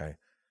like, okay,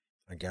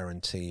 I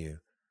guarantee you,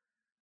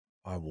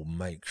 I will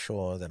make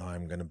sure that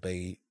I'm going to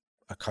be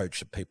a coach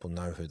that people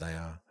know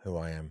who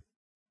I am.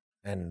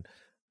 And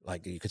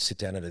like, you could sit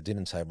down at a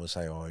dinner table and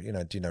say, oh,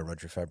 do you know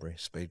Roger Fabry,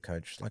 speed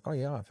coach? Like, oh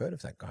yeah, I've heard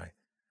of that guy.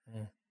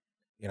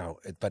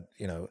 But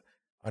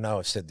I know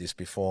I've said this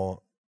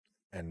before,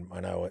 and I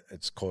know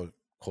it's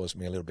caused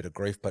me a little bit of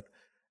grief, and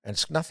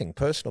it's nothing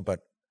personal,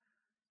 but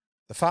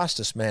the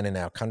fastest man in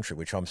our country,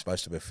 which I'm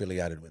supposed to be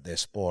affiliated with their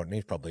sport, and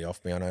he's probably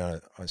off me. I know.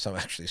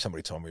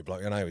 Somebody told me,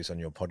 I know he's on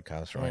your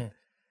podcast, right?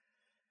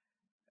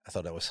 I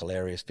thought that was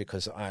hilarious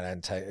because I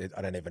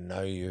don't even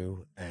know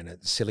you, and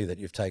it's silly that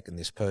you've taken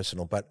this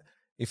personal. But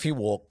if you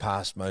walk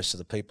past most of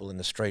the people in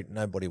the street,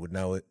 nobody would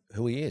know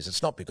who he is.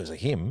 It's not because of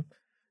him;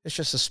 it's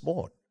just a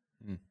sport.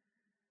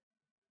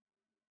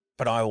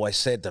 But I always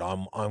said that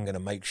I'm going to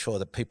make sure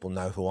that people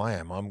know who I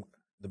am.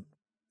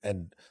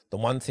 And the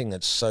one thing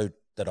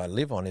that I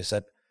live on is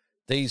that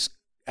these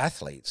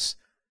athletes,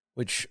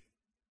 which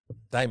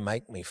they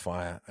make me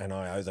fire, and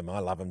I owe them, I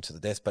love them to the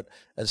death. But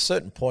at a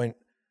certain point,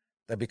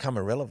 they become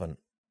irrelevant.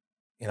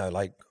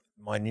 Like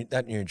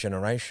that new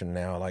generation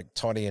now, like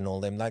Toddy and all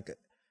them. Like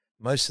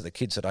most of the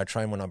kids that I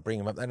train, when I bring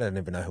them up, they don't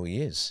even know who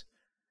he is,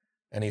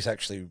 and he's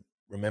actually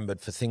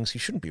remembered for things he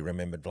shouldn't be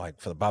remembered,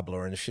 like for the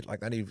bubbler and shit like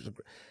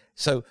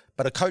that.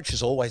 But a coach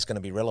is always going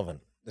to be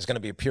relevant. There's going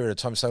to be a period of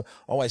time. So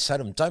I always say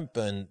to them,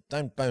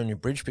 don't burn your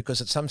bridge,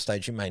 because at some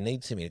stage you may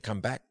need me to come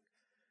back.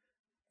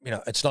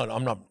 It's not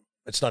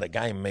a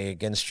game, me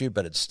against you,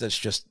 but that's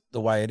just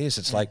the way it is.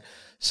 It's like,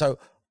 so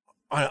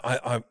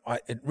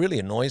it really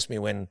annoys me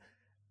when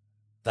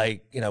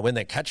when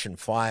they're catching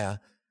fire,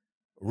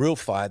 real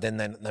fire, then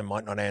they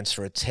might not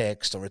answer a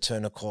text or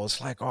return a call. It's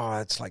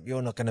like,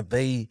 you're not going to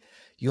be,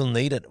 you'll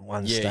need it at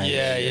one stage.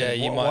 Yeah.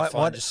 You might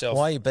find yourself.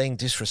 Why are you being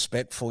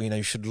disrespectful?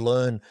 You should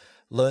learn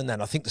that.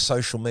 I think the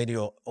social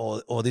media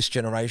or this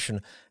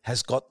generation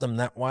has got them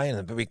that way,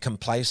 and be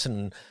complacent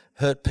and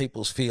hurt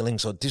people's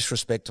feelings or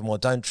disrespect them or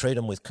don't treat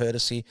them with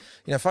courtesy.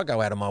 If I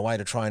go out of my way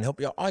to try and help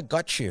you, I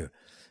got you.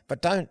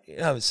 But don't,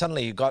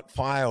 suddenly you got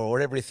fire or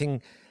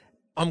everything.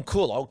 I'm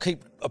cool. I'll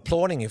keep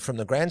applauding you from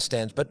the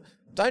grandstands, but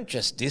don't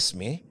just diss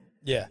me.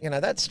 Yeah.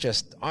 That's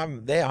just,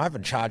 I'm there. I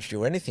haven't charged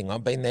you anything.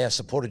 I've been there,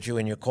 supported you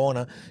in your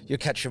corner. You're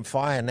catching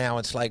fire now.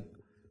 It's like,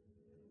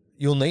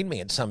 you'll need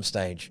me at some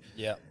stage.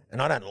 Yeah.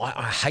 And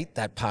I hate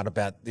that part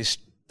about this,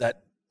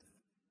 that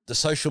the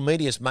social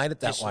media's made it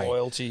that way.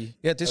 Disloyalty.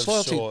 Yeah,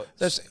 disloyalty.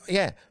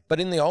 But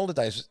in the older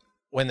days,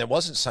 when there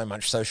wasn't so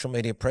much social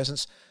media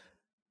presence,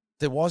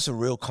 there was a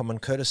real common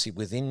courtesy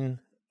within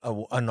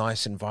a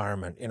nice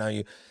environment.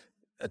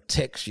 A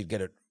text, you'd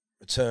get a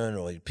return,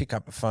 or you'd pick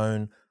up a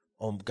phone,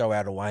 or go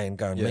out of the way and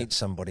go and meet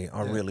somebody.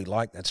 I really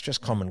like that. It's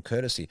just common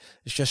courtesy.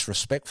 It's just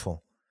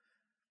respectful.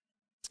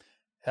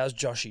 How's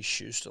Joshy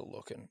Schuster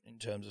looking in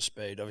terms of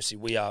speed? Obviously,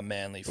 we are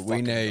Manly.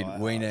 We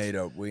need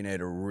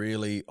a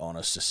really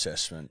honest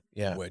assessment.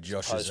 Yeah, where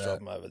Josh Post is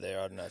drop him over there.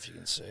 I don't know if you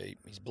can see.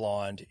 He's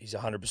blind. He's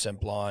 100%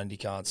 blind. He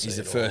can't see. He's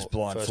the at first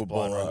all. blind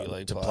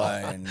footballer to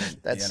play in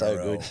That's the so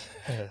NRL.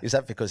 good. Is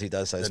that because he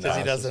does those? Because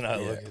he doesn't know.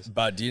 Yeah. Lucas.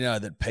 But do you know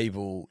that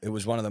it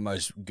was one of the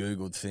most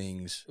Googled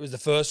things. It was the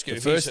first. The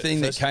first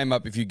thing that came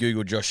up if you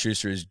Google Josh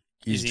Schuster is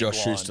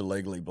Josh blind? Schuster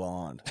legally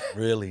blind?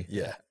 Really?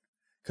 Yeah.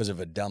 Because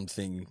of a dumb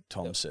thing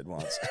Tom said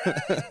once.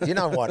 You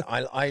know what?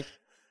 I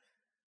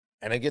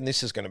and again,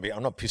 this is going to be,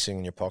 I'm not pissing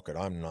in your pocket.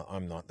 I'm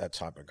not that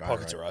type of guy.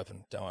 Pockets right? are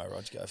open. Don't worry,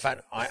 Rog. Go for But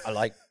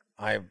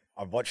it.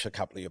 I've watched a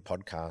couple of your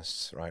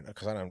podcasts, right?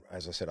 Because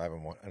as I said, I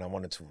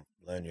wanted to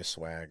learn your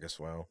swag as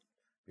well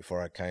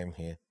before I came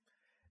here.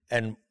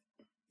 And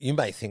you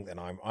may think that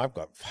I've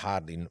got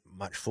hardly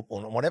much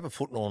football, and whatever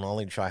football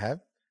knowledge I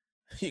have,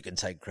 you can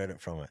take credit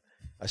from it.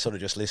 I sort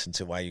of just listen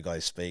to the way you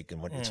guys speak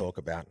and what you talk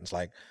about. And it's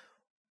like,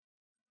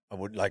 I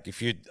would like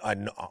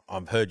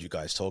I've heard you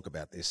guys talk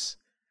about this.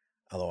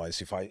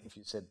 Otherwise, if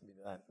you said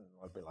that,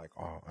 I'd be like,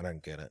 oh, I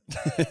don't get it.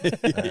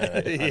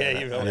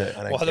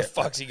 Why the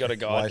fuck's he got a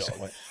guide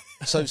dog?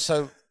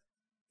 So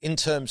in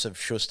terms of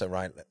Schuster,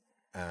 right?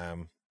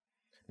 Now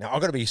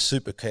I've got to be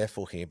super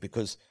careful here,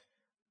 because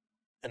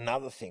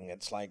another thing,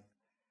 it's like,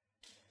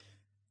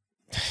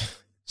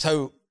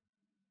 so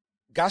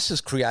Gus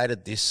has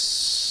created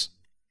this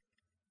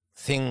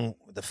thing,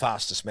 the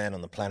fastest man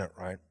on the planet,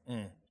 right?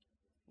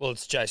 Well,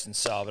 it's Jason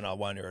Saab, and I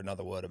won't hear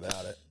another word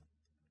about it.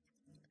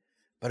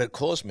 But it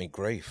caused me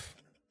grief,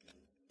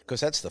 because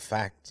that's the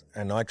fact.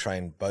 And I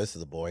trained both of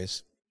the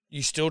boys.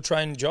 You still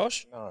train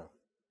Josh? No.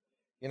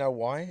 You know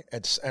why?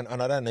 And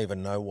I don't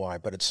even know why,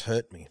 but it's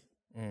hurt me.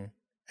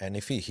 and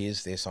if he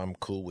hears this, I'm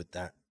cool with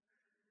that.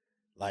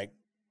 Like,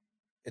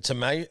 it's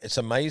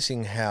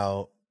amazing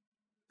how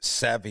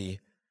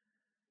savvy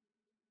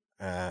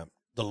the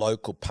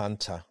local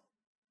punter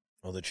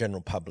or the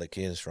general public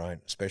is, right?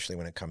 Especially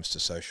when it comes to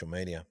social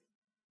media.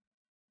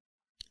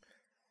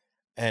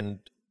 And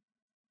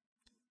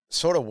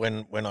sort of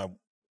when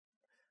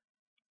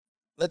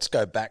let's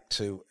go back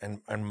to,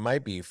 and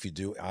maybe if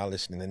you are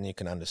listening, then you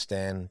can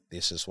understand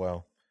this as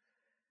well.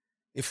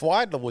 If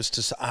Weidler was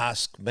to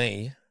ask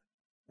me,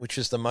 which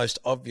is the most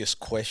obvious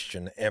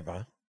question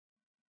ever,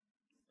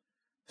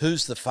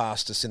 who's the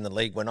fastest in the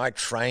league, when I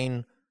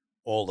train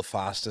all the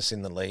fastest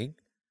in the league,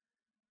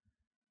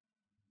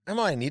 am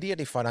I an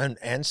idiot if I don't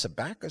answer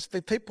back? Because for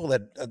people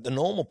that the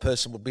normal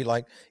person would be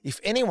like, if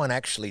anyone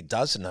actually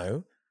does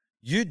know,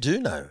 you do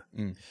know.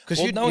 Because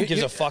no one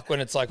gives a fuck when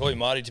it's like,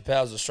 Marty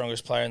Tapau's the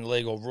strongest player in the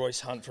league, or Royce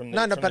Hunt from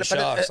the but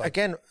Sharks.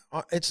 Again,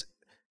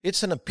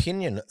 it's an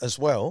opinion as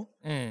well.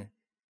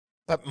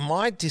 But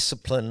my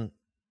discipline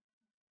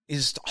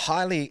is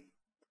highly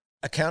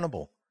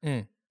accountable.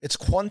 It's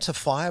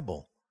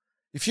quantifiable.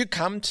 If you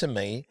come to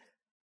me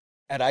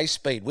at A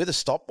speed with a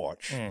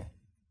stopwatch,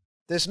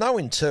 there's no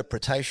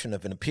interpretation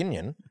of an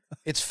opinion.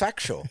 It's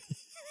factual.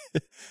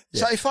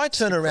 So if I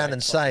turn around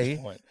and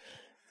say, well,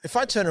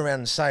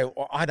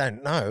 I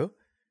don't know,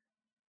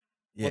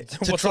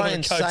 to try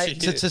and say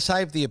to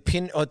save the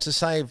opinion, or to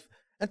save,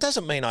 it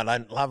doesn't mean I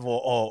don't love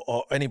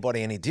or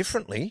anybody any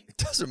differently. It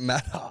doesn't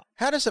matter.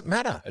 How does it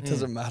matter? It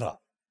doesn't matter.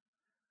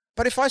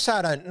 But if I say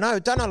I don't know,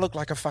 don't I look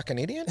like a fucking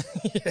idiot?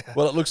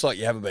 Well, it looks like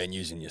you haven't been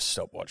using your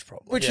stopwatch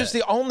properly. Which is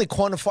the only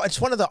quantify. It's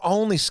one of the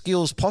only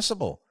skills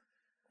possible.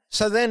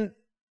 So then,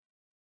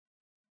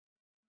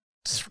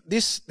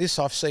 this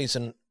off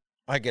season,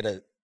 I get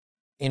a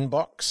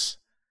inbox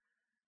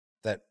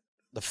that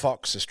the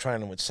Fox is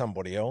training with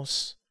somebody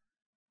else,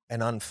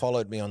 and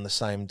unfollowed me on the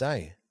same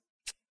day.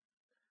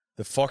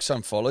 The Fox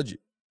unfollowed you.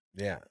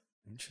 Yeah,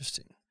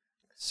 interesting.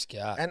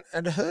 Scout. And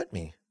it hurt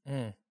me.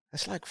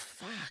 It's like,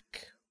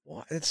 fuck.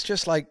 What? It's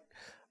just like,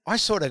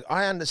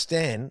 I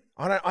understand.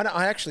 I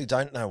actually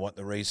don't know what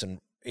the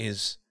reason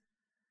is,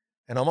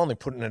 and I'm only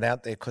putting it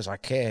out there because I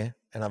care,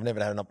 and I've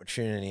never had an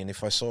opportunity. And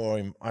if I saw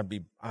him, I'd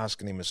be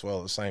asking him as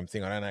well the same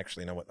thing. I don't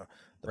actually know what the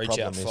Reach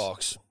problem out, is.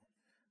 Fox.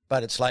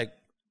 But it's like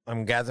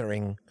I'm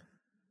gathering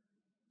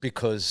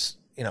because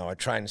I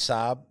train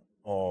Saab,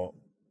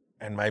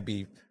 and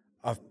maybe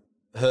I've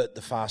hurt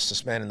the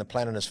fastest man in the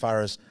planet as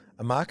far as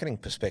a marketing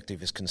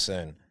perspective is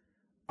concerned.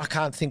 I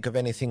can't think of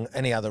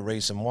any other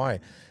reason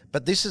why.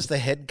 But this is the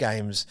head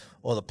games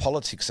or the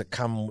politics that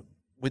come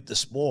with the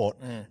sport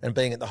and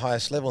being at the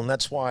highest level. And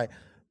that's why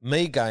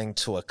me going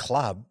to a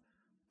club,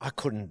 I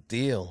couldn't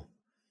deal.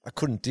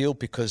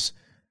 Because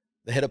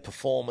the head of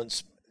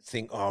performance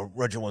think,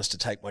 Roger wants to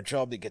take my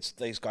job.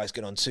 These guys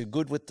get on too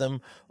good with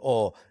them,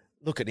 or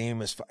look at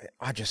him as.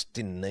 I just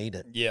didn't need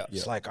it. Yeah,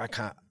 it's like I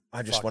can't.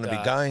 I just want to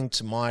be going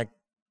to my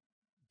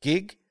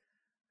gig.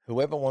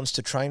 Whoever wants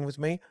to train with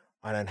me,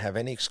 I don't have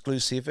any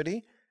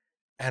exclusivity,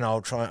 and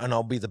I'll try and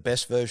I'll be the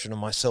best version of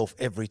myself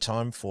every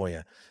time for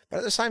you. But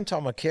at the same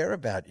time, I care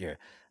about you.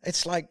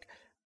 It's like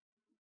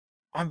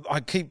I'm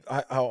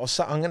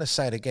going to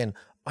say it again.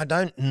 I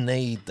don't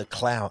need the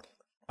clout.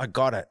 I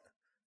got it.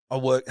 I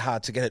worked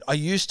hard to get it. I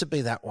used to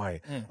be that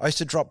way. I used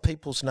to drop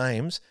people's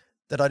names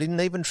that I didn't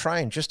even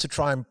train just to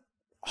try and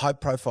high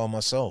profile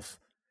myself.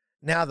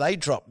 Now they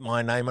drop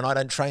my name and I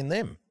don't train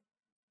them.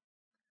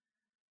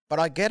 But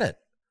I get it.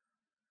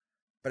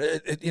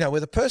 But,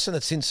 with a person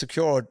that's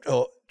insecure,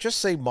 or just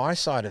see my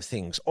side of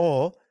things,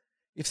 or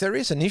if there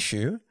is an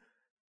issue,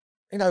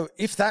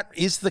 if that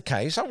is the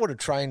case, I would have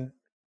trained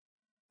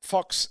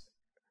Fox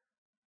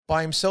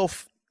by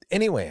himself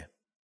anywhere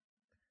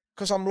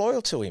because I'm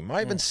loyal to him.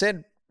 I even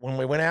said when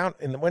we went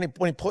out, and when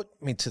he put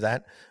me to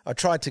that, I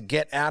tried to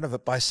get out of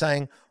it by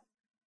saying,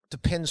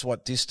 depends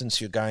what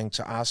distance you're going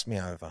to ask me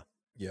over.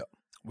 Yeah.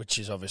 Which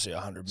is obviously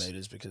 100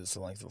 metres because it's the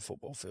length of a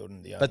football field.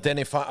 And but then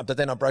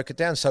I broke it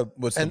down. So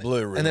what's the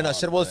blue room? And then I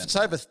said, well, if it's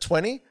over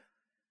 20,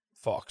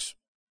 Fox.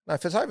 No,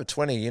 if it's over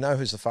 20, you know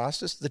who's the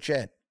fastest? The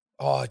Jet.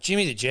 Oh,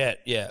 Jimmy the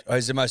Jet, yeah. Oh,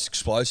 he's the most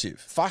explosive.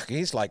 Fuck,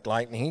 he's like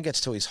lightning. He gets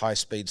to his high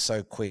speed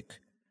so quick.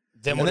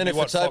 Then if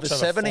it's over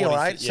 70 or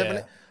 8, 70,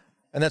 70,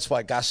 and that's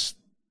why Gus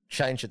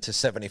changed it to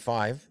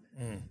 75.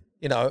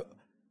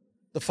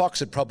 The Fox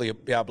would probably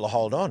be able to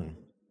hold on.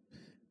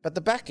 But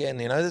the back end,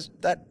 there's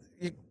that.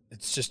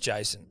 It's just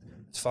Jason.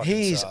 It's fucking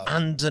He's Saab.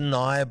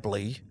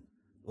 undeniably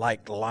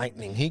like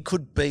lightning. He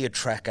could be a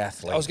track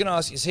athlete. I was going to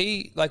ask, is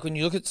he, like, when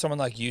you look at someone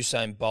like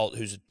Usain Bolt,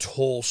 who's a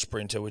tall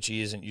sprinter, which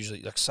he isn't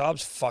usually, like,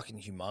 Saab's fucking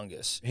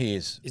humongous. He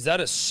is. Is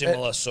that a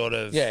similar sort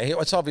of... Yeah,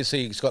 it's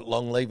obviously he's got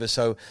long levers,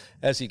 so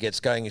as he gets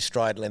going, his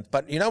stride length.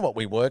 But you know what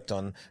we worked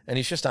on, and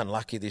he's just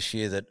unlucky this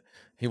year that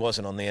he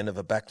wasn't on the end of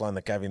a backline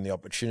that gave him the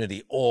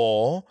opportunity,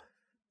 or...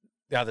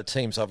 The other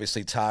teams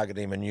obviously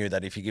targeted him and knew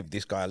that if you give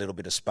this guy a little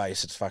bit of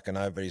space, it's fucking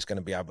over. He's going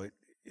to be able.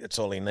 It's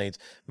all he needs.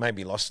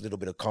 Maybe lost a little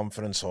bit of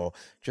confidence, or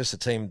just the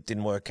team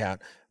didn't work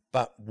out.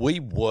 But we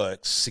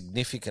worked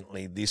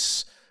significantly the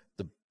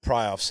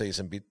prior off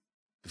season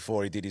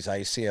before he did his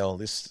ACL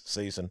this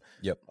season,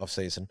 off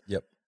season.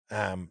 Yep.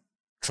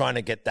 Trying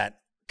to get that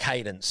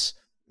cadence,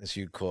 as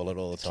you call it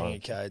all the time. King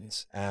of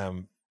cadence.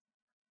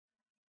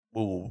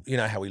 Well, you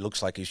know how he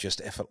looks like he's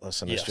just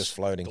effortless and it's just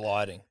floating.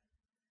 Gliding.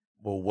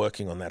 We're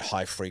working on that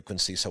high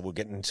frequency, so we're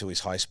getting into his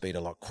high speed a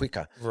lot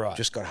quicker. Right.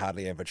 Just got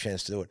hardly ever a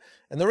chance to do it.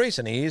 And the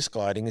reason he is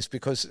gliding is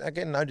because,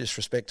 again, no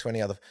disrespect to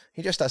any other,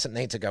 he just doesn't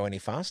need to go any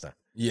faster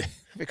Yeah.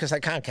 because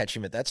they can't catch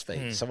him at that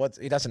speed. So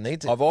he doesn't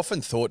need to. I've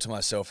often thought to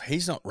myself,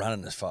 he's not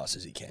running as fast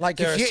as he can. Like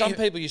There if are you, some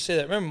people you see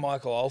that. Remember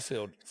Michael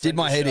Oldfield? Did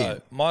my head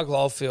in. Michael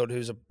Oldfield,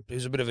 who's a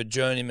bit of a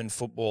journeyman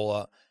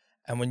footballer,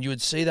 and when you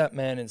would see that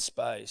man in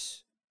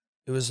space,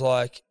 it was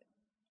like,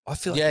 I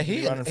feel like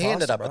he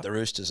ended up at the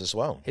Roosters as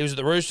well. He was at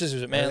the Roosters, he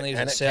was at Manly, he was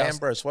and at at South,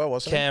 Canberra as well,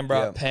 wasn't he?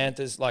 Canberra,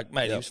 Panthers. Like,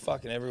 mate, he was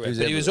fucking everywhere. He was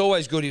But he was everywhere.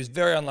 always good. He was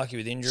very unlucky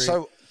with injury.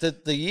 So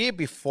the year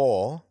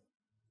before,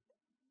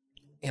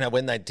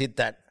 when they did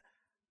that,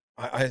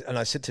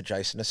 I said to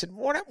Jason, I said,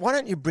 why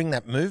don't you bring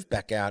that move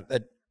back out?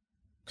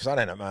 Because I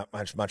don't know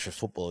much of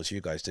football as you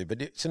guys do,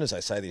 but as soon as I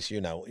say this,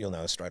 you'll know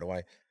it straight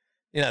away.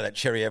 You know that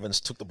Cherry Evans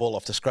took the ball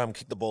off the scrum,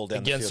 kicked the ball down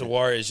against the the field.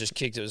 Warriors, just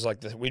kicked. It was like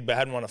we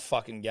hadn't won a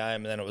fucking game,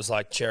 and then it was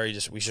like Cherry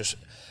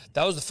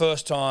that was the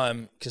first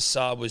time because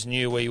Saab was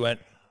new where he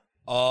went,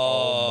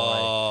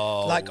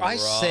 oh, Like I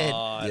said,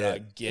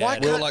 I get why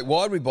it. we were can't- like,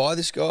 why'd we buy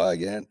this guy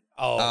again?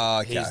 Oh,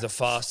 okay. he's the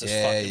fastest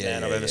fucking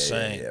man I've ever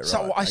seen. right.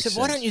 So I Makes said,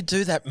 why sense. don't you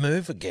do that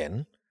move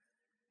again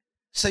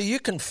so you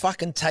can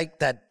fucking take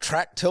that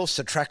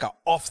Telstra tracker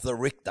off the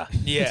Richter?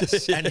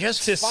 Yes. And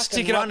just fucking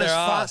stick it up run their as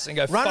ass fast and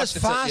go run fuck as the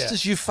fast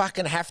as you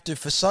fucking have to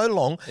for so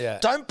long. Yeah.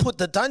 Don't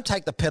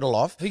take the pedal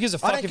off. Who gives a I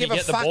fuck don't if you give a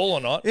get the fuck- ball or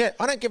not? Yeah,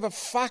 I don't give a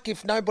fuck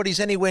if nobody's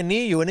anywhere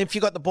near you, and if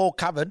you got the ball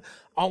covered,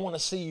 I want to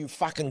see you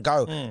fucking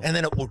go, and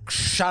then it will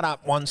shut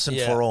up once and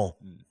Yeah. for all.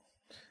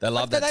 They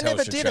love But that they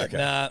never Telstra did it.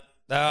 tracker.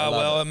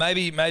 Well,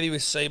 maybe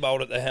with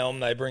Seabold at the helm,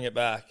 they bring it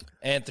back.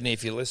 Anthony,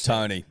 if you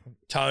listen.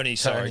 Tony,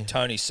 sorry.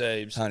 Tony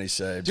Siebes. Tony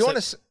Siebes. Do you want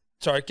to?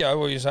 Sorry, go.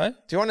 What were you saying?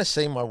 Do you want to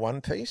see my one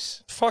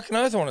piece? Fucking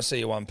oath, I want to see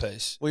your one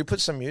piece. Will you put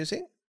some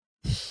music?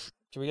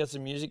 Can we get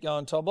some music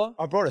going, Tobler?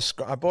 I brought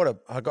a.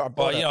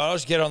 I'll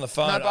just get on the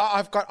phone.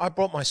 No, but I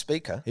brought my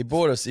speaker. He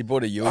bought a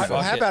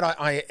UFO. How about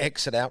I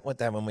exit out with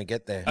that when we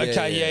get there?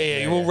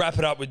 Okay, We'll wrap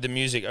it up with the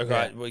music.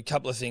 Okay, well, a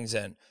couple of things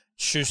then.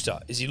 Schuster,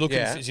 is he looking?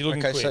 Yeah. Is he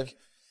looking Okay, quick? so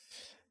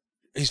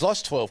he's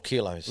lost 12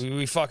 kilos.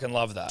 We fucking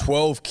love that.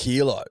 12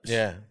 kilos.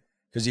 Yeah.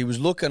 Because he was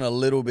looking a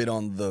little bit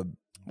on the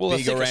The bigger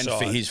thicker end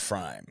for side. his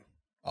frame,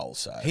 I'll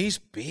say. He's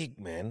big,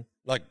 man.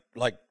 Like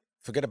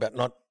forget about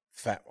not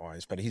fat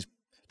wise, but he's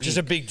Just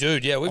a big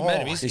dude. Yeah, we've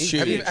met him. He's he's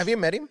have huge. you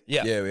met him?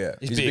 yeah. Yeah.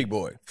 He's He's a big. big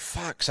boy.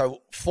 Fuck.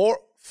 So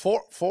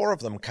four of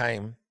them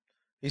came.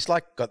 He's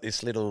like got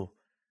this little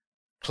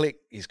clique.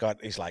 He's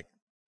like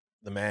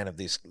the man of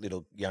this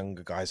little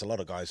younger guys. A lot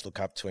of guys look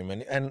up to him,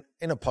 and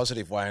in a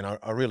positive way. And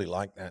I really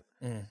like that.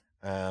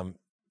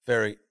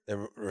 They're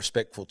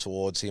respectful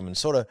towards him, and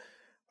sort of.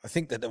 I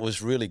think that it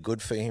was really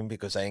good for him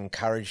because they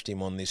encouraged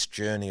him on this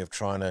journey of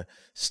trying to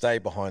stay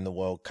behind the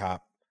World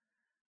Cup.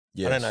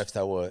 Yes. I don't know if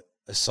they were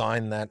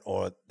assigned that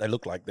or they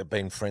look like they've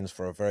been friends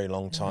for a very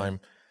long time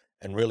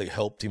and really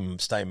helped him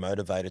stay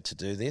motivated to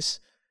do this,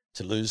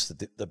 to lose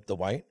the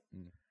weight.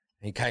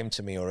 He came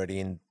to me already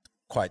in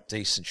quite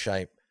decent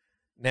shape.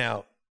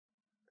 Now,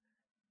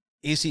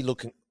 is he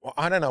looking – well,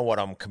 I don't know what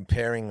I'm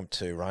comparing him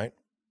to, right?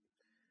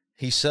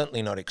 He's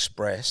certainly not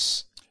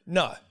Express,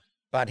 No.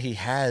 but he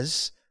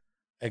has –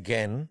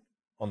 again,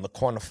 on the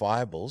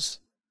quantifiables.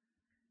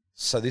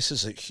 So this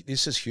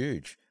is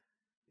huge.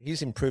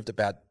 He's improved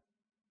about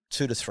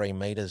 2 to 3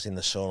 meters in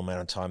the short amount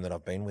of time that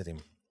I've been with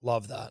him.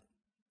 Love that.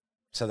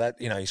 So that,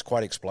 he's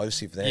quite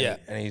explosive there. Yeah.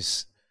 And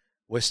it's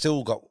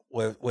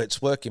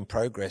work in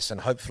progress,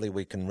 and hopefully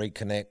we can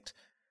reconnect.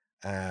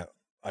 I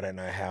don't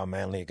know how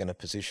Manly are going to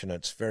position it.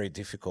 It's very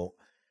difficult,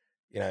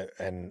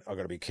 and I've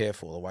got to be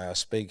careful the way I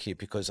speak here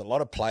because a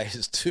lot of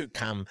players do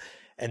come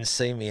and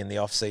see me in the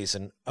off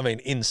season. I mean,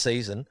 in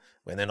season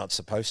when they're not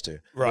supposed to.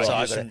 Right.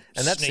 So Some and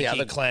that's the sneaky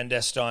other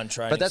clandestine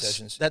training But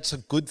sessions. that's a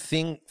good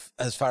thing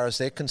as far as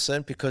they're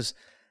concerned because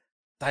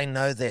they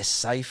know they're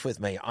safe with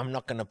me. I'm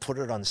not going to put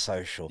it on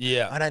social.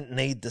 Yeah. I don't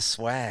need the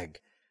swag.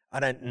 I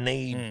don't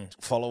need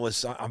followers.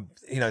 So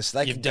they You've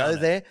can go done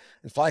it. there.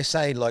 If I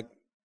say like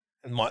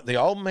the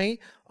old me,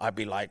 I'd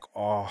be like,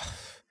 I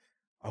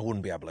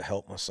wouldn't be able to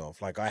help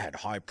myself. Like I had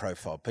high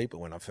profile people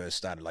when I first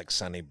started, like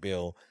Sonny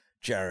Bill,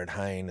 Jared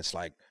Hayne. It's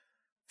like,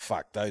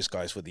 fuck, those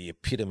guys were the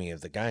epitome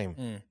of the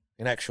game.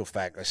 In actual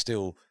fact, I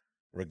still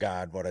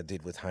regard what I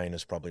did with Hayne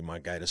as probably my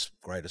greatest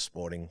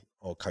sporting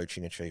or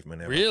coaching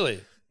achievement ever.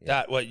 Really?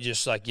 That what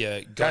just like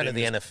Going to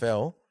the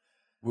NFL,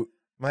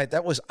 mate,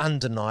 that was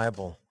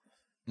undeniable.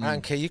 I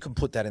don't care. You can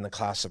put that in the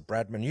class of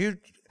Bradman.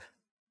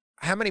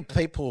 How many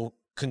people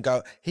can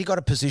go? He got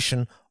a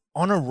position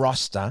on a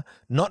roster,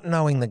 not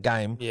knowing the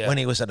game when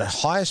he was at the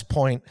highest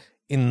point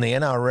in the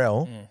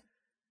NRL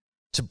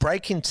to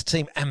break into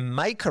team and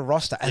make a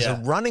roster as a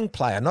running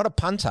player, not a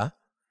punter,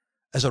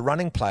 as a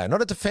running player,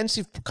 not a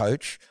defensive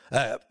coach,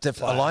 a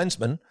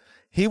linesman.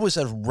 He was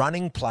a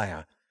running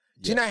player.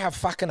 Do you know how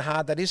fucking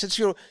hard that is? It's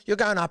you're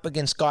going up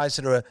against guys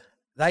that are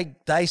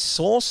they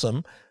source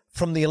them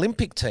from the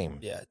Olympic team.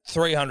 Yeah,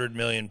 300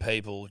 million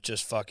people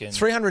just fucking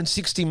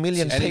 360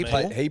 million And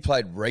people. he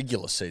played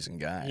regular season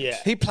games. Yeah.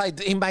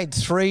 He made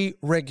 3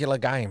 regular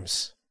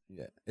games.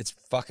 Yeah. It's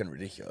fucking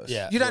ridiculous.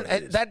 Yeah. You don't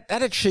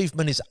that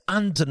achievement is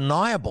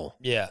undeniable.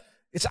 Yeah.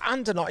 It's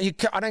undeniable.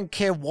 I don't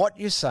care what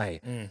you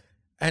say.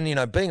 And you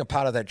know, being a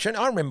part of that journey,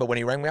 I remember when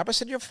he rang me up. I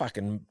said, "You're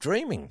fucking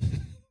dreaming.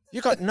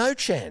 You got no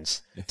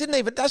chance. Didn't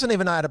even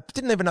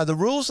know the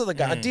rules of the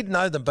game. I did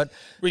know them, but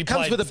We it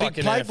comes played with a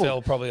big fucking playbook.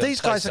 NFL probably on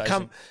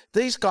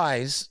These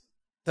guys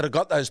that have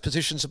got those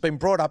positions have been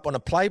brought up on a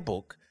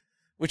playbook,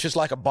 which is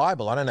like a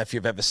Bible. I don't know if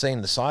you've ever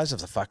seen the size of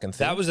the fucking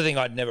thing. That was the thing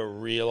I'd never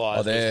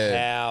realised was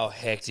how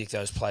hectic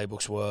those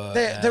playbooks were.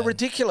 They're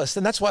ridiculous,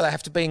 and that's why they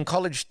have to be in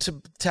college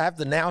to have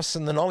the nous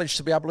and the knowledge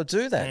to be able to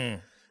do that.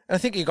 And I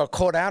think he got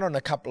caught out on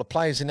a couple of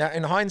plays. In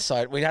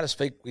hindsight, we had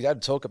to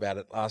talk about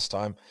it last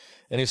time,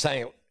 and he was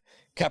saying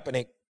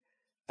Kaepernick,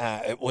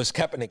 it was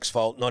Kaepernick's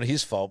fault, not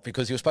his fault,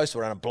 because he was supposed to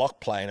run a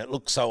block play, and it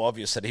looked so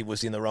obvious that he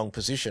was in the wrong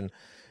position.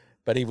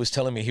 But he was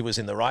telling me he was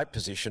in the right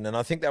position, and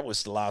I think that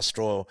was the last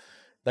straw.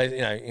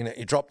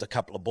 He dropped a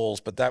couple of balls,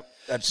 but that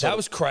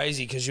was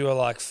crazy because you were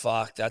like,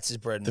 "Fuck, that's his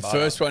bread and The butter."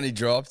 first one he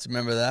dropped,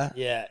 remember that?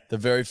 Yeah. The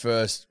very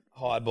first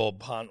High ball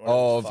punt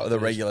of the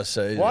regular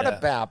season. What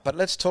about? But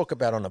let's talk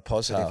about on a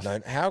positive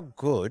note. How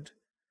good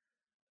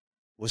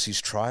was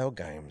his trial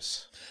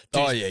games?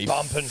 Dude,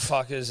 bumping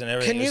fuckers and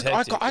everything.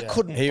 I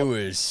couldn't. He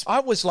was. I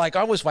was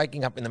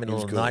waking up in the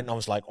middle of the night and I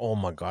was like, "Oh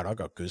my God, I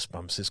got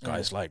goosebumps." This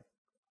guy's like,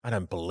 I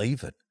don't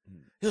believe it.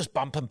 He was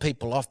bumping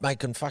people off,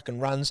 making fucking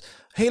runs.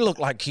 He looked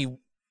like he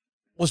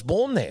was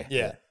born there.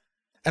 Yeah.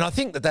 And I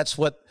think that's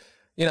what,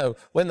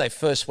 when they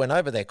first went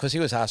over there, because he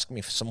was asking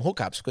me for some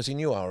hookups because he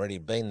knew I already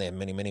been there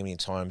many, many, many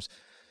times.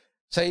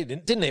 So he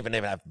didn't even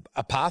have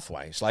a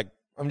pathway. It's like,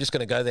 I'm just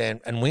going to go there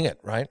and wing it,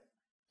 right?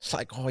 It's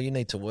like, oh, you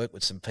need to work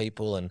with some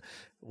people and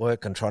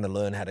work and trying to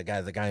learn how to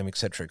go the game, et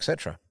cetera, et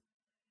cetera.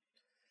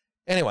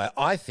 Anyway,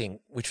 I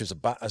think, which was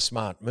a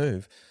smart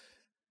move,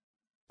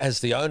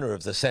 as the owner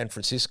of the San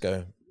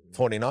Francisco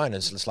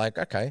 49ers, it's like,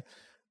 okay,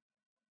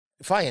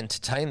 if I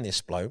entertain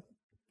this bloke,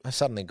 I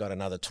suddenly got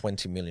another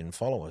 20 million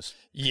followers,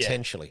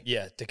 potentially.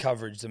 Yeah, the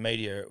coverage, the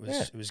media,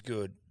 it was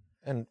good.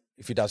 And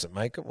if he doesn't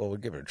make it, well, we'll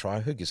give it a try.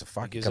 Who gives a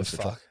fuck? Who gives a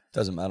fuck?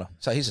 Doesn't matter.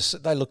 So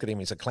they look at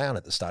him as a clown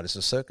at the start. It's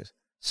a circus.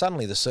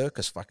 Suddenly the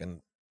circus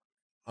fucking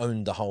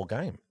owned the whole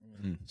game.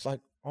 It's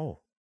like, oh,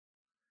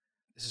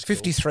 This is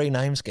 53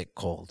 names get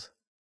called.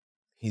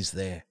 He's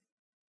there.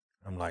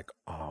 I'm like,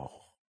 oh,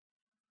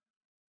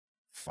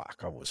 fuck,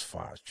 I was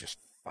just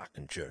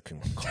fucking jerking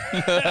my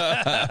cock.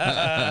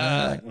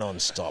 Like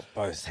non-stop,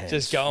 both hands.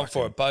 Just going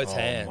for it, both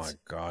hands. Oh, my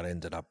God,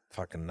 ended up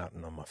fucking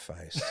nutting on my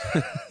face.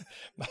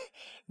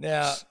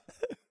 Now,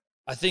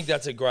 I think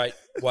that's a great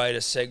way to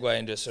segue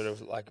into sort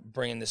of like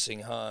bringing this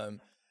thing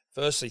home.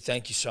 Firstly,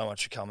 thank you so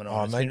much for coming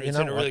on. It's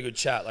been a really good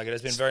chat. Like, it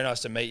has been very nice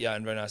to meet you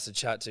and very nice to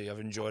chat to you. I've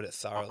enjoyed it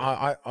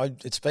thoroughly.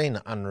 It's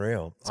been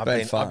unreal. It's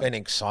been fun. I've been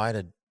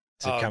excited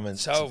to come and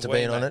so to have we,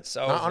 be on mate. it.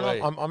 So have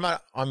we.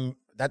 I'm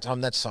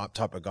that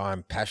type of guy.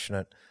 I'm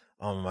passionate.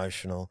 I'm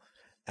emotional.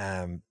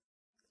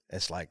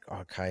 It's like,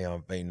 okay, I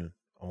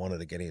wanted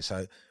to get here.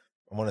 So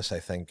I want to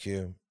say thank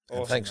you. Awesome,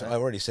 and thanks. mate. I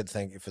already said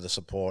thank you for the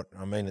support.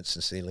 I mean it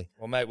sincerely.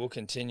 Well, mate, we'll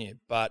continue.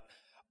 But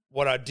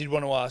what I did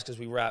want to ask as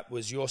we wrap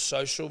was your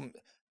social,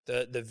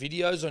 the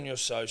videos on your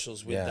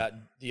socials with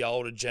the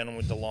older gentleman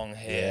with the long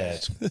hair.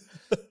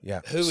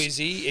 Yeah. Who is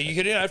he?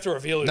 You don't have to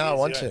reveal who he is. No, I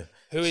want to.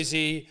 Who is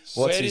he?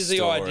 What's Where his does the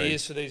story?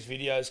 ideas for these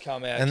videos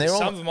come out? And 'Cause they're all-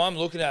 some of them, I'm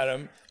looking at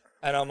them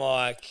and I'm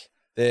like,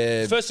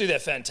 They're firstly, they're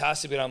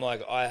fantastic, but I'm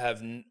like,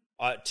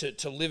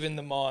 to live in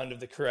the mind of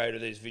the creator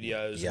of these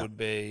videos would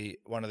be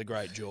one of the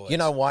great joys. You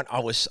know what?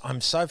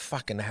 I'm so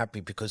fucking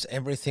happy because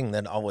everything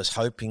that I was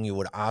hoping you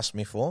would ask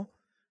me for,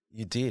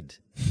 you did.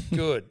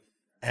 Good.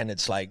 And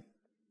it's like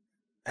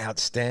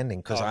outstanding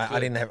because I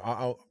didn't have.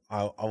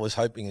 I was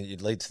hoping that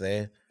you'd lead to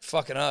there.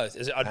 Fucking oath.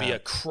 I'd be a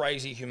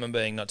crazy human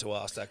being not to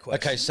ask that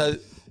question. Okay, so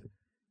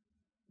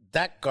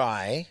that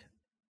guy,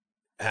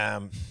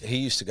 he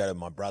used to go to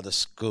my brother's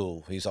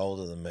school. He's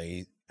older than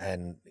me,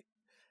 and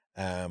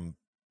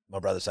my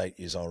brother's 8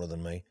 years older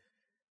than me,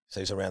 so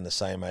he's around the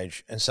same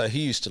age. And so he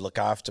used to look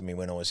after me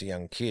when I was a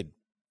young kid.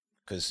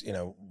 Because,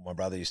 my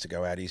brother used to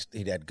go out.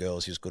 He'd had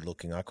girls. He was good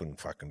looking. I couldn't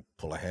fucking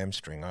pull a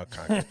hamstring. I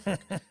can't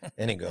get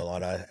any girl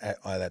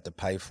I'd had to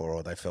pay for,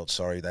 or they felt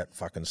sorry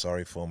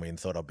for me and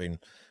thought I'd been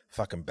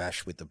fucking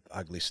bashed with the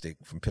ugly stick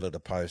from pillar to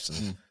post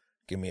and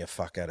give me a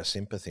fuck out of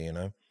sympathy,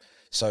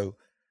 So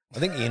I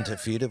think he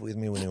interfered with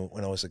me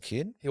when I was a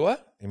kid. He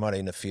what? He might have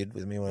interfered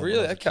with me when I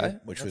Really? was a kid, Okay.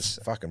 which was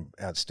fucking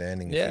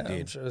outstanding Yeah, if he I'm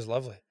did. sure it was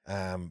lovely.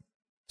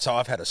 So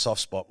I've had a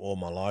soft spot all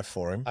my life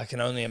for him. I can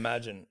only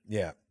imagine.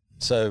 Yeah.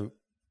 So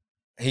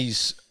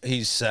he's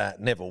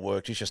never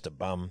worked. He's just a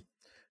bum.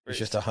 He's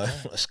just a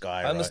homeless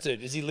guy. Homeless right? dude.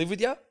 Does he live with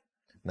you?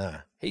 Nah.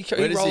 He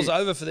Where does rolls he-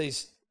 over for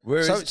these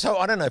Where So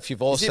I don't know if you've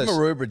is also it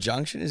Maroubra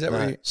Junction? Is that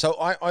where? No. So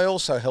I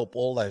also help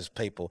all those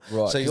people.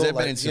 Right. So 'cause you're they've been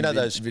like, in some you know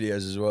those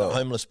videos as well. the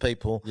homeless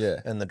people Yeah.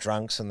 and the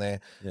drunks and there.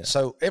 Yeah.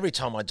 So every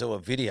time I do a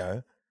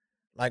video,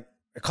 like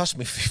it costs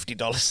me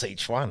 $50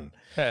 each one.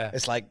 Yeah.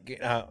 It's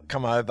like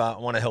come over, I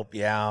want to help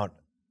you out,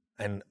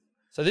 and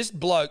So this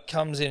bloke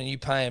comes in and you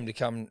pay him to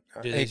come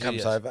do he these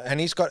comes videos. over and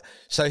he's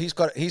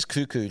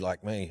cuckoo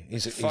like me.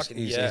 He's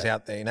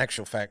out there. In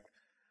actual fact,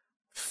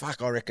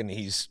 I reckon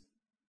he's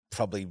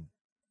probably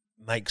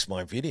makes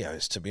my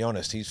videos, to be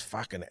honest. He's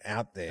fucking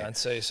out there. Don't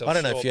see yourself I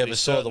don't know short, if you but ever he's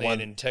saw the certainly one.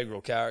 an integral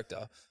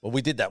character. Well,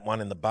 we did that one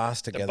in the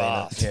bath together.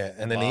 bath. Yeah,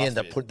 and then The he bath ended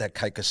up bit. putting that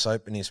cake of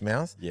soap in his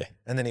mouth. Yeah.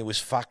 And then he was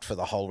fucked for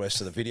the whole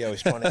rest of the video.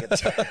 He's trying to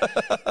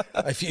get...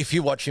 if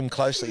you watch him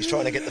closely, he's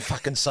trying to get the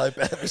fucking soap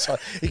out of his eye.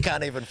 He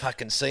can't even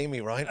fucking see me,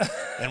 right?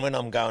 And when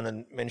I'm going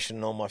and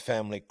mentioning all my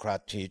family,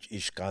 Kratic,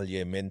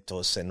 Ishkalye,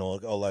 Mentos, and all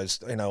those,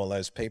 all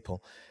those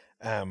people,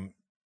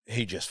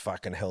 he just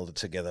fucking held it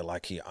together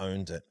like he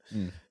owned it.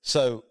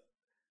 So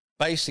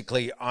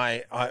basically,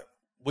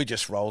 we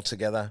just roll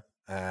together.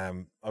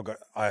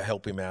 I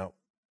help him out.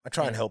 I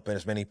try and help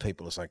as many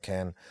people as I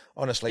can.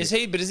 Honestly, Does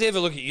he ever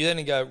look at you then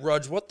and go,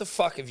 Rog, what the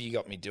fuck have you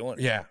got me doing?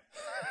 yeah,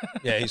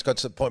 yeah, he's got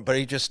to the point, but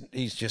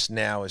he's just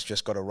now has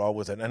just got to roll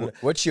with it. And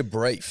What's your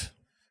brief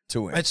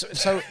to him? it's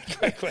so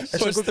Great question.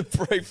 it's a What's good,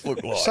 the brief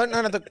look like? so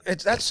no,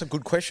 that's a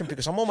good question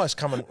because I'm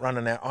almost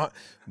running out.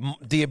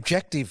 The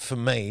objective for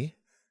me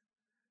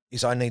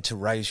is I need to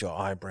raise your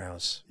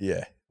eyebrows.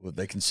 Yeah. Well,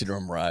 they consider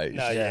them raised.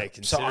 No, yeah. So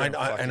consider him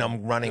fucking- and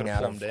I'm running gotta out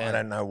pull of him down. I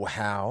don't know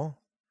how.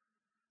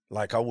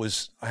 Like I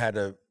had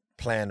a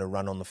plan to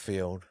run on the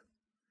field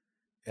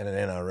in an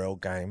NRL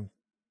game,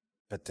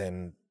 but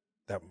then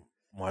that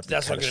might be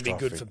That's not going to be good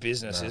catastrophic. for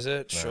business, No, is it? no,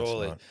 it's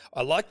Surely. not.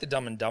 I like the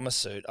Dumb and Dumber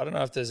suit. I don't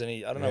know if there's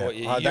any. I don't know Yeah. what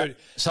you. Oh, You that- get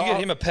so I-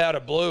 him a powder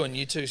blue, and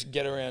you two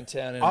get around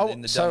town in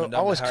the Dumb and Dumber.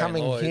 I was Harry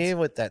coming Lloyd's. here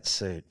with that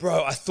suit.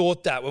 Bro, I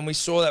thought that when we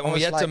saw that, when we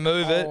was had to like,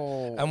 move it,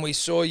 oh. and we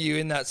saw you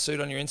in that suit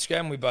on your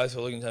Instagram, we both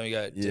were looking at each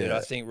other and go, dude, Yeah.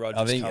 I think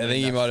Roger's I think coming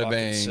he in might that have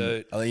fucking been.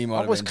 suit. I think he might I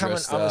have was been coming.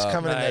 dressed I was up.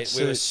 coming in that Mate,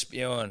 we were suit.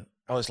 spewing.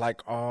 I was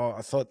like, oh,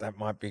 I thought that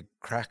might be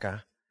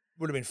cracker.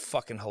 Would have been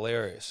fucking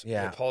hilarious.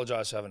 Yeah. I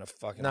apologise for having a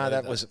fucking. No, mood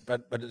that though. was,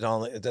 but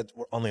that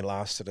only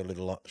lasted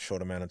a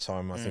short amount of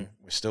time. I think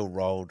we still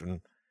rolled, and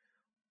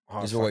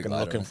I'm It's a week fucking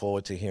later, looking eh?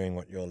 forward to hearing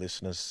what your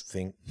listeners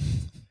think.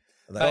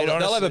 Mate, They'll have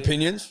honestly-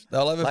 opinions.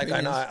 They'll have Like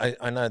opinions.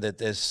 I know that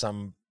there's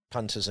some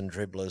punters and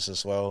dribblers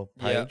as well.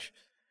 Yeah. Paige,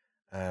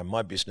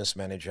 my business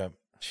manager,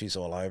 she's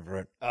all over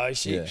it. Oh,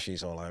 she. Yeah.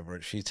 She's all over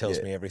it. She tells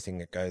Yeah. me everything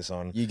that goes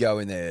on. You go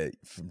in there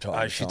from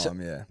time she to t-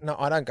 time, yeah. No,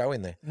 I don't go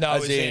in there. No,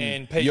 As as in,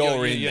 in, Pete, you're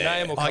your, in your there.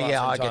 name will Oh, come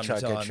yeah, up I from get you, I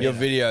time to get time. you. Your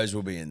yeah. videos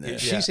will be in there.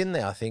 She's in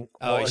there, I think.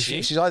 Oh, Or is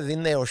she? She's either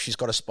in there or she's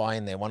got a spy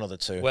in there, one of the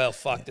two. Well,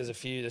 fuck, there's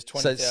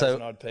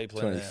 20,000 odd people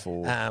in there.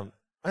 24.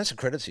 That's a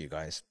credit to you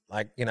guys.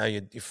 Like,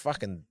 you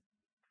fucking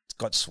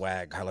got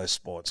swag. Hello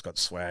Sports got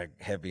swag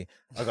heavy.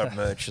 I got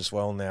merch as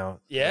well now.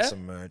 Yeah? Got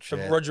some merch. From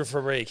yeah. Roger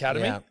Fabry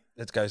Academy. Yeah,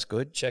 it goes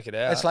good. Check it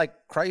out. It's like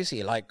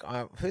crazy. Like,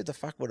 who the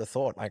fuck would have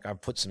thought? Like, I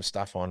put some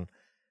stuff on.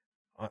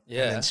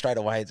 Yeah. And then straight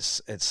away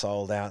it's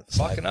sold out. It's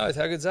Fucking like, oath.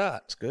 How good's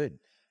that? It's good.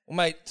 Well,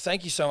 mate,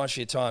 thank you so much for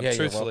your time. Yeah, you're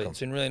Truthfully, welcome. it's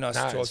been really nice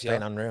No, to talk it's to you.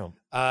 been unreal.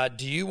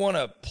 Do you want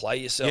to play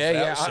yourself Yeah, out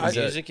yeah, with some I-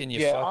 music and you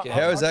yeah, fucking...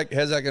 How's that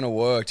going to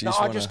work? Do you No,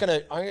 just I wanna-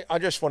 just I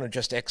just want to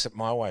just exit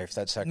my way if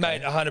that's okay.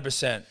 Mate,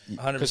 100%.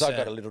 100%. Because I've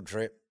got a little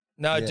drip.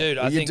 No, Yeah. dude,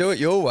 Well, I you think... do it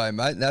your way,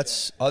 mate.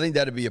 I think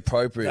that'd be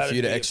appropriate for That'd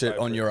you to be exit on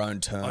appropriate. your own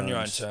terms. On your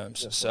own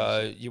terms.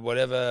 So you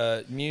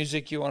whatever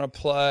music you want to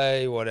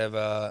play,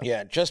 whatever...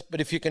 Yeah, but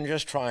if you can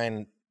just try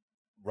and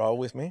roll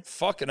with me.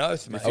 Fucking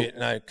oath, mate. If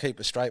you, keep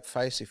a straight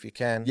face if you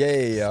can.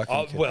 Yeah.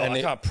 I can- Well, And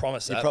I can't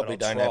promise that, You probably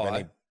but I'll don't try. have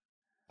any.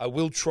 I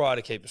will try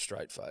to keep a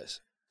straight face.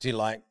 Do you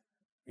like?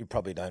 You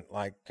probably don't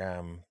like.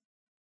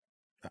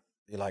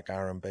 You like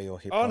R&B or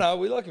hip hop? Oh, no,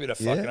 we like a bit of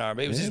fucking Yeah,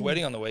 R&B. It was his yeah.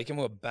 wedding on the weekend.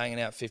 We were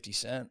banging out 50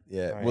 Cent.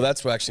 Yeah. Right. Well,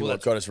 that's actually Well,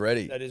 what got us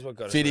ready. That is what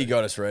got us Fitty ready.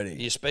 got us Are ready.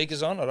 your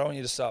speakers on? I don't want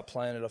you to start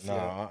playing it off No,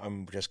 your...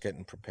 I'm just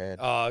getting prepared.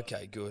 Oh,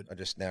 okay, good. I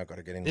just now got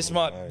to get in. This the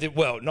might... mode.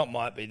 Well, not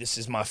might be. This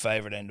is my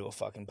favourite end to a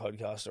fucking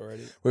podcast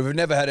already. We've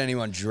never had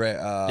anyone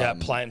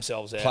Play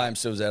themselves out. play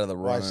themselves out of the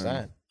room. Why is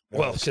that?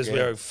 Well, because scared.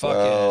 we're fucking...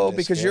 Well, They're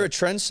because scared. you're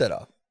a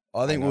trendsetter.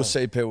 I think know. we'll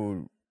see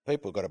people.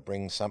 People got to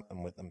bring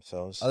something with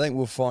themselves. I think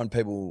we'll find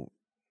people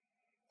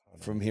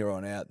from here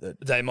on out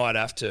that They might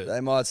have to. they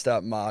might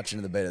start marching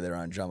to the beat of their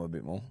own drum a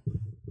bit more.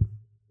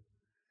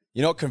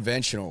 You're not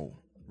conventional,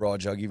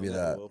 Rog. I'll give you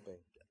that.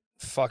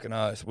 Fucking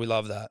oath. We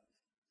love that.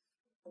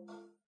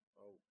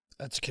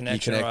 That's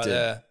connection right connected.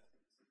 there.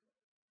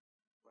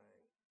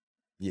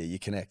 Yeah, you're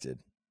connected,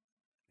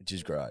 which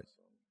is great.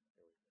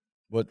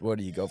 What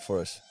do you got for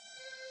us?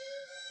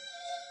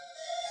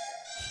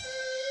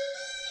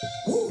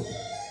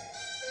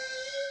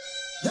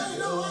 Y'all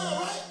know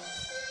all right.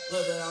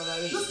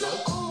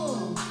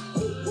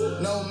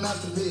 No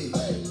masterpiece.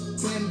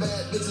 10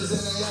 bad bitches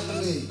and they after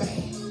me.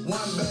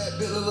 One bad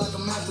bitch look like a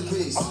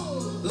masterpiece.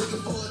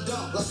 Looking for a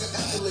dunk like an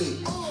athlete.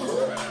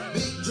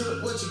 Big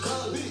drip, what you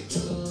call it?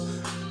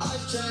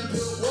 Ice chain,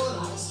 pure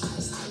water.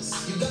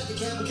 You got the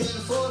camera, can't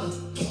afford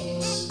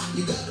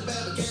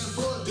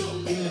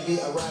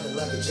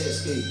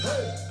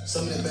masterpiece.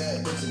 Some of the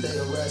bad bitches, they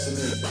harassing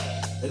me.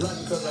 They like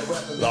me because I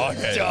rap and Like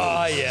it.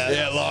 Oh, yeah.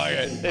 Yeah, like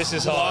it. This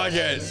is hot. Like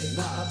it.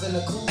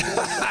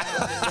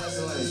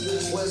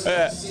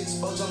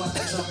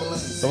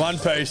 The one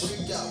piece.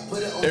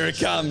 Here it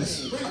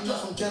comes. I'm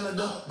not from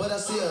Canada, but I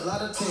see a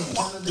lot of teams.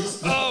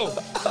 Oh,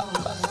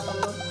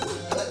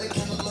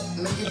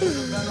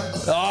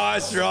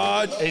 Nice,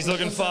 Rod. he's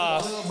looking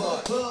fast.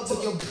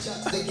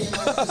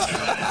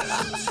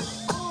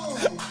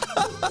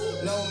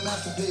 No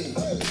masterpiece.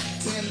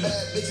 10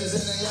 bad bitches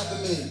and they after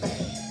me.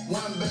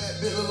 One bad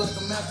bitch look like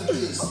a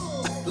masterpiece.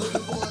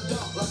 Looking for a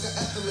dunk like an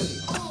athlete.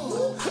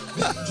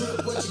 Big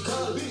drip, what you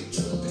call it? Big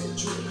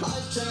drip.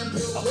 Ice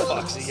champion. Oh,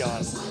 fuck's he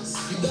gone?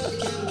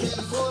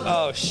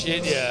 Oh,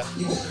 shit, yeah.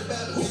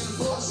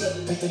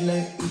 Pick the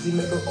name, easy,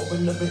 make her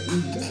open up and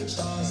eat.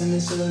 Stars in the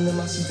ceiling in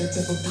my seat, they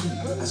take a beat.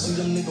 I see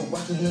them niggas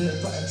watching and they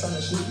plotting, trying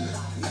to sneak.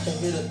 I can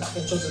hear the thought,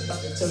 control the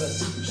thought, and tell a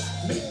secret.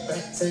 Big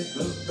back, take,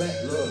 look back,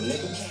 little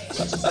nigga.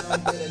 Touch it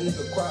down, bet a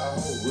nigga cry a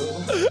whole river.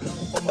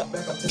 Nothing for my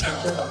back, I'm taking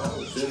care of the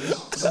whole feeling.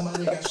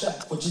 Somebody got shot,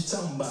 what you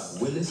talking about?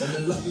 Willis in the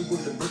lobby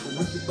with the brick,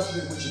 with your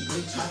Bobby, with your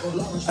bitch. I go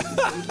Lawrence with the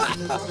bitch, in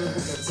the water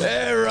with the tip.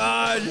 Hey,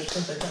 Rod.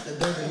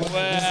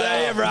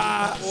 See you,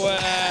 Rod.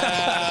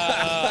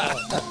 Wow.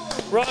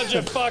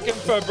 Roger fucking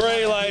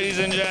Fabry, ladies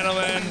and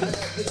gentlemen.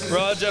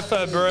 Roger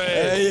Fabry.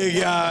 There you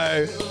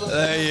go.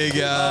 There you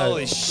go.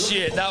 Holy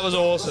shit, that was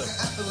awesome.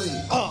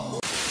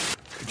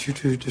 Could you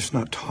two just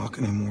not talk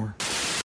anymore?